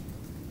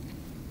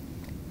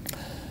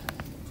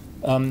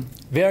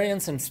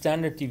 Variance and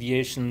standard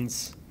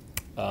deviations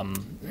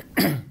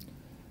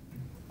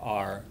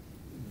are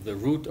the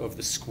root of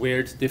the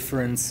squared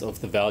difference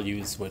of the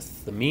values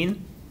with the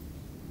mean.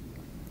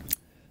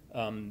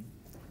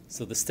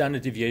 So the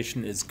standard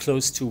deviation is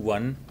close to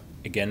 1.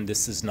 Again,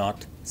 this is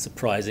not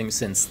surprising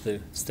since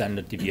the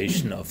standard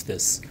deviation of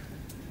this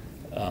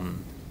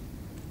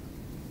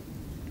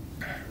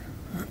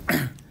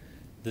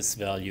this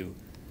value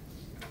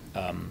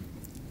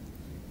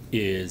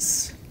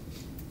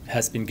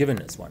has been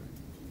given as 1.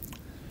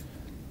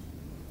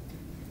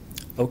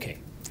 Okay.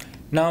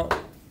 Now,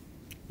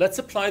 let's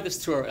apply this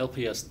to our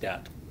LPS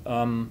DAT.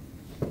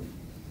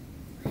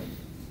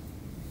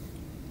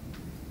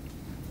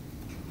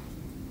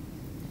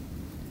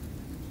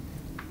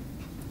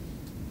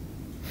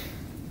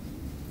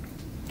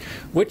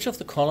 Which of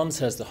the columns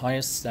has the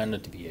highest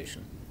standard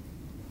deviation?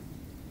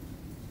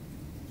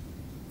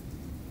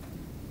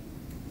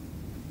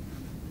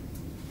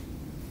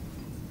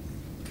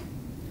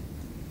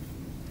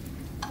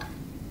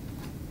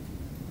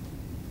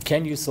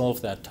 Can you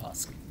solve that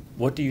task?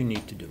 What do you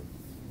need to do?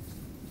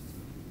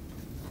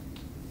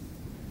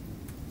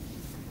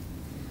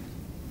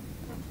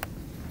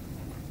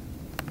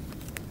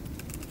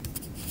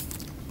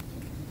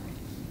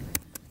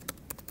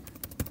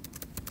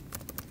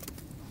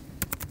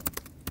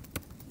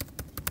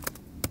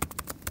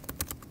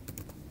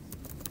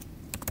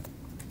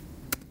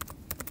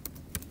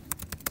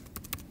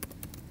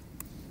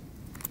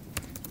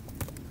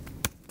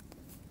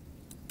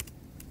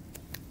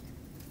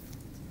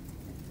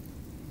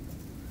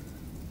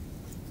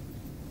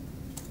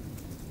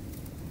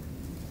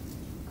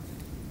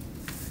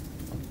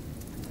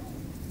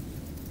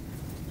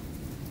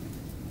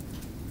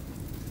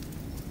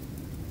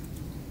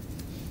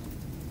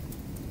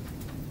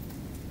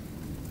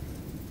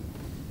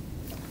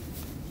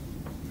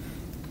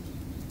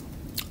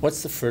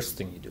 What's the first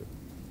thing you do?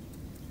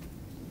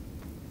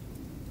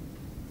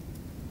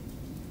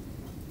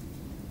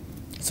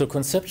 So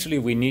conceptually,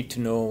 we need to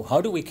know how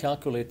do we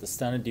calculate the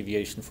standard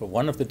deviation for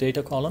one of the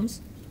data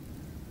columns,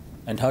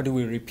 and how do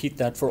we repeat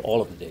that for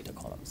all of the data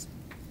columns?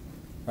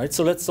 Right?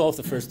 So let's solve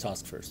the first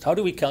task first. How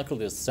do we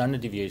calculate the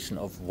standard deviation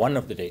of one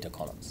of the data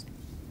columns?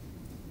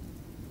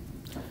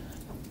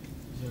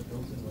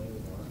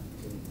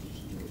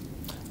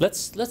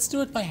 Let's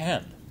do it by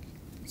hand,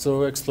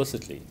 so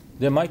explicitly.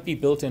 There might be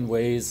built-in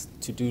ways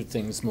to do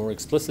things more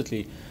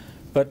explicitly,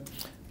 but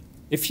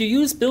if you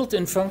use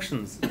built-in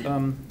functions,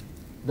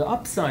 the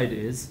upside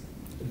is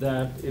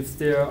that if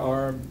there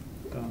are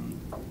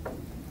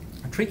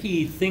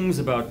tricky things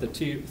about the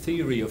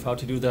theory of how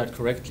to do that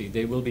correctly,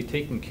 they will be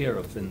taken care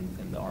of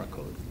in the R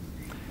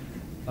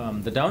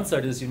code. The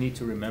downside is you need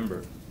to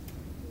remember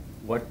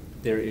what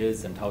there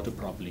is and how to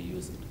properly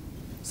use it.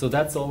 So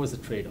that's always a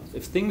trade-off.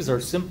 If things are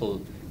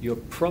simple, you're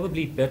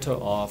probably better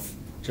off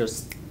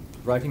just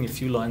writing a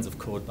few lines of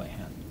code by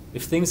hand.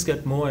 If things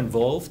get more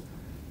involved,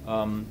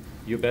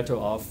 you're better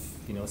off,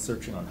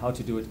 searching on how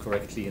to do it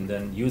correctly and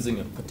then using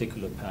a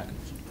particular package.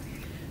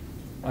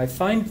 I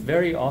find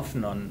very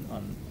often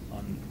on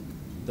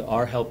the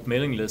R-help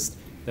mailing list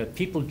that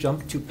people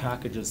jump to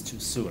packages too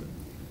soon.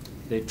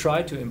 They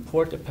try to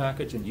import a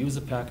package and use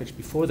a package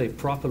before they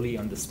properly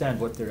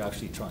understand what they're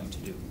actually trying to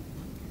do.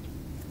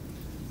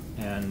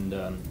 And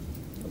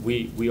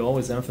we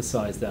always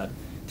emphasize that.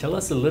 Tell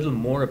us a little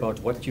more about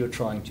what you're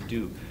trying to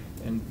do.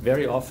 And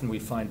very often we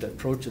find the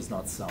approach is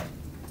not sound.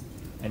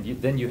 And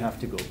then you have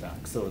to go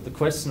back. So the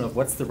question of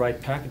what's the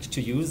right package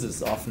to use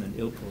is often an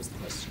ill-posed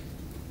question.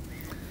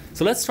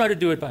 So let's try to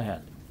do it by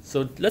hand.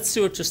 So let's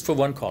do it just for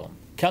one column.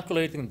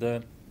 Calculating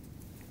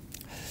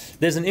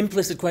there's an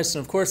implicit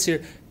question, of course,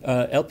 here.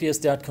 LPS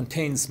DAT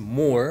contains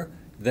more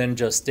than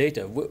just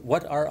data.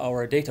 What are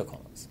our data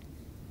columns?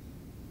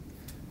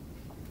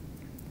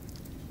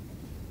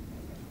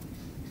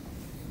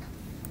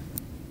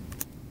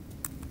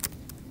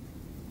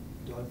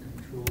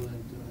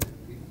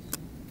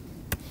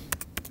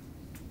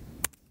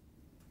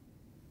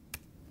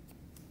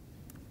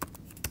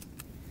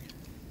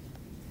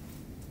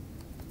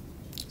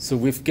 So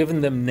we've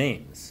given them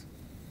names.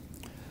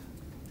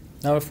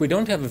 Now, if we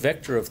don't have a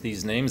vector of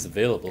these names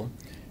available,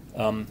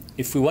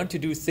 if we want to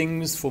do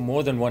things for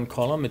more than one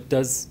column, it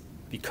does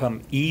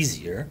become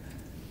easier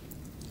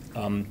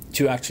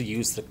to actually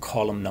use the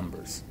column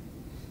numbers.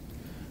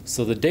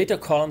 So the data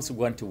columns we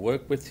want to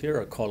work with here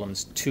are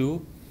columns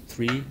 2,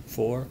 3,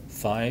 4,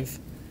 5,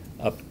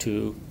 up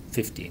to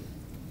 15.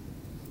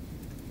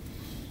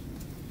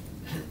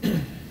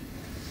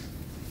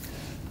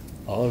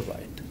 All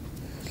right.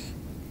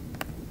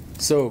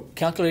 So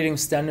calculating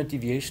standard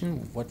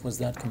deviation, what was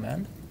that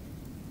command?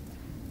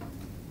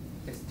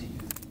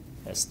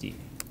 SD.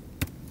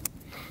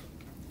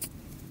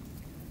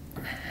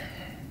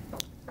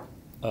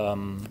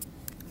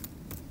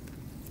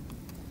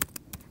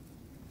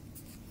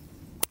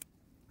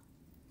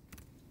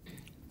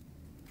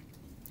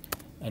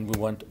 And we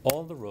want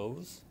all the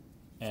rows,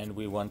 and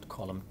we want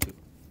column 2.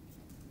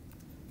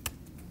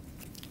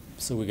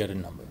 So we get a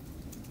number.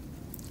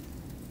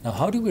 Now,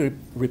 how do we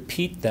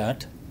repeat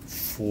that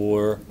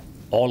for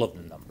all of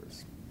the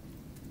numbers?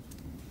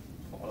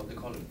 For all of the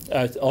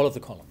columns. All of the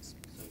columns.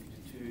 So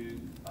you do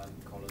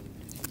column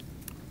 15.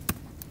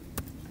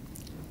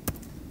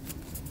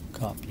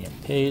 Copy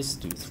and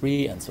paste, do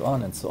 3, and so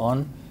on and so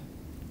on.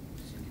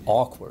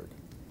 Awkward.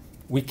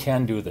 We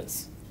can do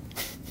this.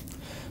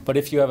 But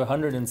if you have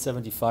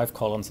 175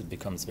 columns, it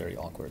becomes very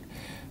awkward.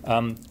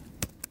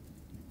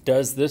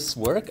 Does this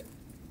work?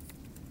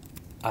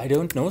 I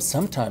don't know.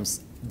 Sometimes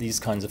these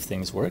kinds of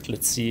things work.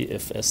 Let's see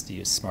if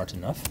SD is smart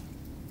enough.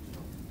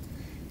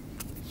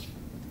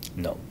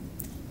 No.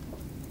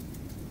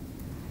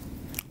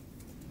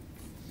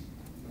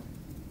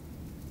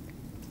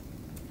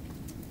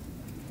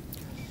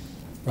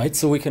 Right,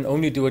 so we can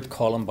only do it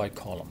column by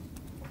column.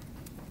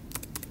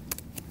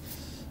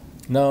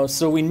 Now,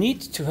 so we need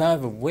to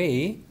have a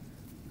way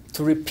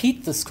to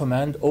repeat this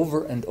command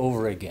over and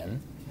over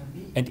again,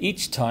 and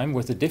each time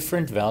with a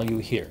different value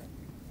here.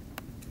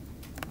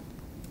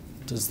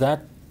 Does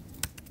that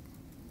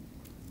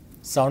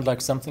sound like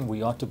something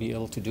we ought to be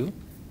able to do?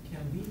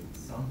 Can we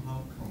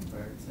somehow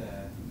convert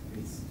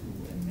this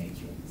to a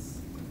matrix?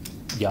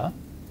 Yeah.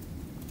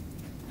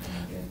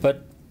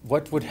 But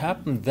what would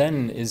happen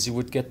then is you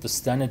would get the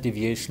standard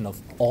deviation of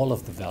all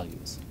of the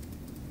values.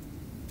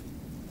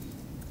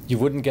 You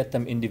wouldn't get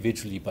them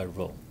individually by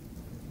row.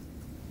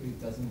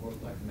 It doesn't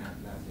work like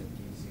MATLAB that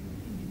gives you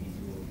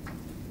individual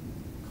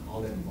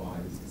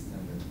column-wise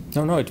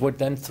standard. No, it would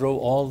then throw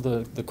all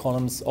the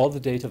columns, all the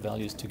data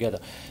values together.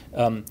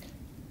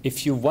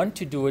 If you want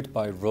to do it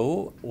by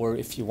row, or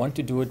if you want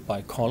to do it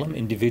by column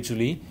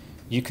individually,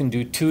 you can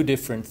do two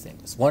different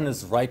things. One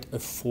is write a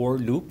for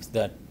loop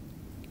that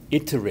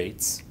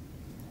iterates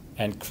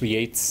and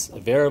creates a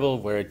variable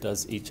where it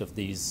does each of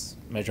these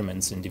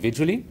measurements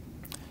individually.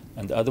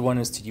 And the other one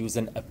is to use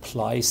an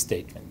apply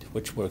statement,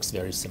 which works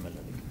very similarly.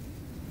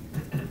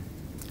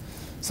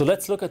 So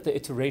let's look at the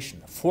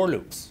iteration, for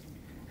loops.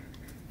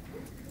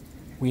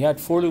 We had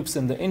for loops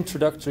in the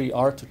introductory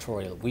R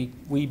tutorial.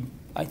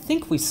 I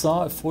think we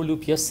saw a for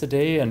loop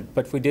yesterday,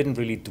 but we didn't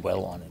really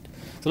dwell on it.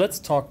 So let's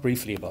talk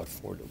briefly about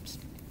for loops.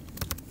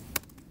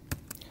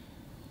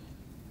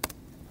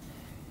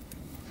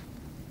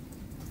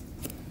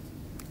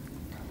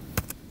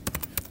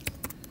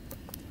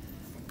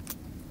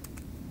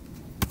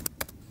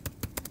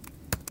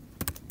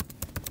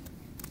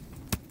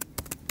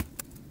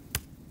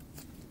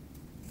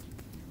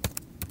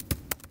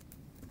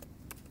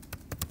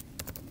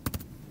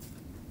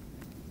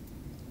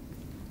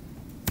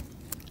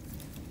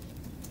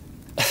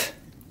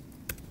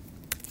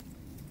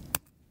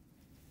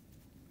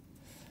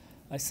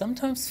 I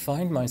sometimes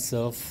find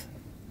myself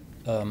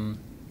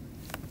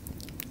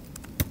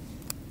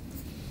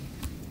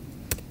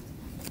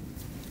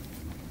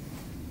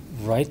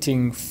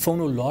writing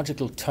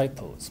phonological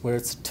typos, where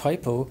it's a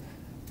typo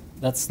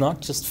that's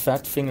not just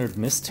fat-fingered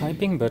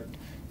mistyping, but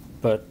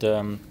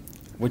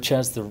which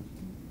has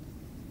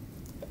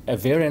a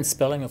variant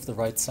spelling of the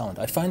right sound.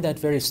 I find that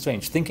very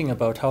strange, thinking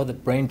about how the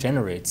brain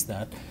generates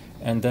that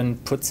and then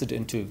puts it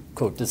into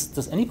code.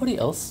 Does anybody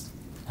else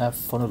have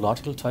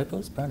phonological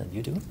typos? Brandon,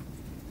 you do?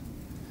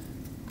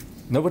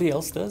 Nobody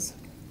else does?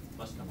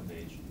 Must come with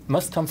age.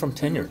 Must come from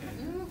tenure.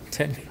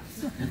 Tenure.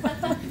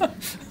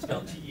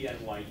 Spelled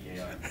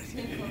T-E-N-Y-E-A-R.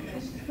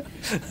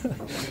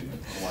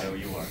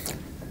 Y-O-U-R.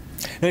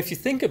 Now, if you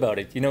think about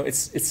it,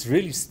 it's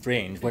really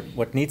strange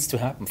what needs to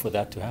happen for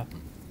that to happen.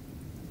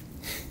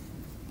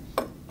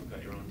 You've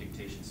got your own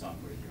dictation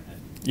software in your head.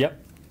 Yep.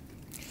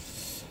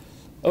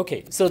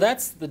 Okay, so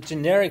that's the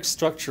generic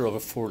structure of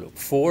a for loop.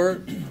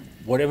 For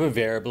whatever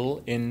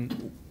variable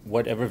in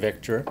whatever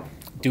vector,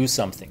 do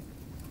something.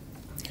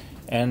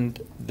 And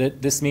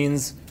this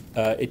means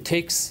it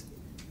takes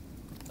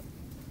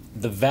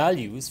the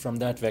values from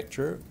that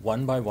vector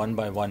one by one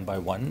by one by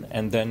one,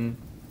 and then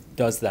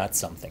does that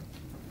something.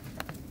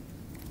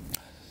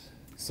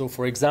 So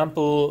for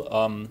example,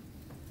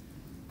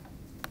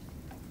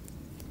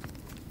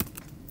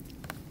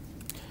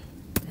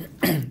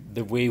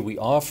 the way we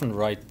often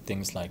write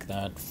things like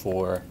that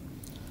for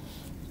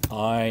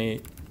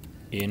I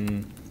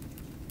in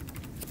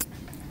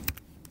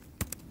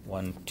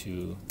 1,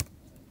 2,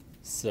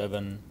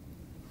 7,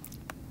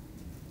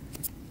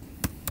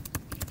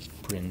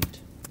 print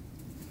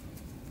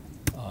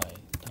I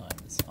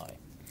times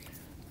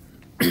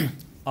I.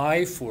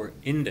 I for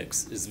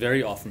index is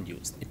very often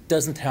used. It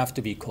doesn't have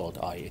to be called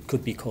I. It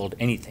could be called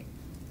anything.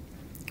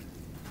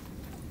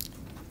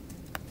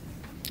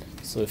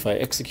 So if I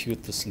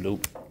execute this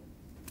loop,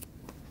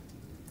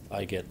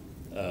 I get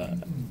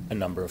a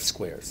number of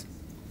squares.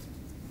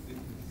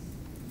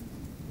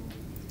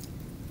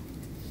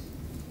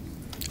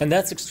 And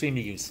that's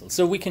extremely useful.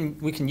 So we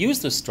can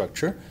use this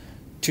structure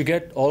to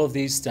get all of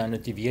these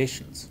standard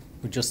deviations.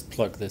 We just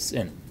plug this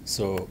in.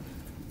 So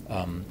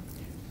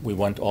we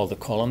want all the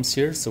columns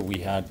here. So we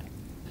had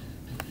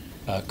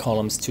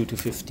columns 2 to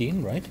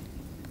 15, right?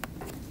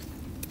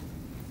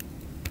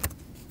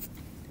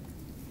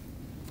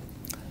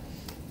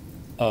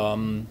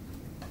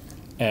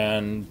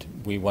 and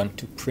we want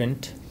to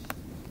print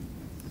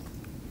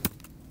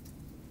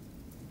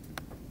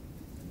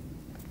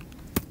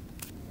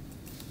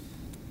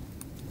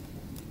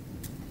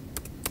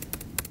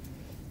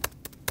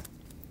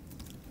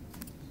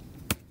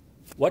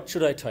what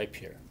should I type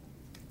here?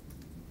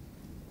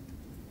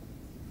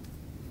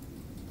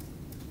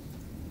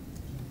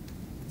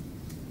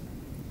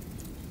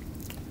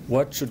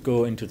 What should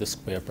go into the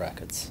square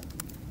brackets?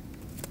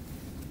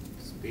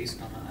 Space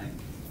comma I.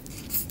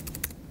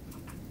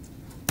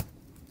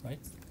 Right?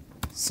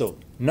 So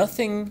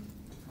nothing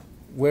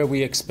where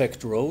we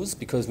expect rows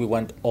because we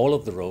want all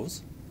of the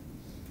rows.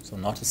 So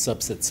not a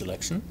subset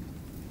selection.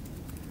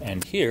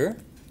 And here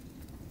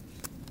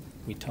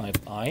we type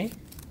I.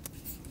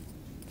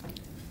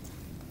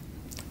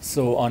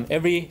 So on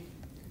every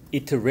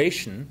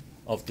iteration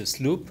of this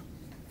loop,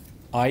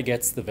 I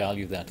gets the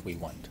value that we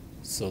want.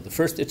 So the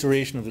first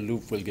iteration of the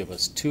loop will give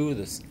us 2,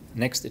 this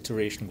next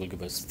iteration will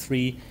give us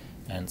 3,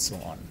 and so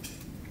on.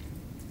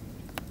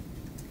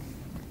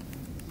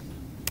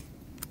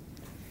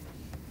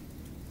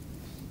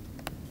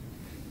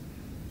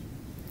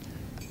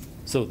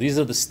 So these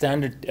are the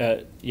standard,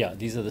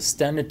 these are the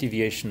standard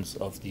deviations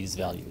of these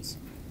values.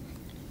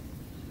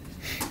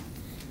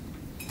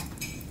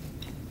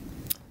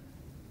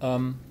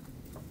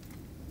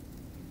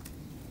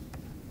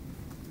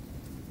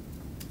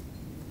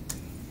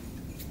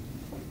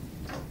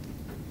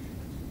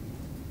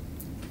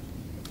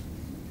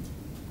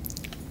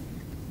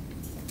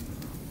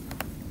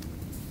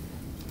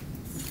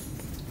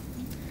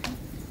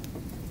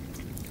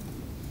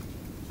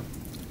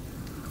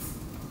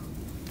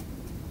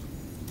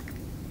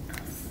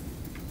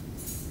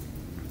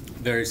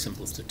 Very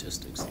simple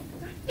statistics.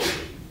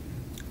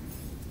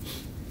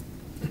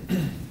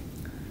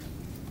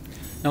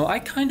 Now, I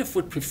kind of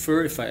would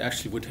prefer if I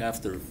actually would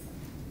have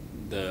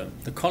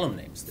the column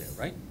names there,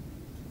 right?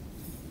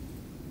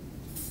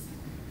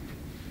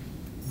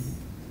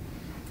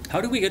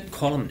 How do we get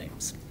column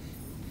names?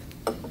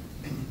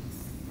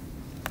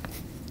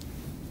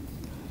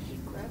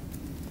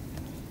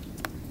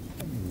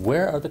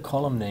 Where are the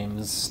column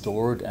names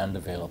stored and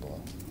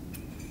available?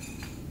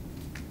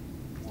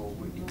 Well,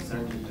 we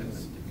insert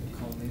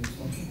Call names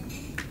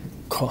function.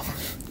 Column.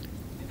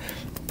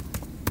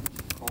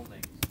 call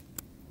names.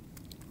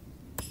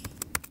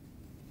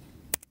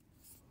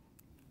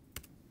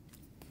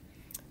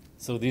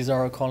 So these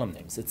are our column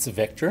names. It's a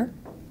vector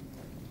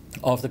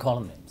of the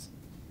column names.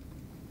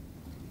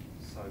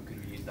 So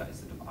could we use that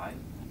instead of I?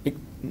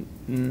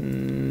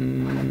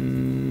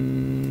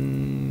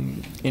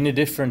 In a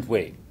different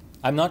way.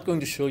 I'm not going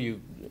to show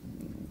you.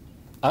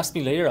 Ask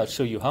me later, I'll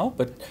show you how,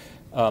 but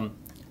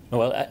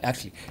well,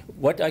 actually,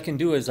 what I can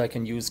do is I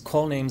can use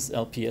call names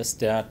LPS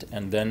dat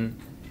and then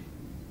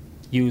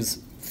use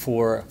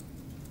for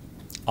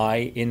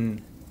I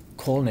in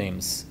call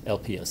names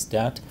LPS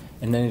dat,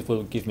 and then it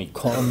will give me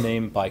column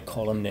name by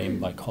column name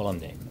by column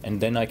name, and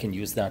then I can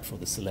use that for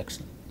the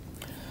selection.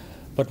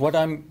 But what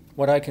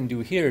I can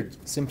do here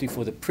simply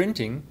for the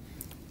printing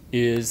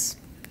is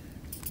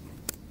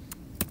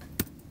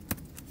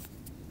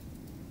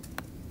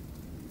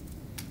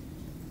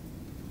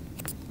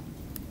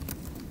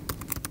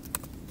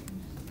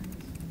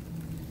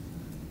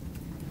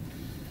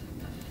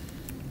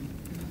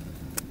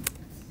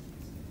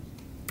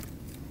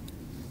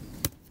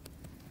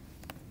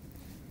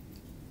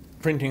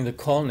printing the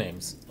call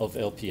names of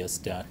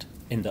LPS dat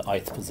in the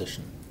ith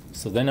position.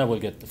 So then I will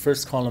get the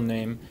first column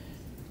name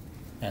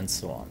and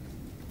so on.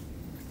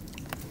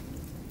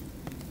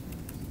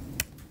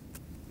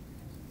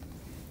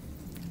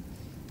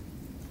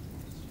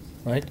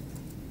 Right?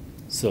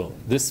 So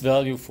this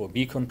value for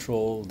B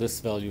control, this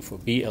value for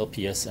B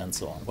LPS, and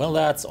so on. Well,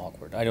 that's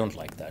awkward. I don't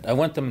like that. I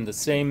want them in the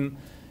same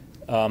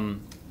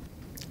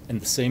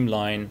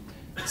line.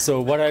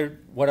 So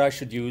what I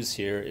should use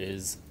here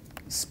is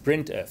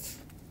sprintf.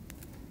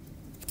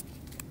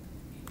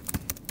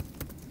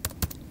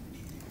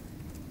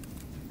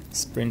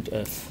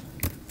 Sprintf.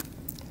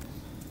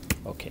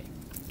 Okay.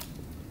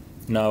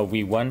 Now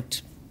we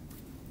want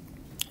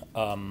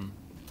a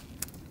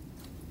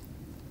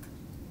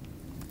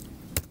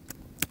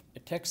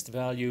text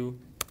value,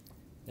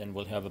 then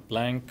we'll have a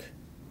blank,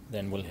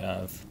 then we'll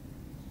have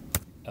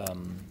a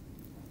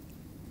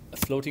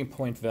floating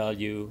point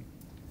value,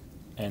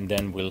 and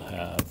then we'll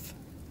have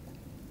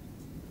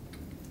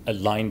a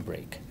line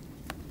break.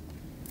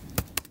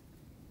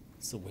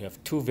 So we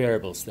have two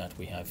variables that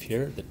we have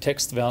here, the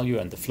text value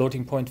and the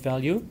floating point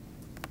value.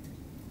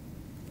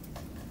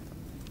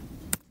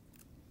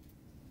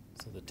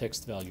 So the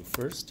text value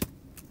first,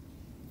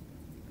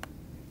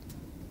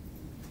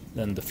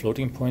 then the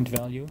floating point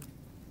value,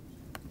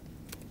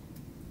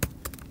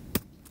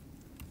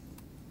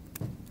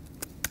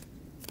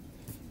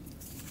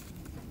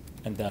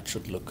 and that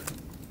should look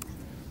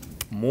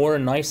more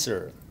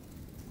nicer.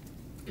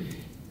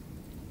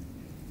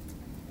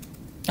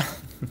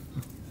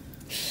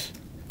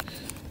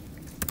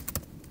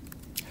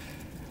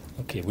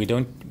 Okay, we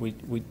don't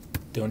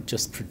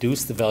just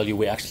produce the value.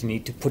 We actually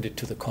need to put it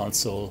to the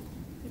console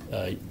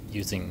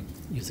using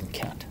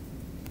cat.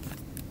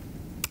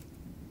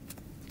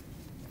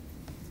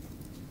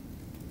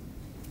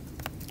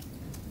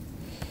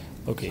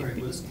 Okay. Sorry,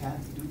 what does cat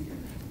do here?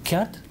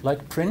 Cat,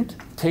 like print,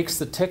 takes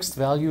the text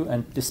value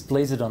and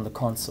displays it on the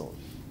console.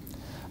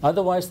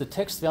 Otherwise, the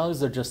text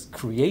values are just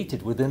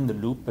created within the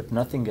loop, but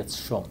nothing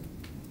gets shown.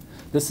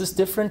 This is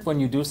different when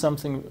you do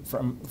something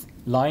from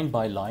line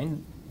by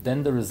line,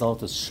 then the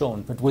result is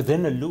shown. But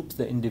within a loop,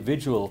 the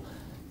individual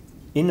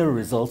inner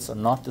results are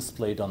not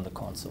displayed on the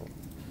console.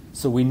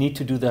 So we need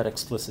to do that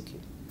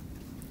explicitly.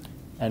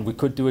 And we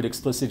could do it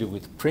explicitly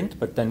with print,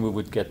 but then we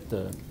would get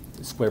the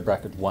square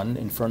bracket 1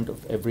 in front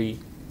of every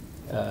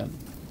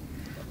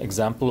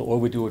example, or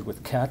we do it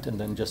with cat, and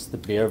then just the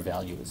bare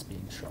value is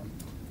being shown.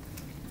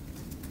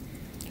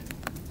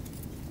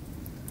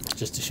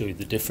 Just to show you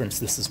the difference,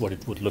 this is what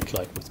it would look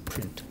like with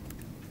print.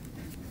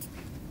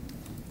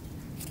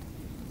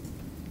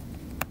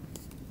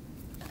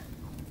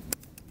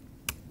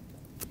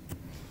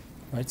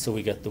 Right, so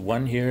we get the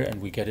 1 here,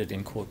 and we get it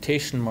in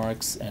quotation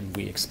marks, and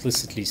we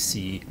explicitly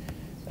see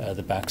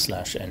the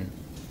 \n.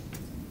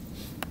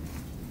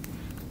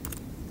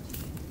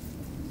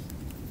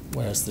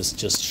 Whereas this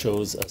just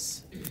shows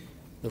us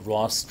the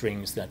raw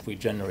strings that we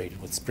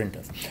generated with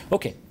sprintf.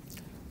 Okay.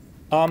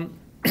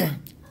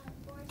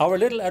 Our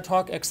little ad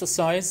hoc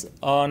exercise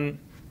on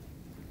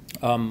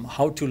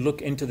how to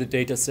look into the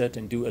data set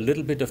and do a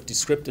little bit of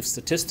descriptive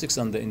statistics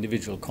on the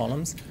individual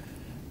columns.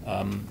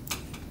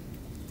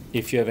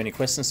 If you have any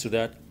questions to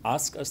that,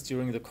 ask us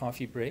during the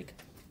coffee break.